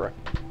going for it.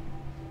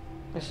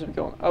 This is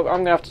going. Oh, I'm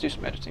gonna have to do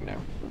some editing now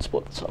and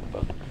split this up,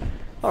 but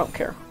I don't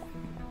care.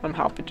 I'm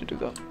happy to do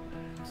that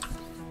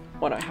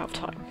when I have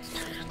time.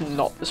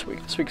 Not this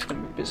week. This week's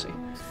gonna be busy.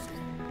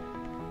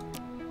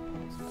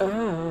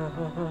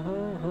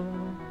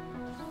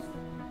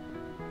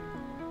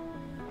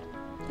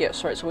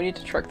 Yes, right, so we need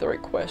to track the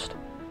right quest.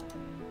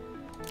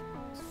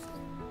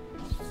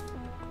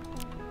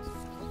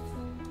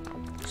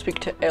 Speak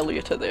to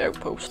Elliot at the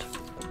outpost.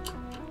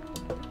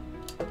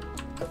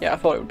 Yeah, I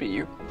thought it would be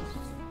you.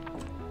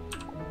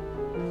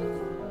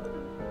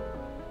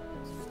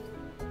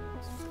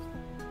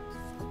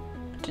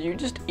 Did you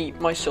just eat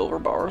my silver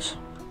bars?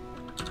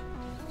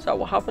 Is that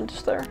what happened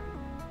just there?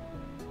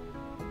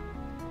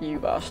 You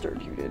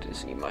bastard, you did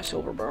just eat my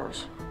silver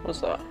bars.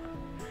 What's that?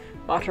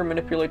 Matter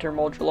manipulator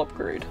module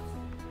upgrade.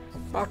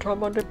 Matter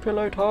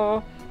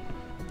manipulator.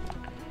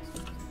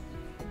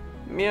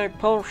 My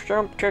pulse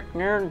jump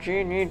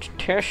technology needs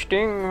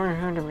testing.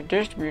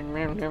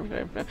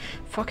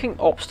 Fucking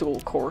obstacle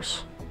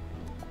course.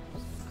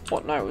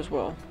 What now as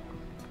well?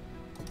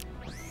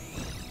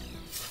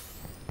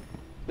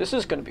 This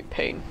is gonna be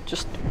pain.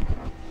 Just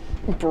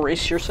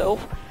brace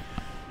yourself.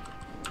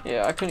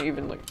 Yeah, I couldn't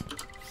even like.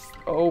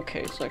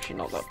 Okay, it's actually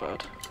not that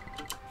bad.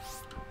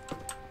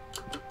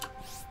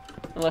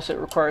 Unless it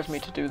requires me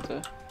to do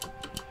the...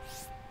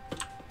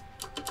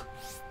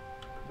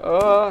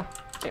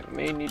 it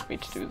may need me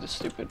to do the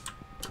stupid...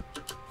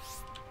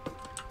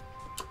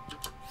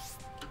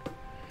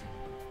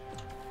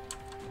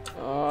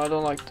 I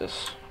don't like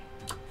this.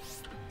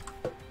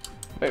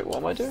 Wait, what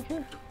am I doing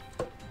here?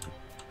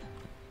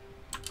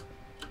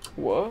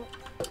 What?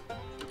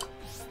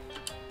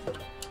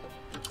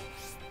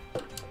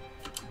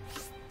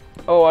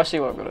 Oh, I see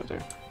what I'm gonna do.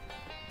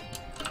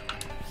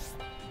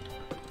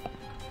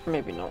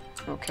 Maybe not.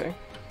 Okay.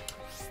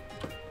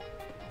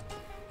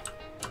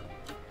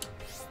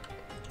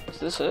 Is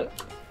this it?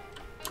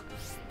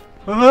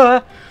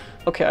 Ah!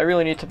 Okay, I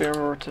really need to be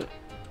remember to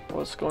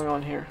what's going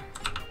on here.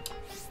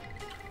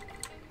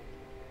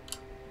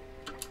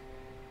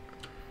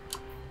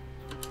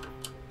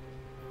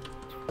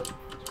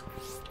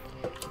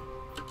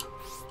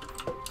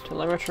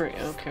 Telemetry,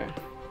 okay.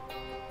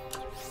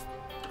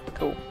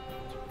 Cool.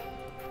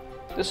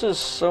 This is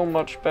so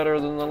much better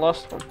than the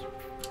last one.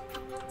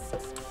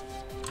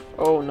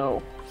 Oh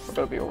no, we're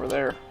gonna be over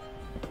there.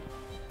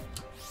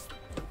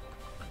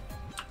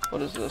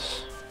 What is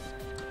this?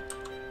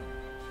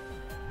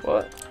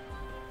 What?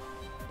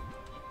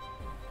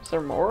 Is there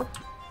more?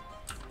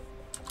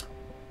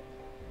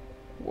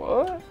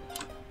 What?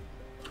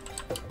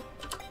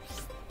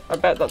 I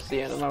bet that's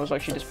the end and I was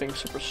actually just being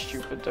super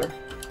stupid there.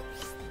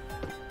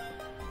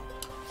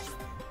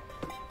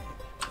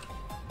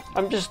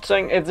 I'm just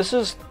saying, if this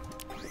is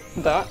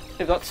that,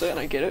 if that's it and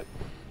I get it,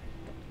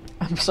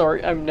 I'm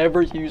sorry, I'm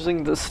never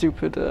using the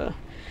stupid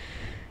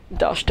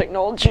dash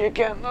technology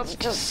again. That's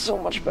just so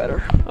much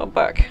better. I'm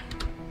back.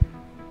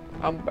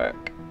 I'm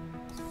back.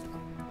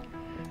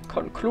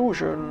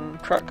 Conclusion,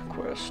 track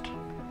quest.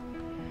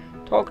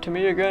 Talk to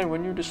me again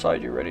when you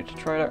decide you're ready to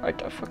try it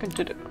out. I fucking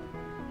did it.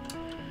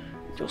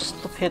 You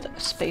stupid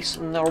space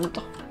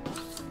nerd.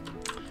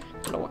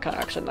 Don't know what kind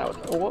of accent that was.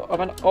 Oh,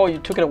 what? Oh, you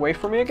took it away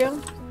from me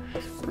again?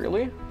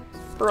 Really?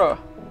 Bruh.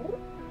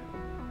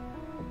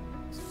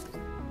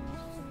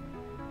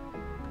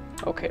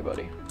 Okay,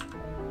 buddy.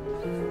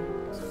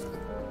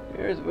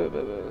 Here's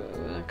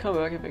come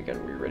back if I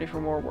can be ready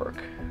for more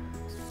work.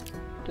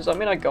 Does that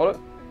mean I got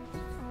it?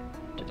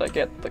 Did I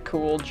get the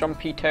cool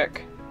jumpy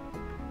tech?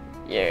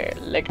 Yeah,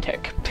 leg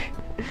tech.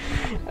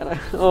 And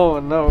oh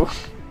no.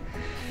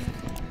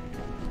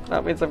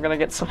 That means I'm gonna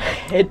get some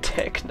head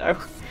tech now.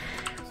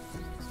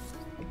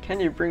 Can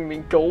you bring me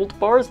gold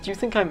bars? Do you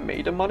think I'm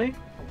made of money?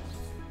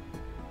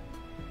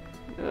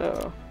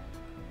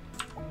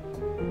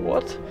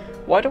 What?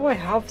 Why do I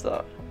have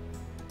that?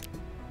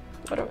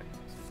 Why do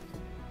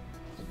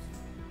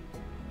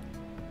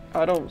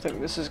I don't think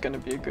this is going to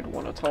be a good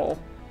one at all.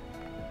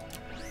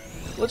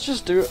 Let's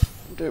just do it.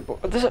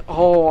 This is,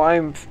 oh,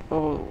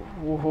 oh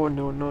no,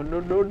 no, no,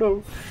 no,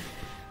 no.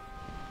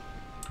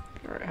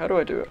 Alright, how do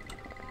I do it?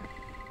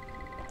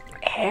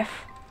 F?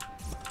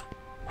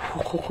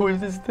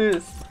 What is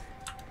this?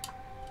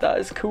 That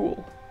is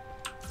cool.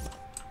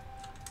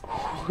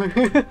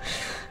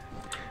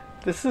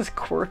 This is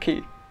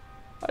quirky.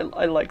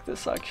 I like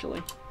this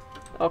actually.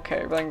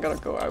 Okay, then I'm gonna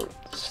go out.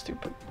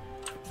 Stupid.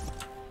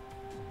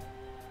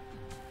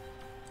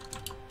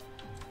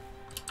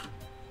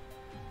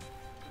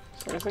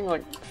 Is there anything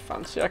like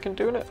fancy I can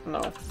do in it?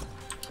 No.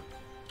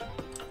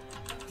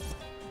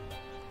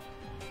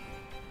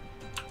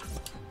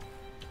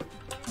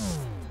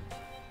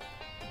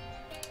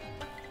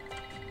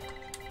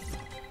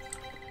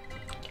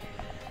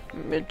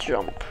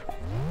 Mid-jump.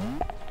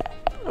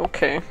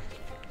 Okay.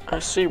 I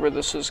see where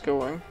this is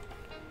going.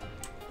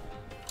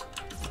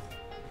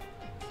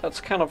 That's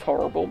kind of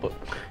horrible, but...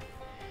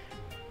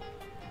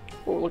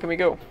 Oh, look at me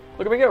go.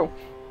 Look at me go!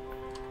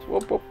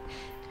 Whoop, whoop.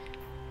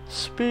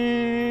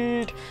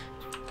 Speed!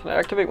 Can I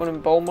activate when in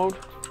ball mode?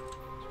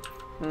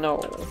 No.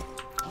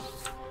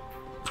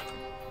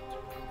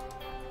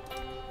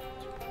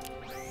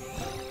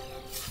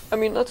 I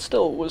mean, that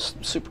still was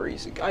super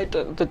easy.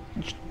 The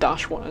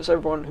dash one, as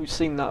everyone who's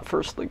seen that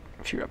first like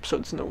few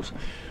episodes knows,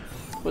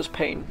 was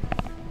pain.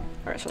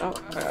 Alright, so now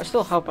I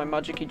still have my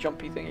magic-y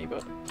jumpy thingy,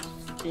 but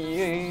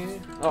yeah.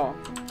 Oh.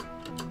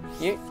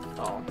 Yeah.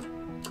 Oh.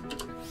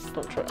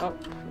 Don't try. Oh,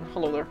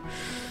 hello there.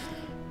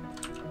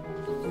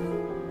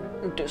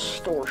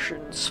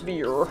 Distortion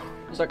sphere.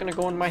 Is that gonna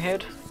go in my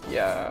head?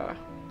 Yeah.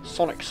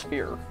 Sonic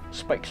sphere,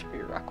 spike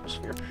sphere, aqua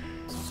sphere,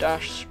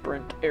 dash,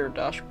 sprint, air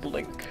dash,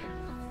 blink,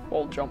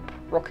 wall jump,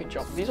 rocket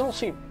jump. These all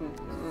seem.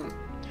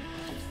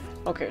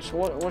 Okay, so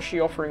what's she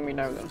offering me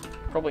now then?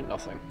 Probably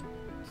nothing.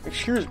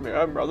 Excuse me,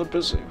 I'm rather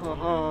busy.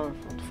 Haha.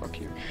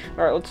 Fuck you.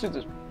 All right, let's do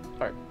this. All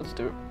right, let's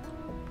do it.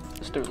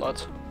 Let's do it,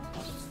 lads.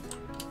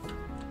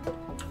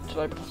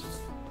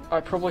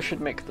 I probably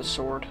should make the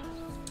sword.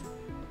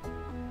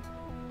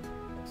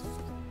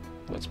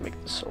 Let's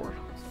make the sword.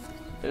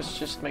 Let's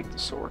just make the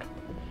sword.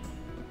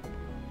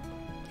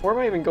 Where am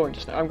I even going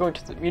just now? I'm going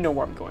to the... You know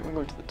where I'm going. I'm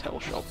going to the tell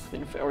shop.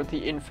 Or the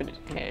infinite...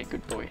 Hey,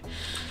 good boy.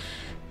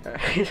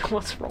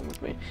 What's wrong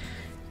with me?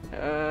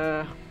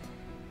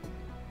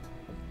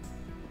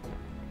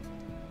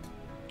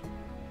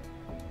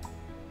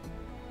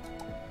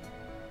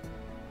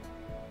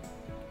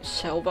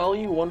 Sell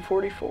value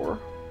 144?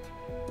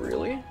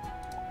 Really?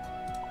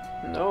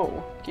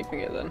 No.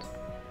 Keeping it then.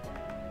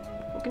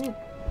 What can you...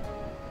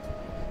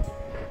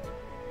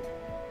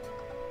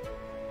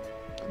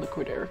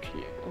 Liquid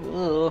erchius.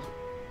 Ugh.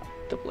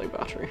 AA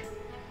battery.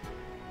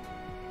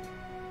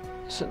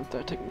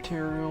 Synthetic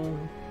material.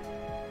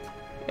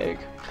 Egg.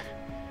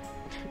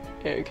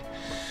 Egg.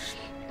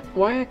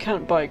 Why I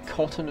can't buy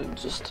cotton and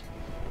just...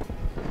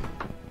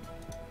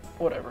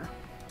 Whatever.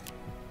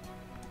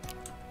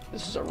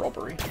 This is a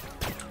robbery.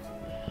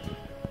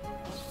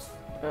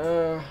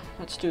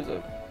 Let's do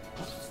the...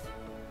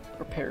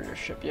 Repair your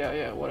ship.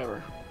 Yeah,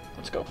 whatever.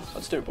 Let's go.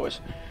 Let's do it,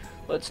 boys.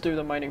 Let's do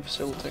the mining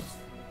facility.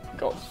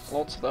 Got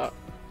lots of that.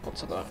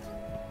 Lots of that.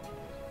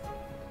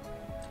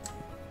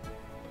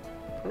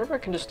 I wonder if I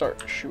can just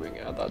start shooting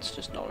it. That's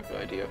just not a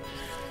good idea.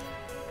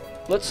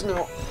 Let's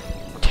not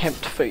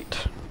tempt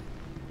fate.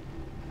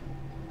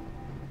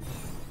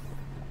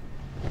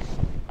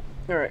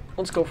 Alright,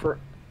 let's go for it.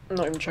 I'm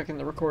not even checking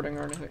the recording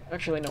or anything.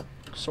 Actually, no.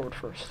 Sword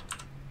first.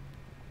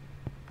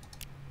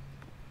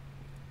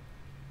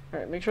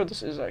 Alright, make sure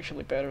this is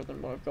actually better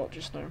than what I've got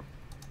just now.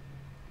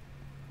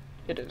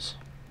 It is.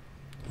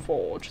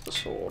 Forge the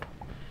sword.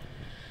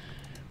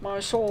 My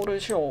sword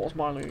is yours,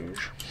 my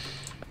liege.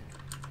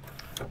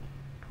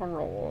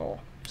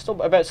 Roll.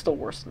 Still, I bet it's still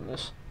worse than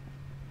this.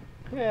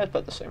 Yeah, it's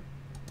about the same.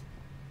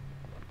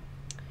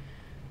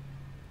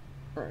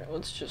 Alright,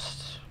 let's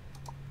just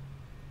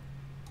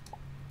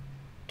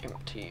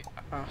empty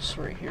ass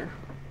right here.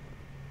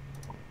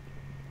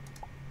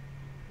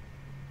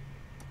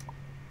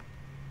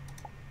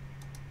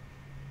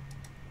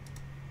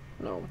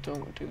 No,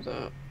 don't do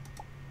that.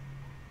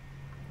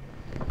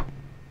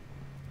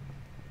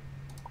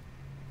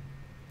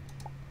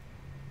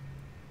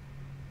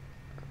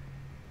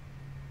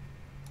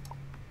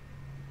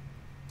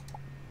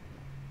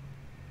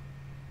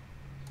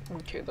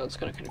 Okay, that's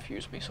gonna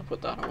confuse me, so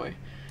put that away.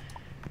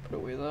 Put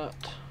away that.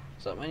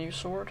 Is that my new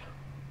sword?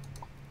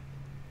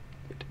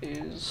 It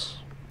is.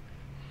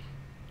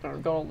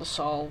 I've got all the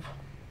salve.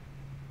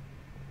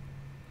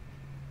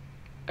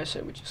 I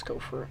say we just go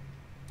for it.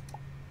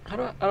 I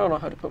don't know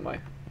how to put my...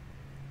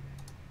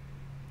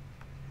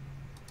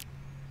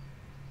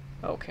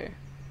 Okay.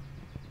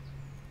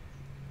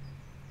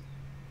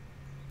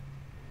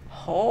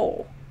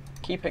 Oh!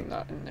 Keeping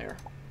that in there.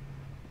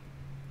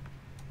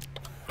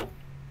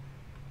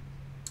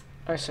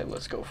 I say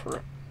let's go for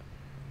it.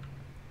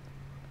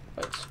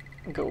 Let's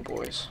go,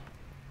 boys.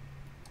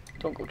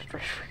 Don't go to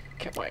treasury.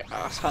 Get my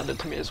ass handed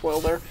to me as well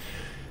there.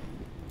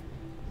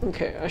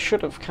 Okay, I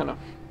should have kind of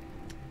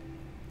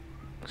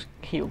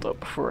healed up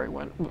before I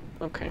went.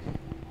 Okay.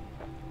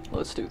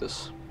 Let's do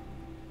this.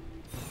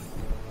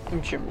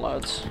 Gym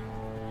lads.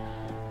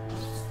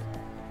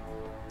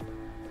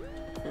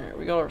 Alright,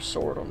 we got our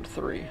sword on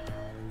 3.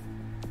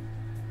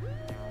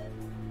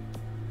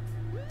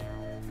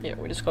 Yeah,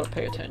 we just gotta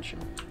pay attention.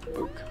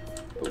 Boop.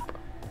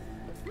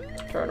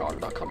 Boop. Turn on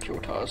the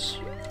computers.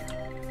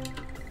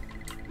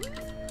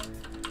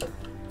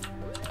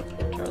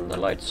 Turn the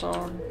lights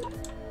on.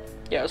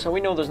 Yeah, so we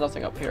know there's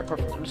nothing up here.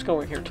 Perfect. I'm just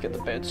going here to get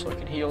the bed so I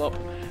can heal up.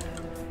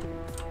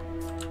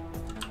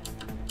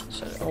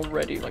 So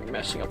already, like,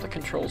 messing up the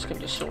controls, I'm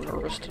just so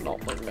nervous to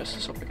not, like, mess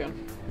this up again.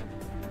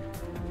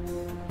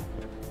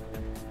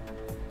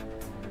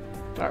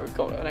 Alright, we've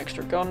got an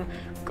extra gun,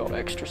 we've got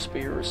extra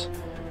spears.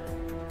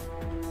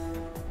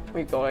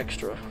 We got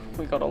extra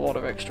We got a lot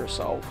of extra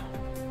salve.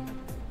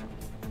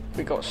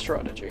 We got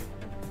strategy.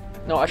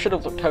 No, I should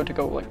have looked how to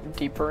go like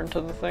deeper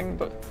into the thing,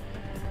 but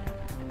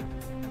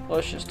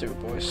let's just do it,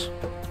 boys.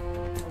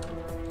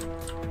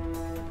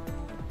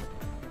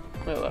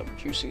 Look at that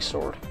juicy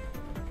sword.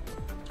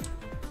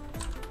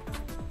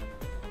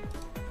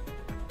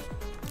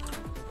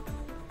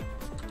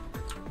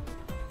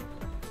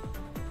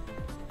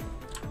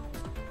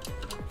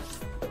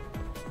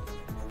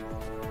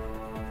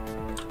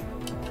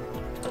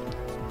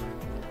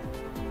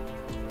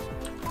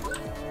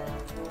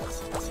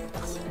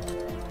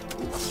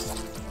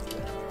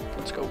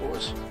 Let's go,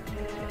 boys.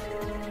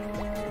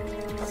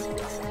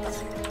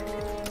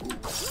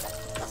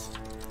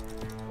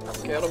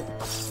 Get him.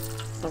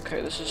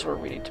 Okay, this is where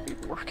we need to be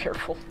more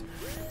careful.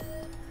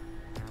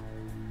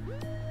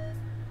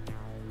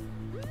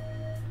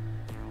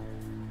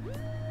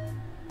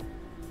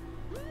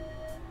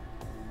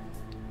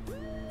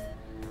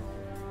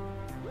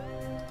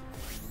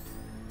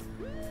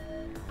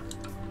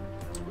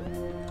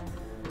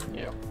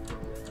 Yeah.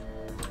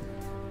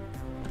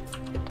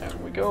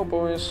 Down we go,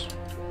 boys.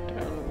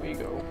 Down we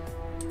go.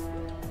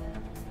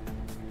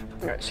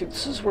 Alright, see,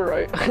 this is where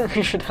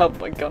I should have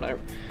my gun out.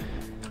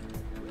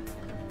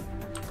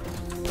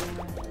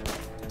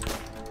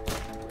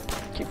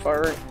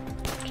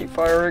 Keep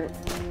firing.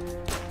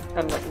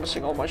 I'm like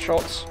missing all my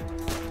shots.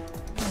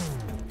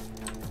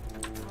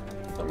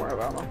 I'm out of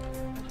ammo.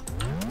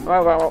 I'm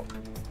out of ammo.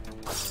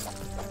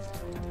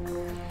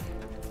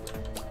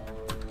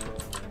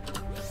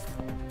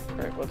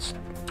 Alright, let's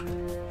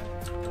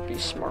be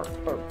smart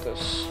about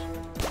this.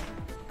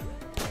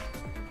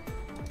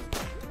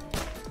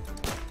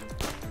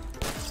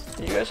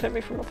 Can you guys hit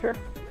me from up here?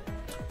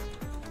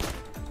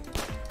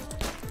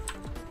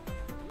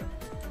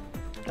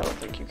 I don't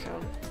think you can.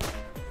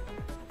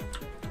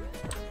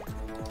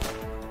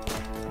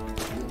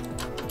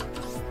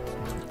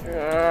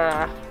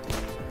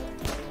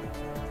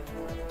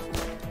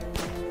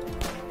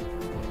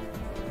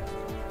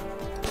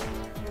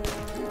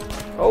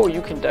 Oh,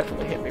 you can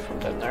definitely hit me from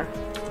down there.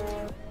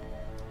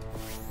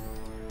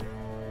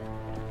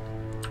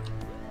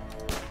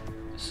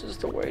 This is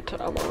the way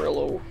to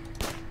Amarillo.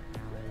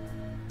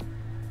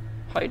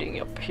 Hiding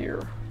up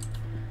here.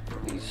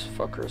 These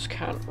fuckers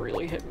can't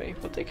really hit me,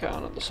 but they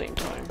can at the same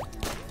time.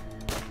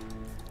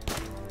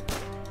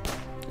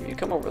 If you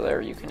come over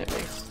there, you can hit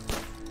me.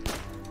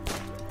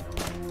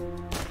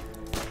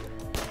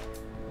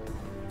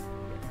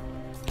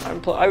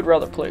 I would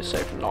rather play it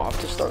safe and not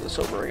have to start this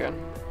over again.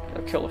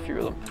 I'll kill a few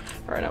of them.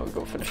 Alright, now we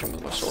go finish him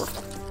with my sword.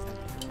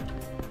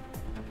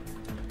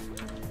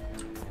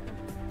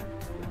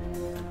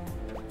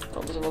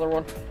 Oh, there's another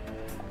one.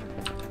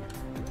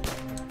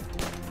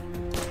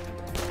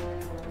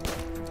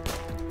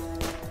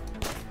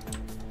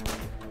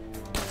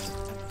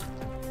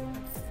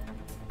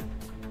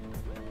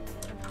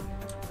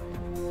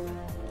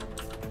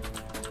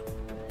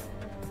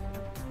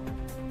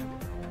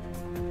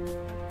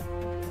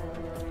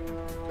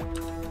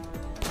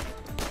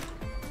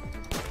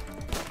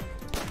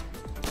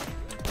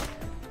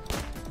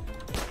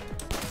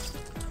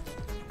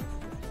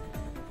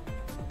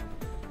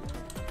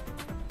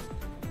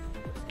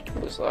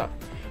 What is that?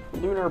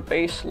 Lunar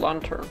base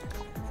lantern.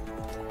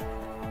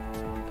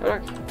 Did I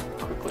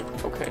quickly?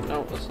 Okay,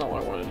 no, that's not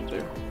what I wanted to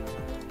do.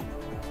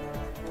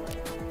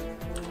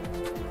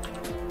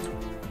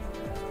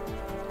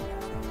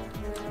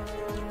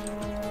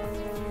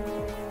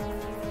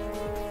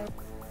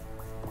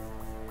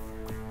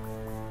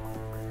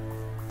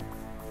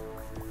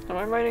 Am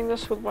I mining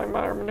this with my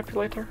matter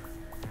manipulator?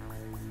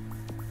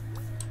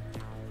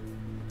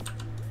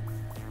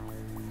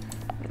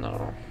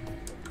 No.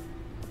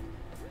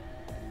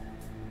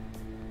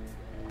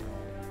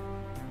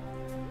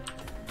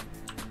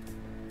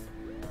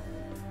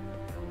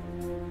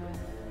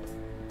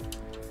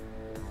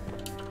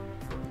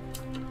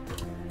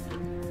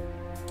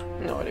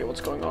 No idea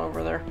what's going on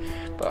over there,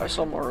 but I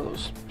saw more of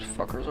those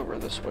fuckers over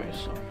this way,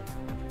 so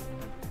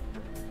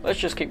let's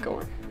just keep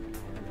going.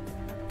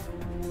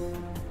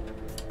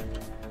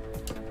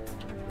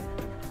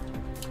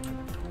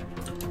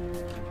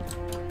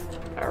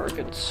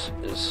 Arrogance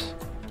is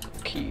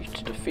key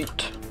to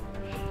defeat.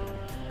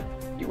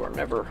 You are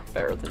never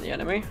better than the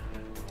enemy.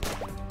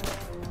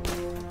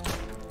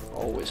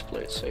 Always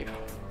play it safe.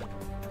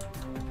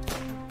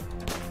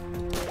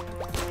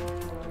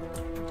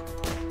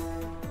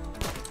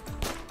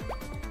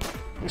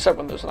 Except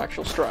when there's an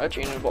actual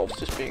strategy and it involves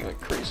just being like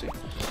crazy.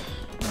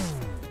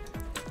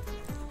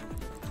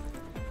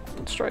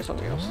 Let's try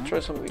something else. Let's try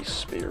some of these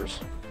spears.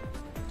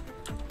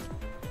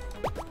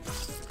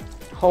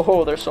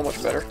 Oh, they're so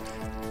much better.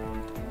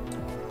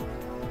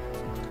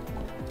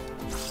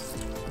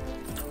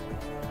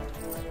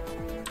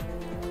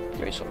 Give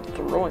me some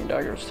throwing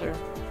daggers too.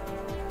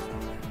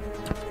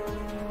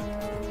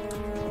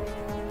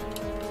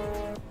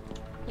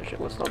 Shit,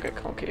 let's not get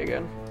conky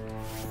again.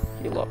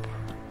 Heal up.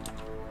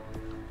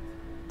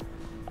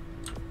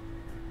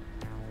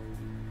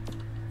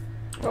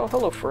 Oh,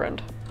 hello,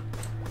 friend.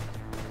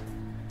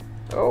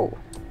 Oh.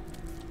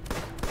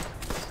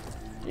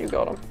 You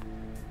got him.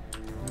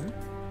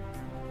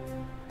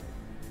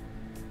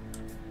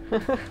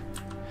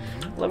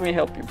 Let me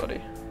help you,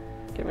 buddy.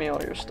 Give me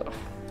all your stuff.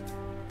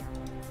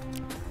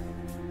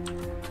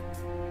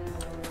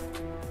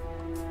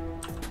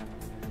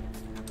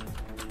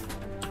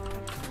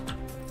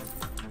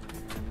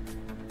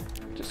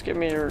 Just give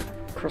me your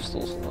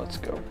crystals and let's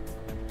go.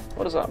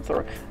 What is that I'm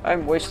throwing?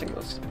 I'm wasting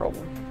this, the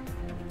problem.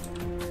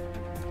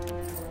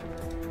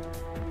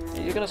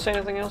 Are you gonna say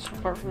anything else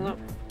apart from that?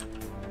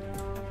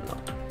 No.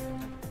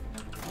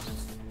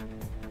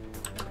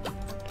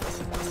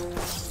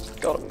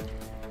 Got him.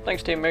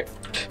 Thanks, teammate.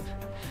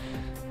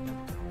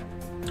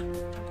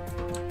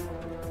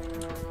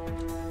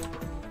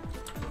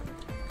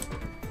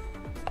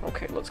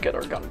 Okay, let's get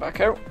our gun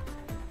back out.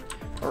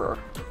 Or our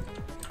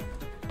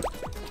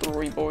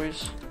 3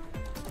 boys.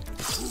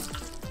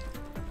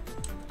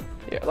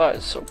 Yeah, that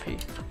is so P.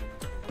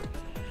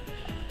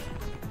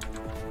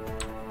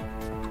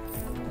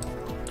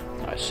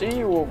 I see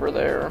you over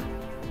there.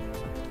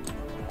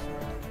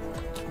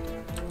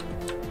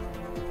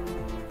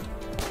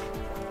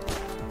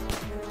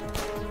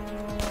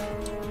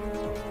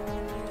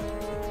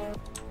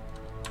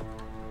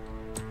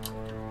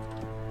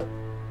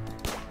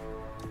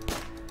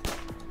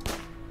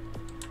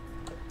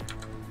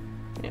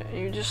 Yeah,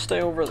 you just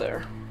stay over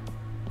there.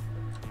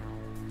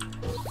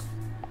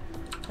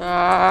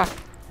 Ah!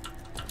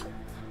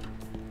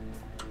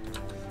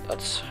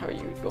 That's how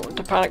you go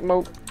into panic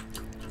mode.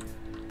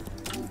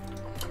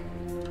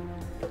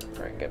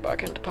 Right, get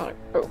back into panic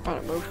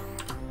mode.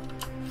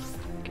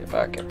 Get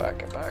back, get back,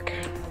 get back.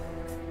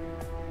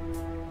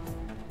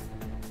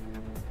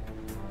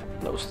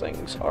 Those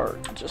things are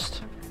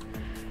just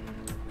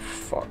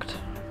fucked.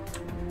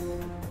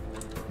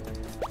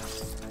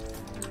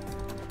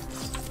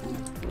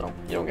 No,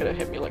 you don't get to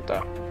hit me like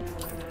that.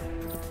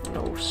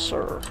 No,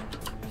 sir.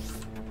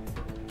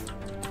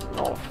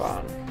 Not a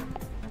fan.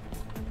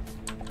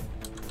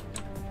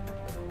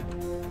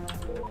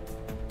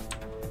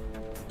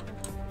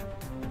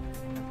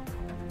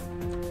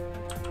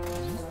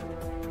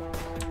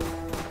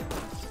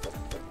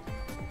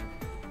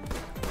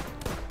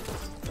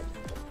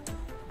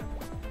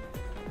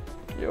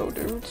 Yo,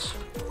 dudes.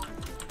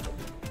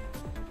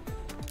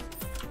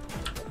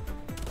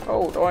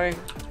 Oh, do I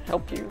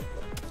help you?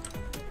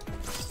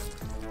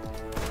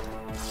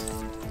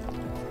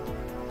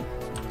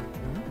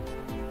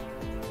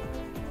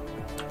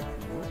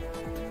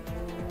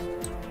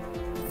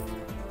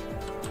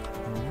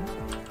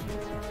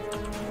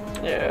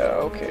 Yeah,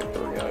 okay,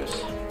 poor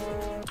guys.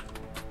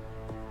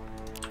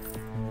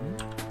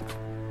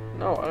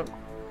 No, I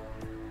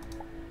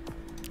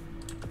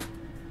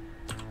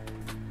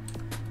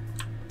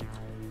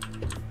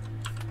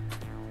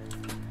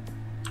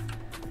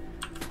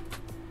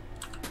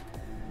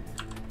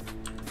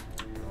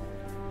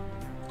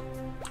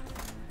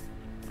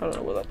don't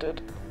know what that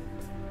did.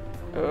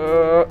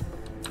 Where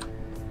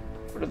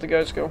did the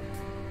guys go?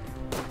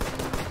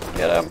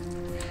 Get them.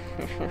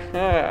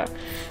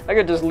 I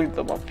could just leave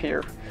them up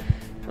here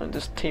and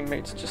just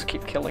teammates just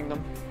keep killing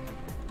them.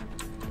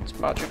 It's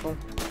magical.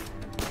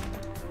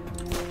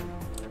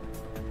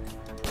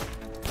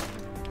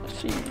 I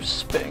see you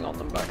spitting on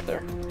them back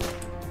there.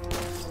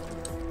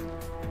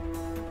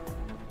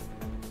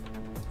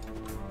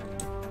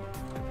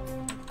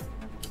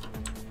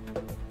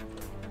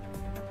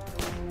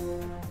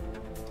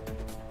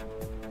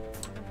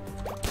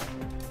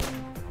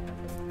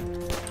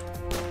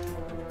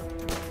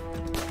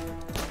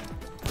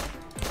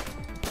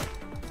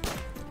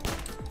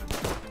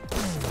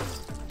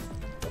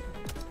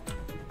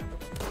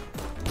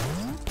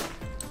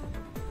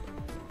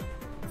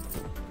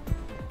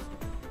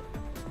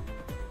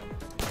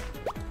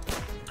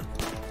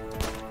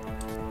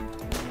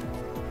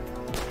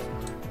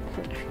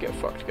 Get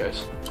fucked,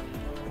 guys.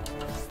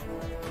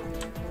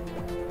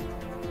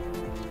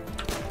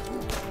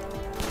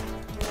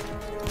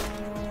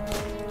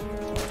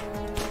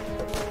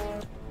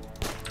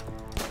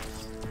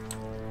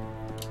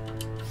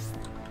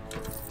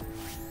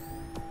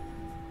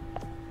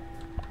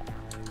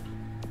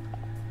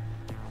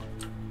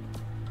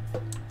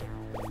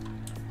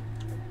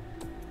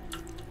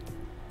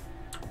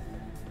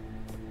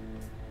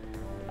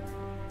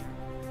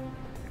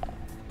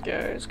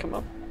 Guys, come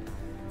up.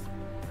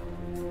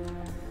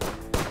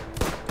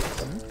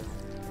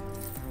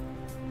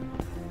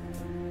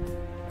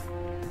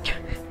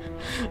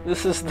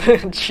 This is the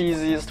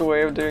cheesiest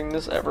way of doing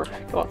this ever.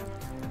 Come on.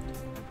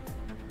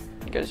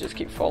 You guys just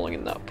keep falling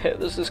in that pit.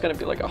 This is gonna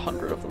be like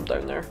 100 of them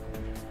down there.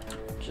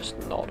 Just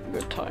not a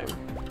good time.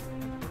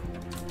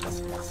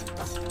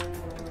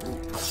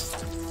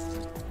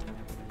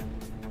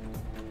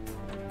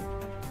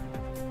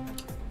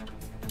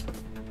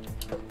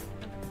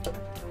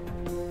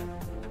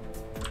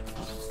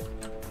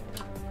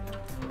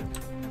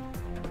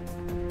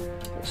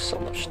 There's so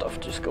much stuff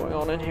just going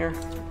on in here.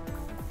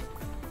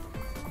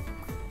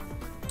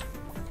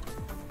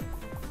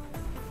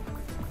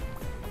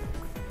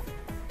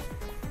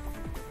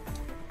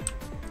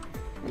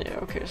 Yeah,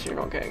 okay, so you're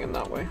not getting in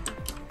that way.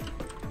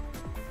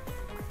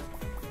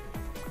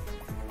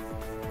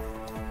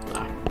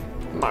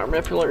 My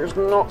manipulator is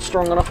not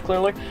strong enough,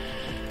 clearly.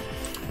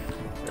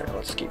 Alright,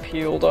 let's keep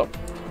healed up.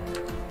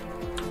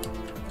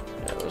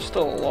 Yeah, there's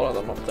still a lot of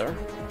them up there.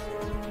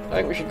 I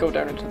think we should go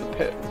down into the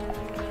pit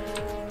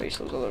and face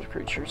those other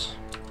creatures.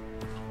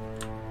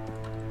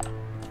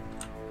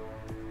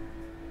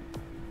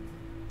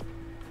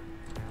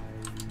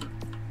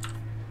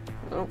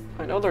 Oh,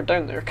 I know they're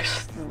down there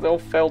because they all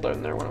fell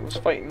down there when I was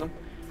fighting them.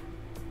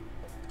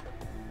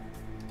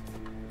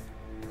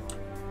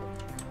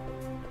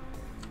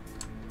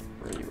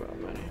 Where are you at,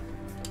 Manny?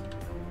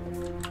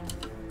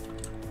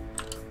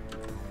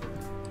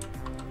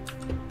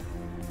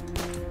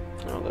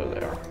 Oh, there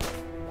they are.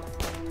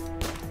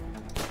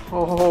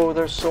 Oh,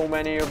 there's so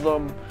many of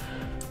them.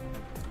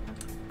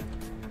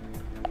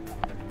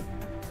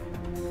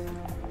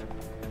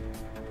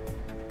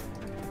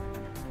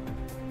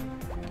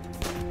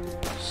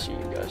 See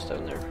you guys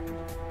down there.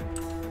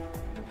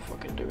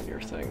 Fucking doing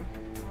your thing.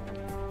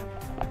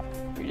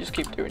 You just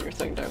keep doing your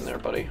thing down there,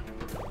 buddy.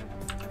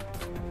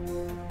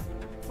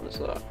 What is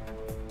that?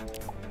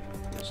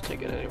 Let's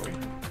take it anyway.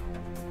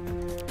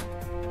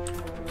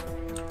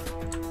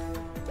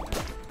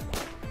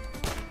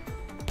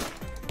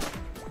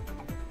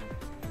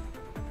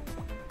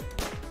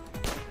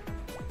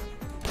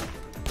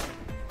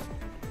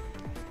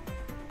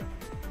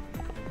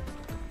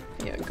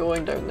 Yeah,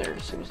 going down there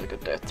seems like a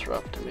death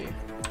trap to me.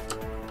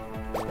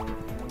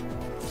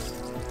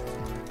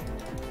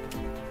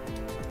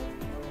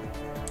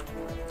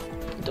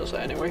 It does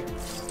that anyway.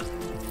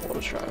 What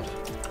a shroud.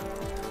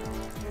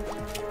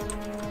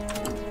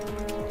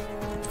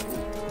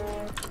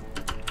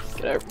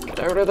 Get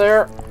out of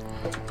there!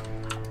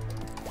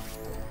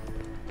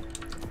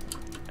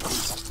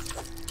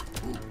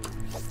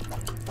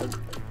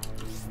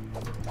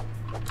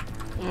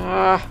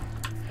 Ah!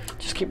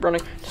 Just keep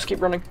running, just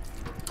keep running.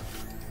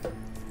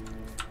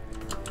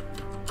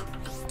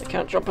 They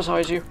can't jump as high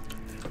as you.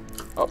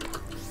 Up.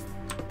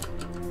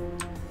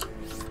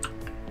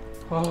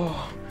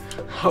 Oh,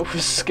 that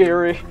was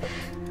scary.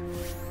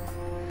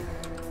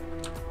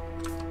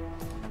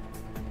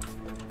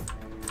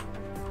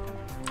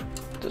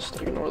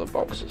 Just ignore the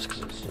boxes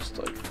because it's just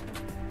like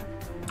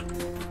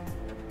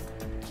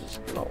it's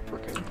just not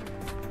working.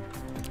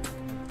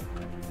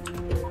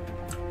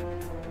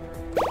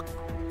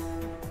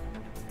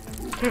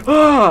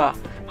 Ah!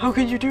 How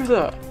can you do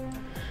that?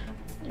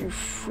 You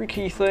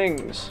freaky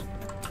things.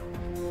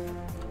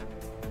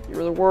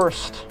 You're the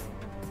worst.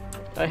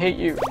 I hate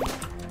you.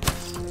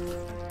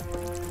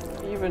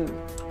 Even you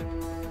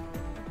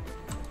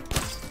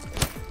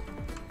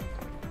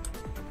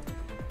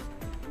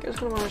guys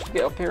gonna manage to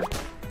get up here?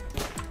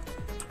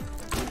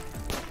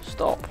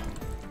 Stop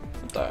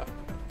with that.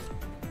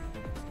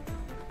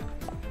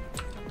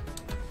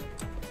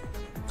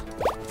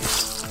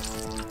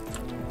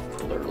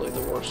 Literally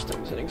the worst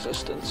things in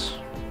existence.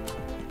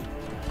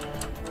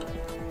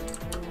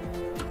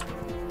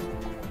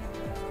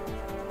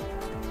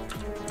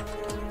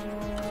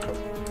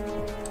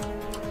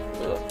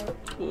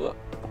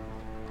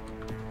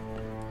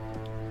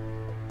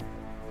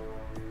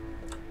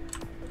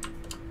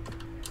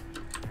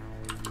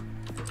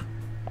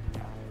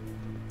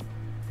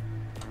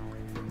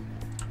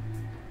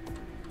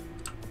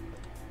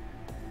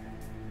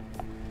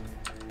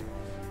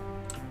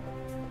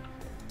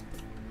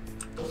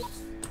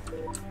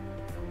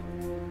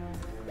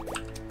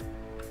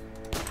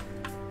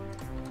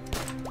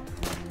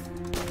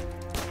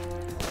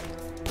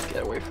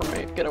 Get away from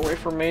me, get away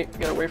from me,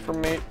 get away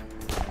from me.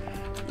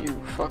 You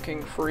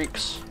fucking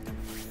freaks.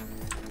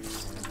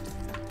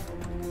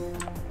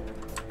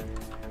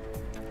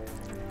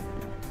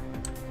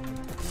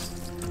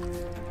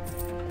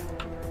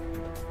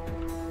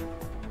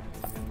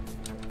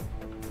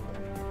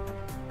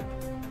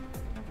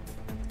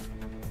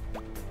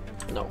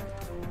 No.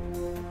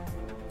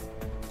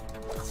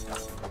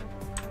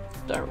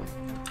 Down.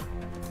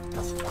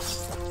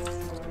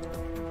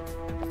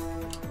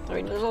 I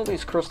mean, there's all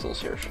these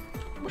crystals here.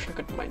 Wish I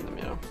could mine them,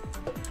 you know.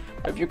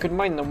 If you could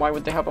mine them, why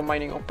would they have a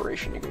mining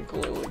operation? You can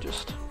clearly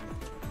just...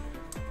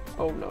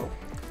 Oh no.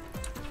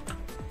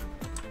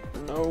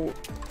 No.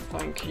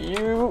 Thank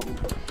you.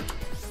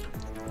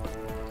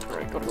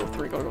 Alright, gotta go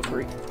 3, gotta go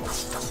 3.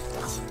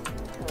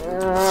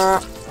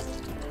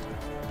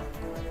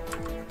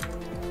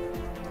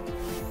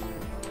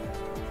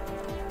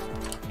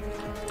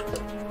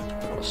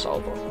 Gotta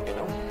salvo, you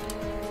know.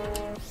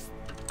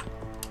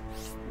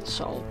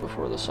 Salve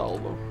before the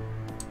salvo.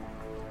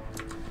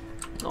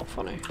 Not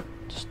funny.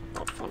 Just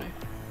not funny.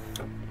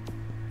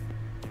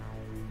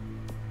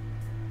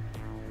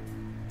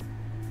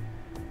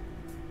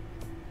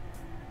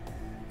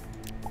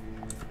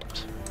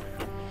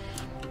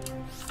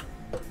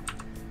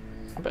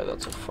 I bet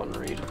that's a fun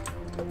read.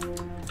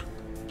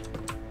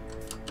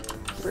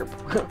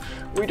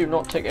 We do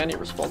not take any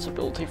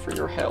responsibility for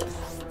your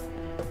health.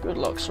 Good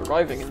luck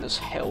surviving in this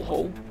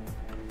hellhole.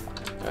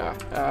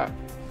 I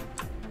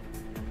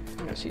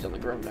guess he's on the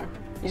ground now.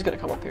 He's gonna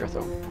come up here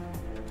though.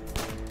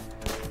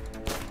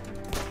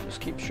 Just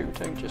keep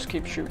shooting, just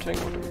keep shooting.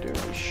 What do?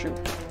 We shoot.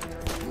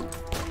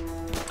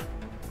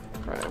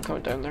 Right, I'm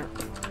coming down there.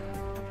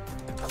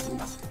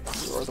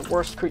 You are the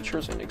worst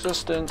creatures in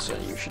existence,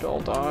 and you should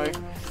all die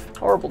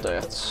horrible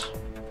deaths.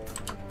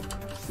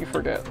 You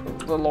forget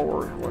the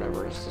lore or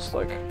whatever. It's just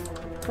like,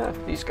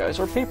 these guys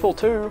are people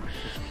too.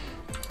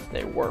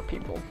 They were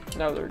people.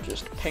 Now they're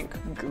just pink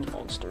goo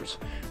monsters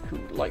who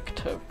like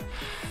to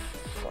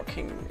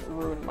fucking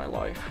ruin my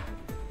life.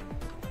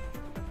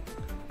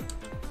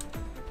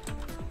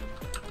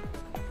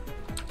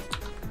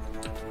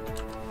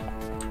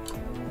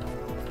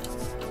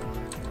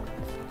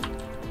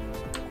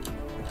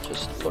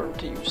 Just learn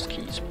to use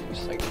keys, please.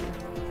 Thank you.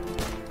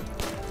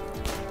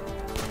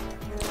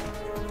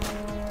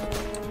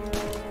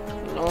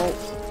 No.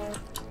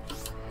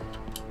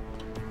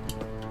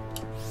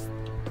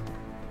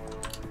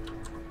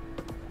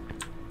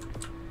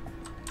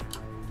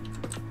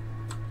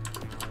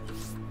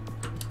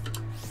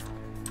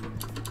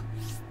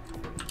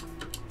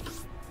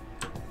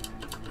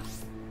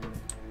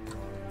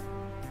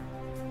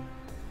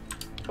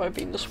 Have I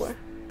been this way?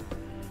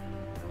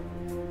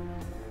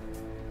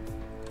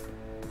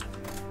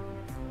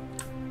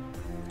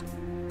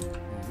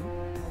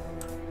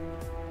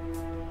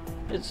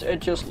 It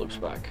just loops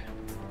back.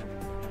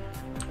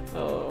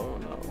 Oh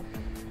no.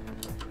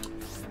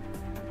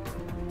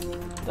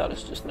 That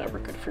is just never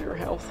good for your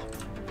health.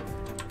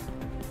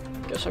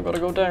 Guess I gotta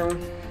go down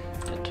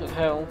into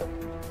hell.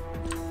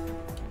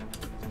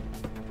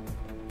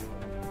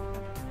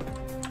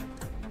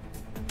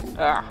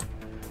 Ah,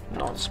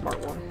 not a smart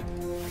one.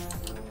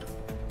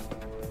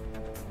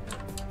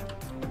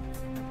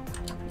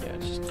 Yeah,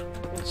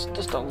 it's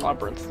just a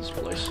labyrinth, this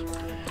place.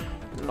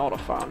 Not a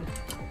fan.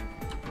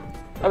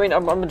 I mean,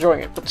 I'm enjoying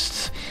it,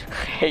 but I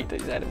hate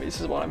these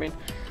enemies is what I mean.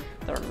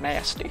 They're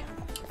nasty.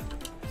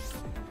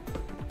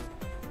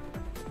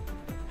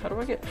 How do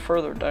I get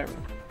further down?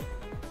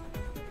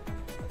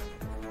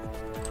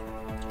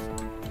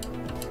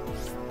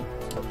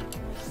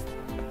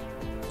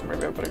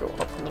 Maybe I'm gonna go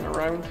up and then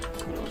around.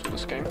 Who knows with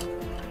this game?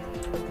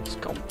 It's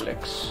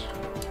complex.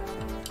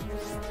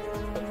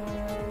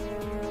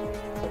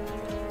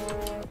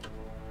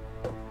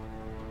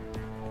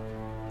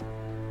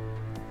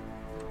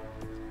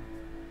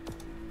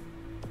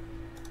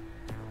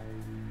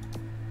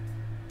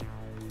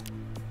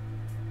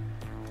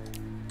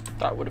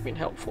 That would have been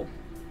helpful.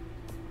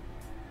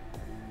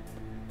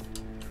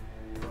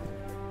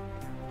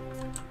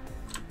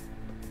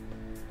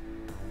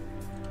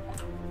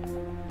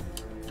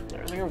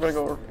 I think I'm gonna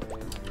go.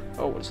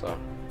 Oh, what's that?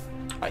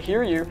 I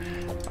hear you.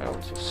 I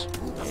don't just.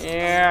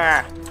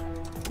 Yeah.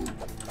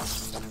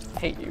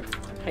 Hate you.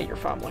 Hate your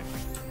family.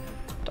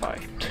 Die.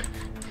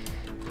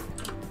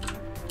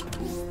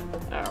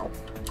 Ow.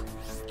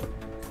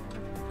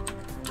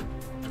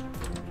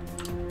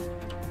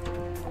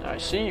 I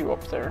see you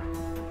up there.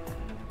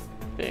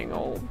 Being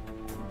all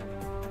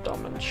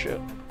dumb and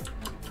shit.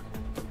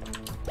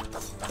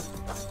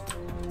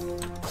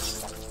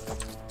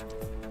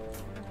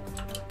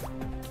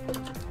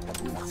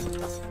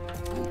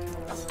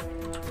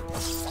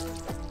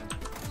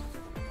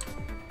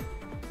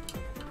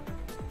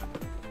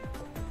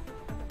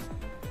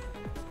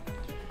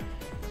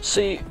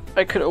 See,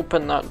 I could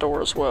open that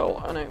door as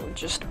well, and it would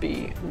just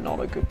be not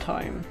a good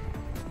time.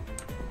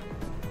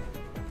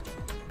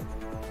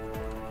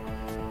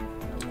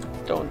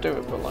 Don't do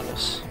it,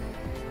 Belinus.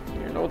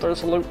 You know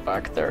there's loot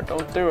back there,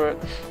 don't do it.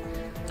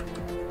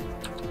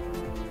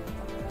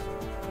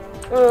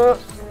 Oh,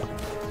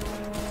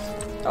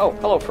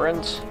 hello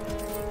friends.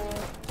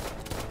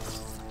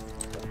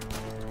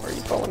 What are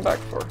you falling back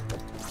for?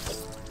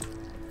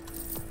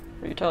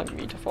 Are you telling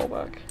me to fall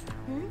back?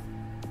 Hmm?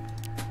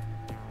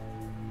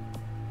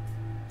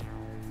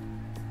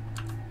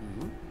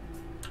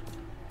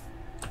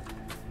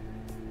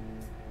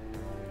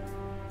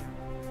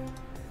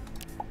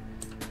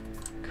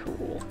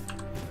 Cool.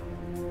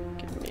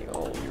 Give me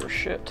all your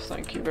shit,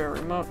 thank you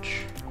very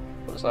much.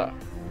 What is that?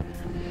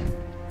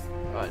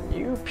 A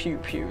new pew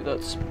pew,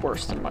 that's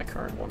worse than my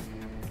current one.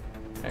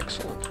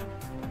 Excellent.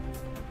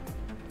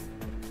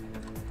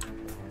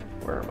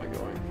 Where am I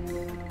going?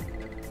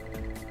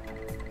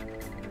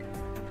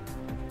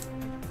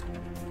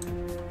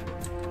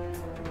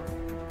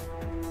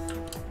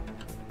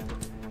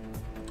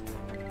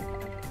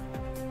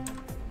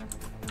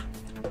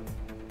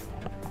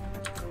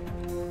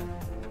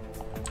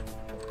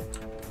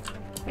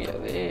 Yeah,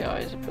 the AI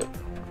is a bit...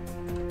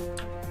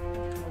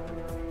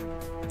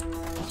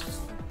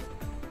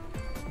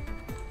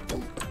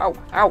 Ow!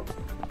 Ow!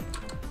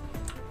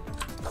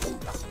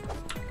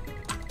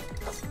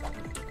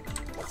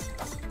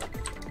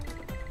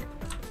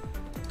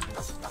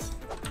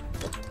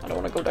 I don't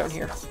want to go down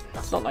here.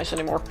 It's not nice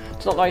anymore.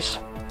 It's not nice.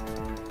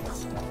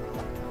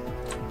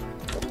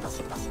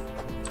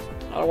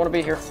 I don't want to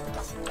be here.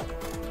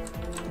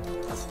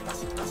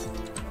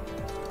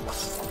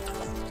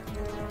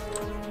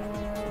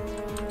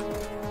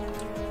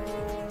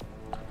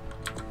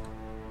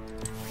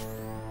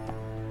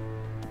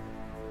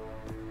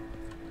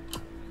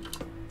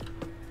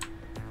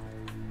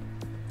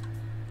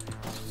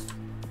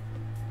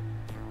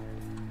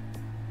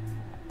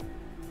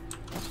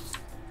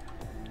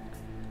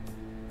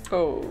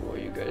 Oh, are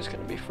you guys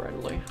gonna be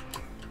friendly?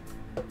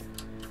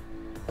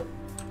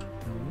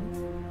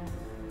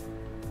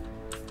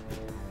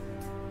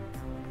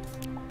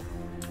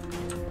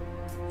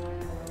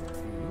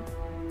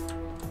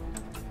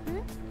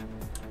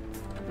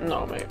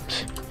 No,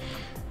 mate.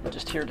 I'm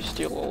just here to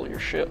steal all your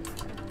shit.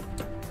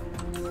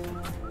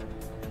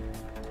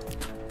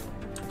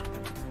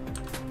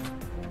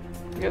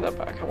 Get that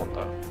back, I want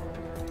that.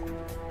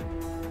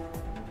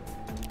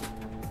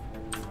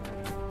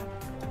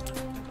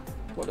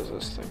 What is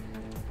this thing?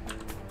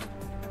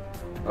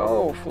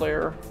 Oh,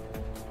 flare.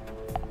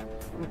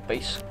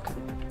 Base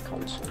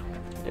console.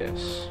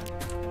 Yes.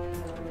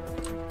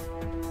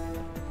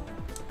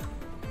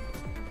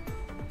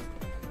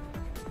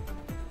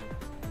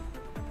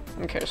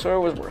 Okay, so it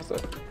was worth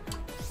it.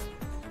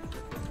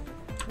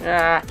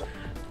 Ah!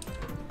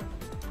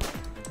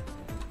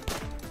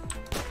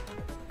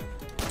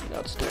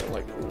 That's doing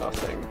like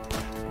nothing.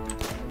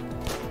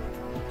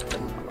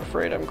 I'm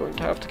afraid I'm going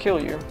to have to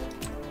kill you.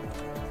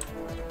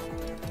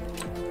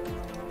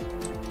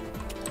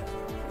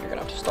 You're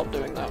gonna have to stop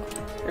doing that.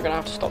 You're gonna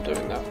have to stop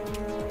doing that.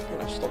 You're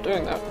gonna have to stop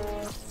doing that.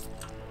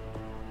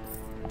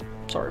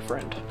 Sorry,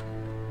 friend.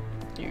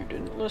 You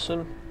didn't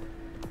listen.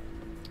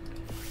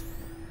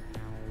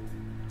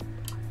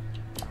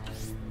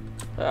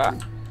 Ah.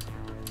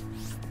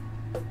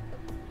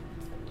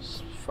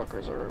 These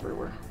fuckers are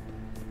everywhere.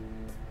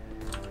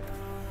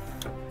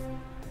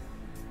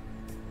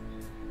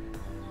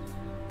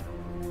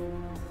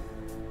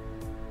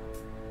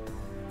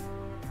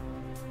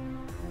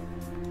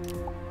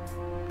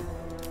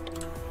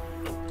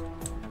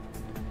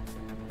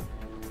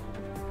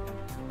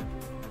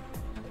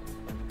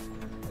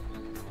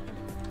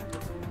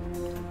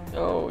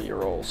 Oh,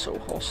 you're all so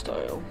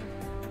hostile.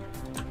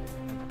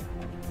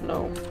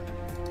 No.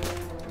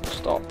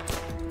 Stop.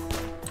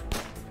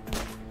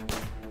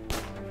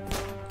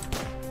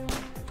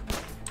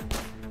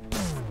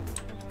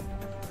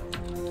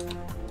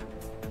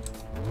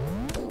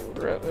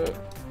 Regret it.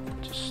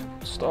 Just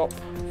stop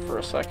for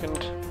a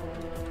second.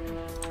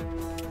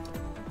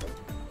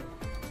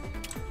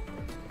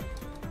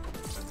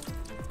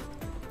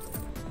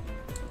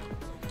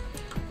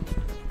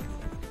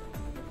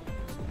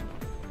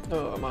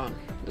 Oh man,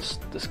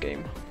 this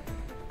game.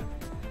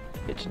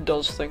 It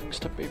does things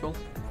to people.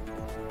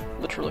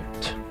 Literally.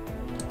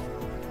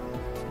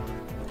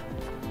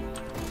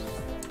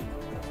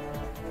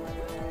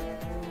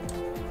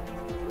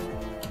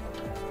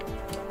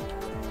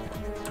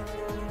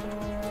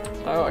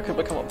 Oh, I could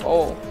become a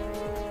ball.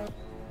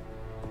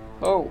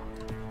 Oh.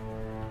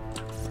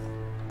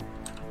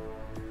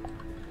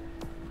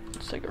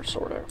 Let's take our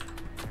sword out.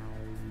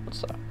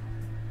 What's that?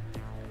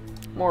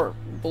 More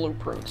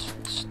blueprints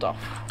and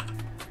stuff.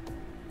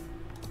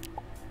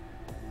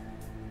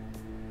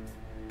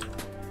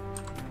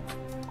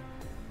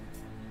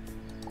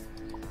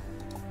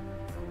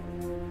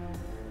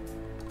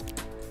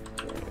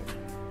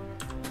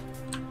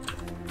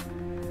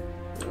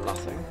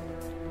 Nothing.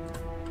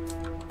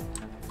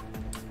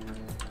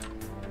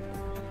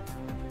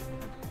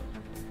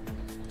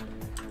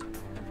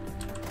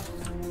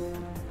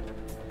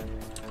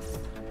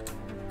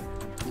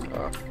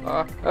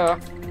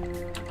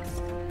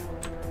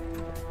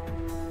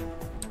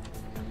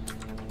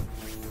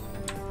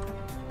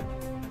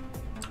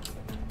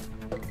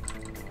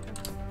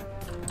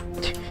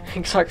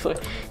 Exactly.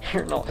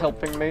 You're not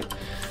helping, mate.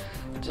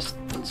 Just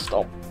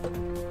stop.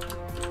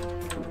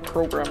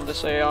 Program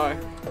this AI.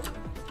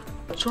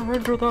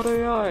 Surrender that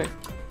AI!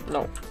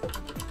 No.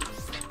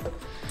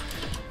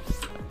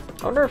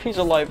 I wonder if he's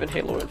alive in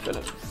Halo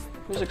Infinite.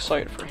 Who's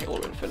excited for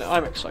Halo Infinite?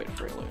 I'm excited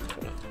for Halo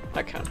Infinite.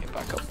 I can't get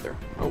back up there.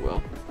 Oh well.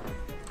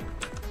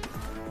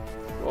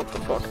 What the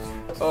fuck?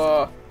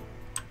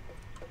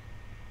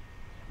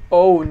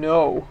 Oh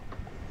no.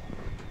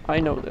 I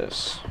know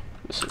this.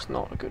 This is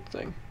not a good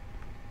thing.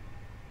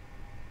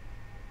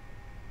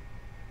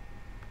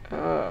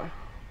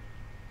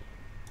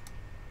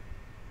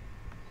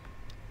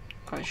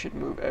 I should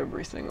move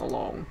everything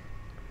along.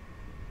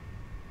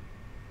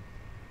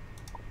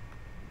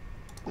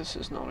 This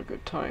is not a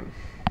good time.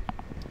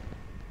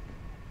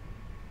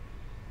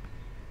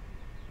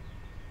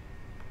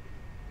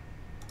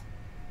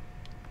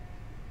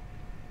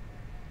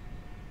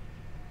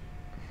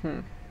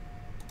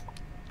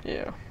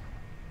 Yeah.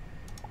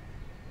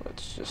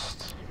 Let's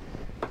just...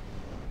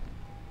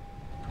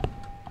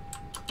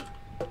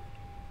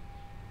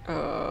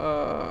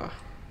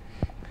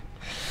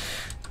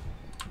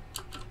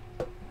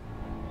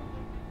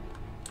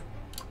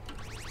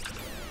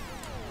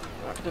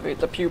 Activate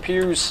the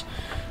pew-pews.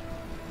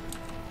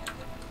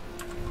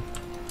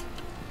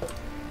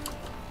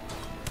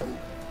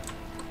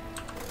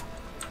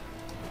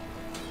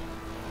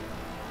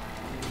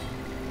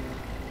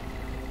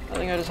 I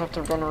think I just have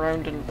to run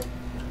around and...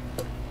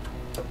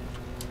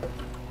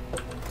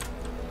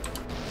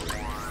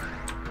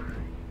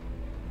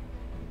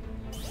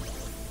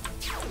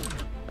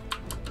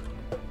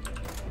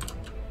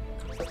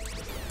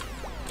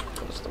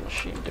 What does the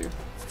machine do?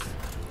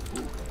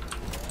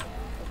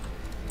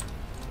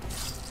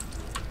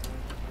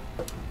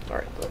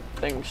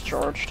 everything's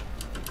charged.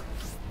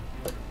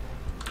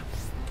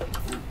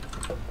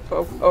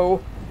 Oh,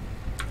 oh.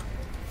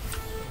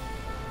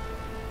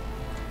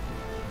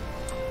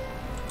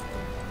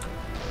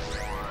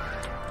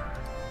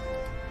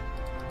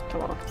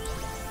 Come on.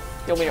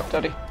 Heal me up,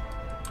 Daddy.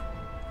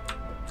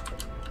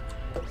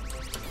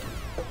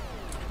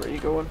 Where are you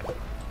going?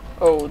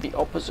 Oh, the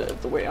opposite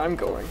of the way I'm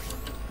going.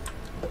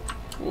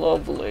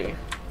 Lovely.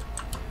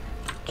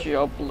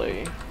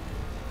 Jubbly.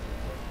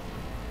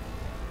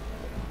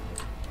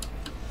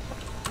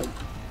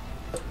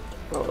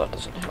 Oh, that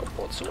doesn't help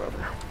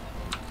whatsoever.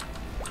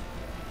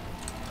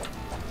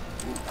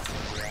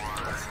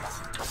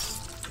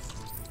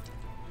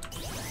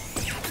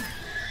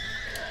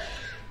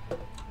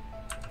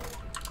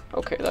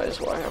 Okay, that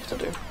is what I have to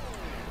do.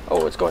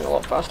 Oh, it's going a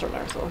lot faster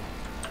now, though.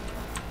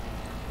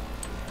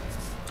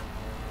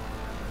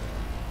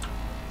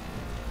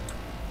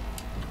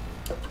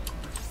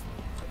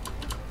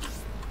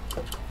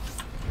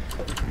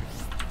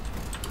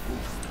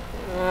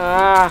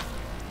 Ah,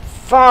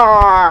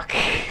 fuck!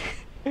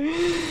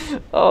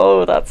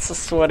 Oh, that's a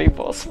sweaty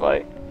boss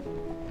fight.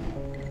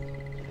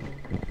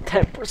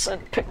 10%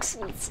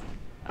 pixels.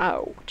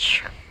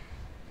 Ouch.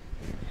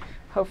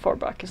 How far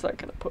back is that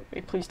gonna put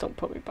me? Please don't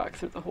put me back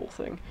through the whole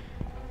thing.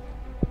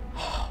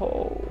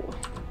 Oh.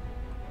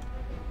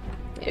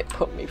 It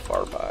put me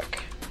far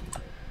back.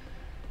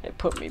 It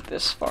put me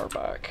this far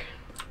back.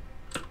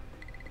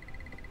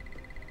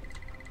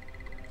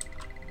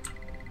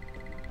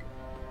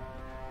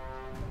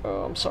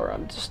 Oh, I'm sorry,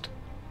 I'm just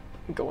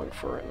going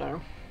for it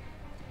now.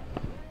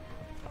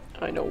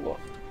 I know what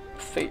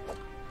fate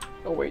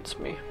awaits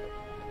me.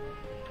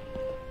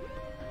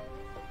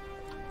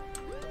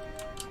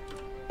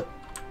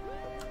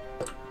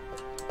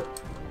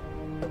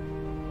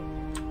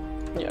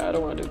 Yeah, I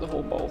don't want to do the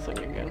whole ball thing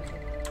again.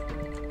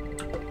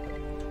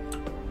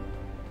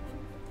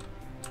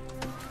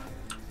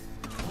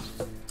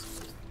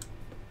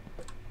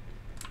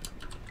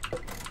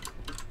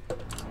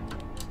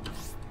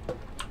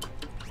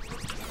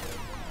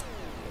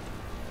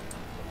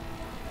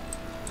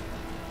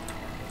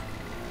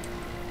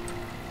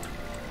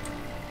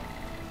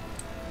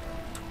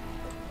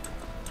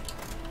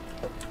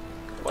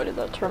 Why did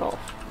that turn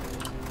off?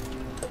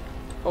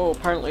 Oh,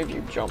 apparently if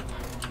you jump.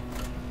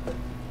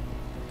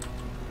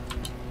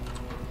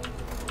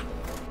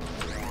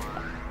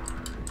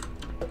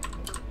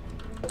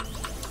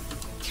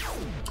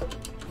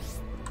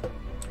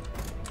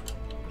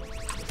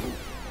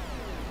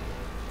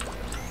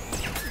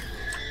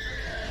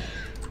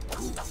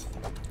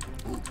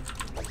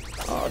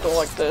 Oh, I don't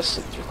like this.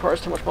 It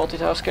requires too much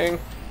multitasking.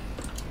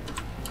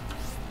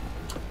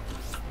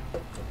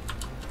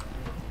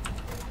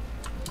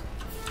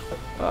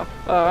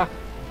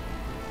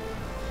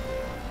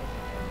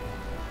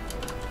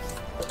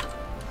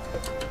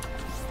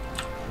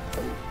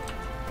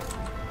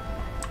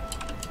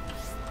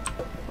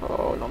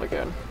 Oh, not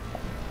again.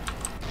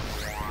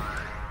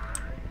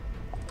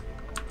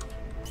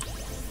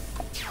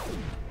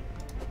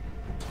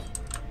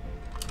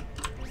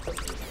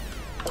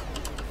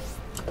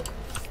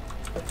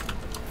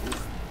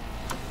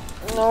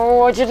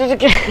 No, I did it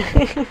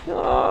again!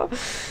 Oh.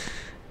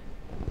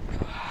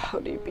 How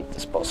do you beat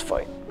this boss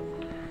fight?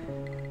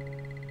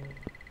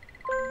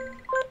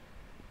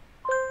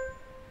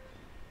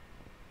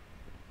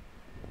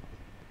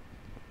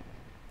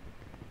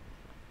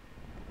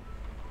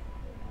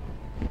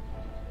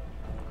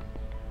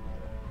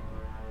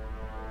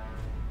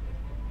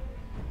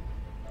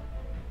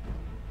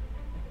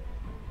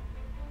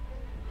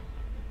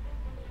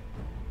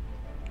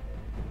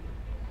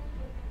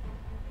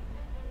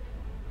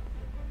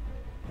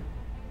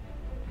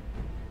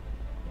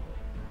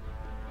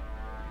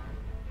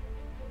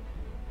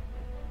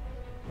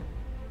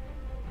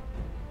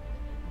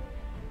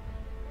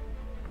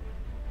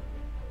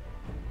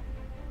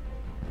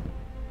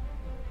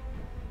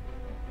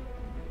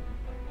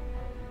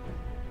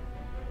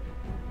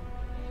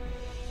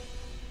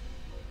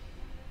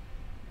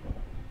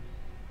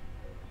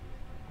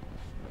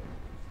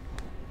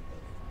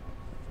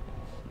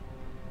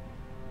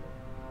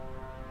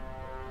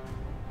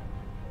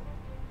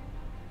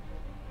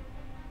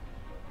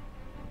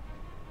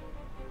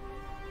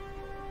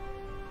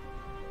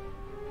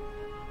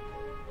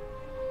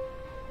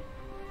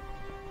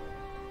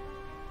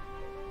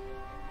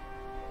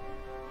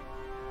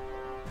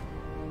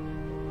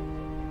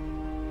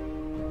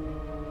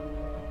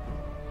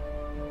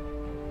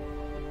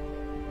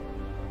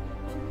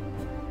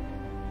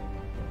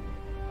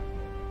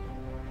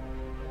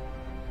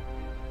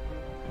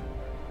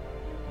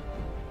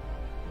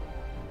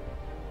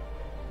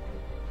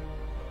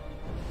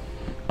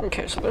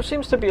 Okay, so there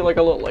seems to be like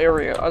a little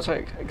area, as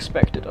I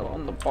expected,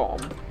 on the bomb.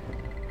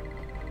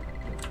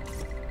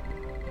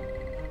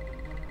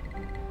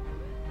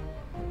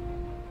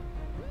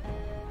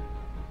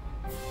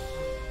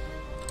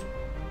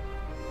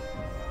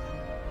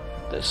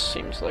 This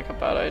seems like a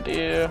bad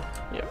idea.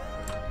 Yep.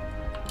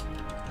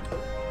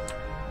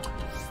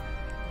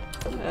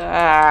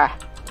 Ah!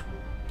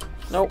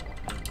 Nope.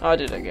 I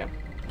did it again.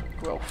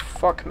 Well,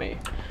 fuck me.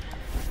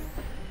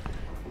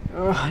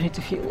 I need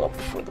to heal up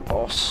for the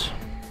boss.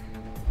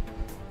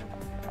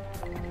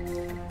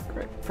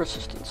 Great,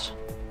 persistence.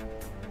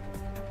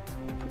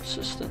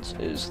 Persistence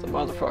is the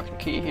motherfucking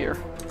key here.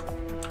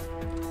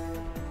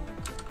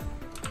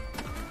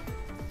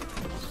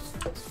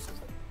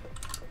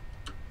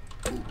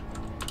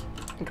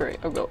 Great,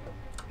 I've got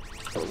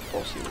the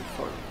boss even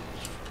before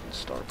it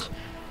starts.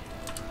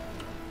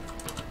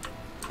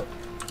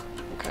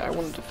 Okay, I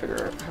wanted to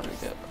figure out how to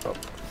get up.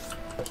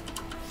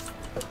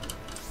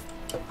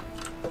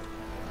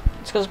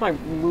 It's because my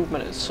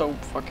movement is so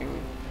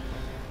fucking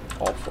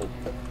awful.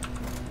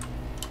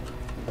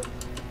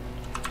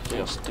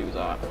 Just do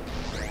that.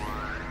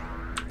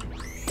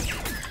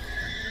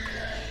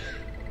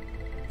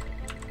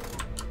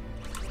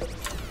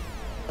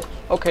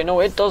 Okay, no,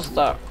 it does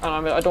that,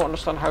 and I don't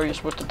understand how you're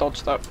supposed to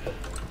dodge that.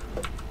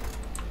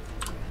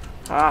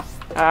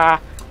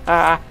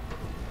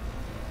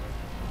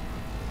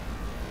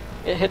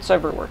 It hits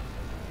everywhere.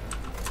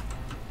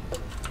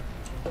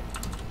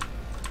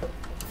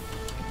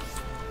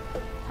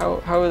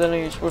 How then are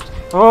you supposed to—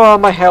 oh,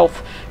 my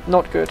health!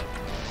 Not good.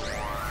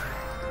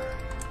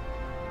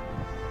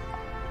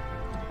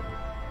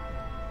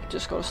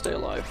 Just gotta stay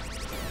alive.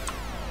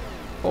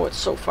 Oh, it's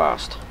so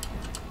fast.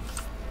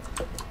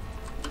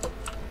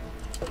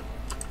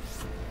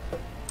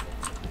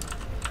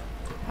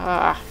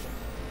 Ah.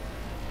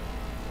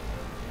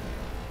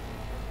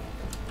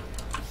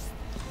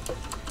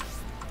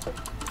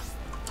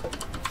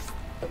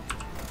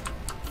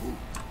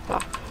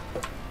 Ah.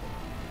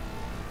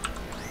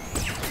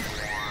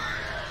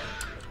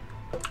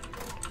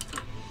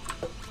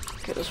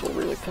 Okay, this will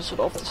really piss it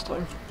off this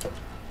time.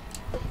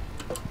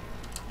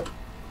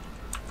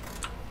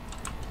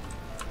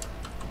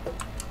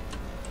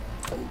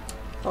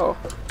 Oh.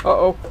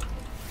 Uh-oh.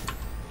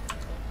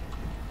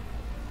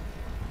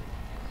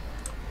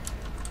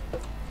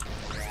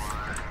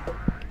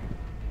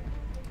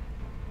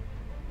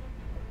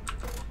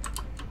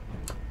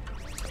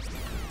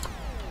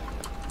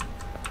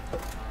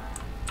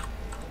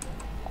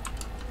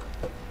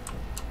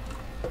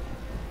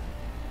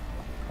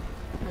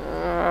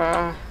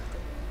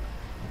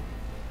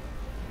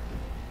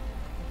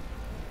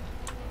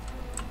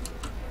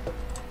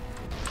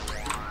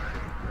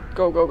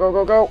 Go, go, go,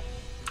 go, go!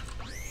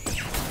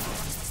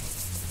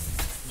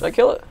 Did I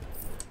kill it?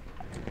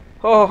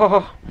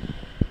 Oh,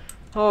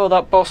 oh,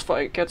 that boss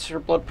fight gets your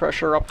blood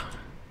pressure up.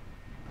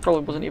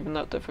 Probably wasn't even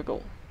that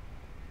difficult.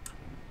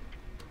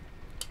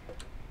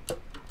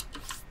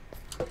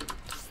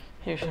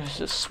 It's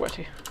just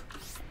sweaty.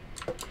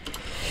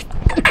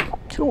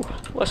 Ooh,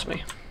 bless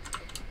me.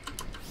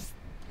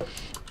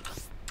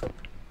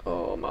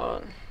 Oh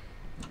man.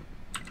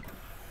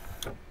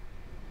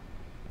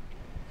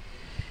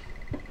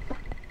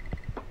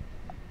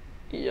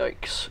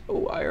 Yikes.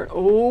 Oh, iron.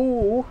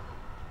 Oh!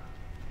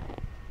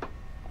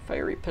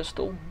 Fiery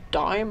pistol.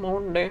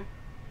 Diamond.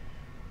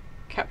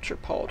 Capture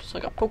pod. It's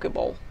like a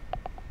Pokeball.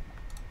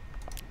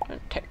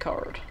 And tech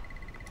card.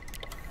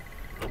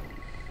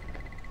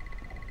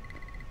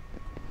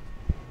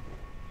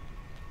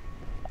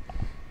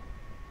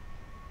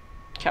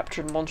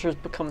 Captured monsters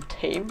become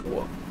tame?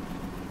 What?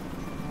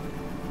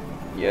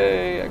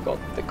 Yay, I got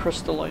the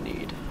crystal I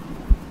need.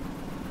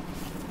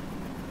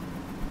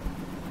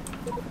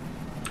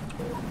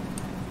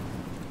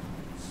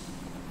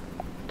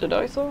 Did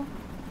I though?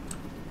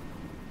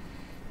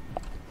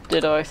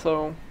 Did I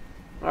though?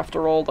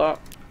 After all that?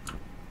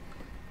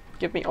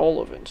 Give me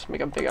all of it. Just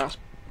make a big ass—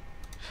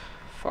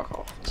 fuck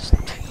off. Just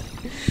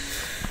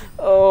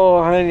oh,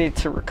 I need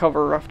to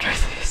recover after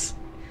this.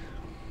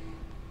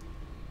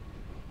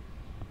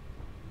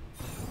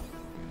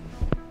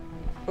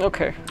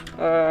 Okay,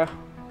 no,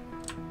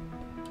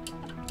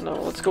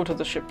 let's go to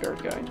the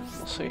shipyard guide.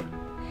 We'll see.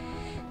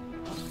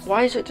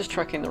 Why is it just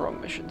tracking the wrong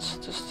missions?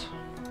 Just—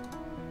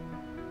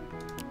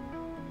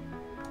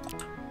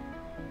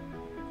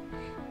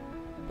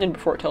 and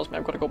before it tells me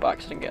I've got to go back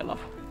because I didn't get enough.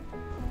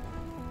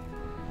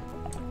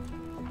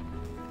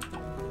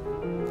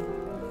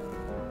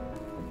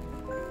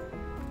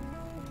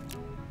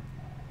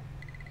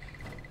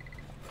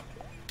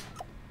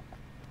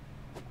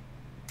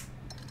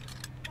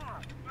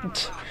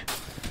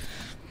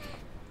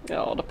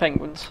 Oh, the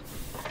penguins.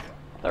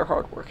 They're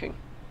hardworking.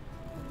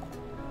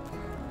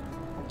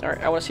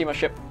 Alright, I want to see my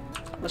ship.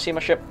 I want to see my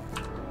ship.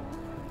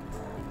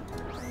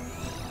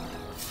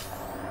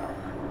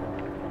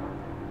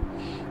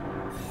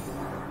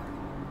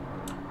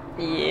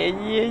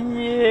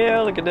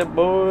 Yeah, look at that,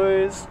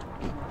 boys.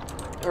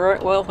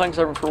 Alright, well, thanks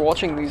everyone for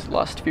watching these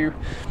last few.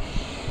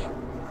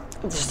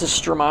 This is the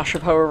stramash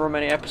of however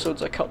many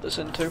episodes I cut this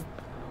into.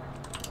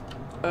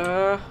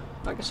 I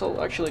guess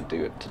I'll actually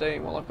do it today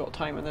while I've got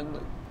time and then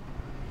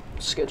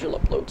schedule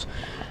uploads.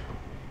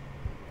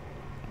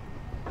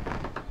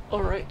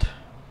 Alright,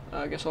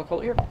 I guess I'll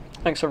call it here.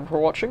 Thanks everyone for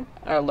watching.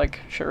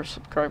 Like, share,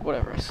 subscribe,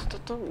 whatever.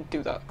 Don't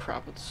do that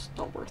crap, it's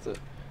not worth it.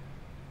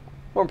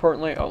 More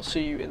importantly, I'll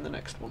see you in the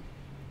next one.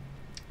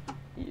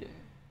 Yeah.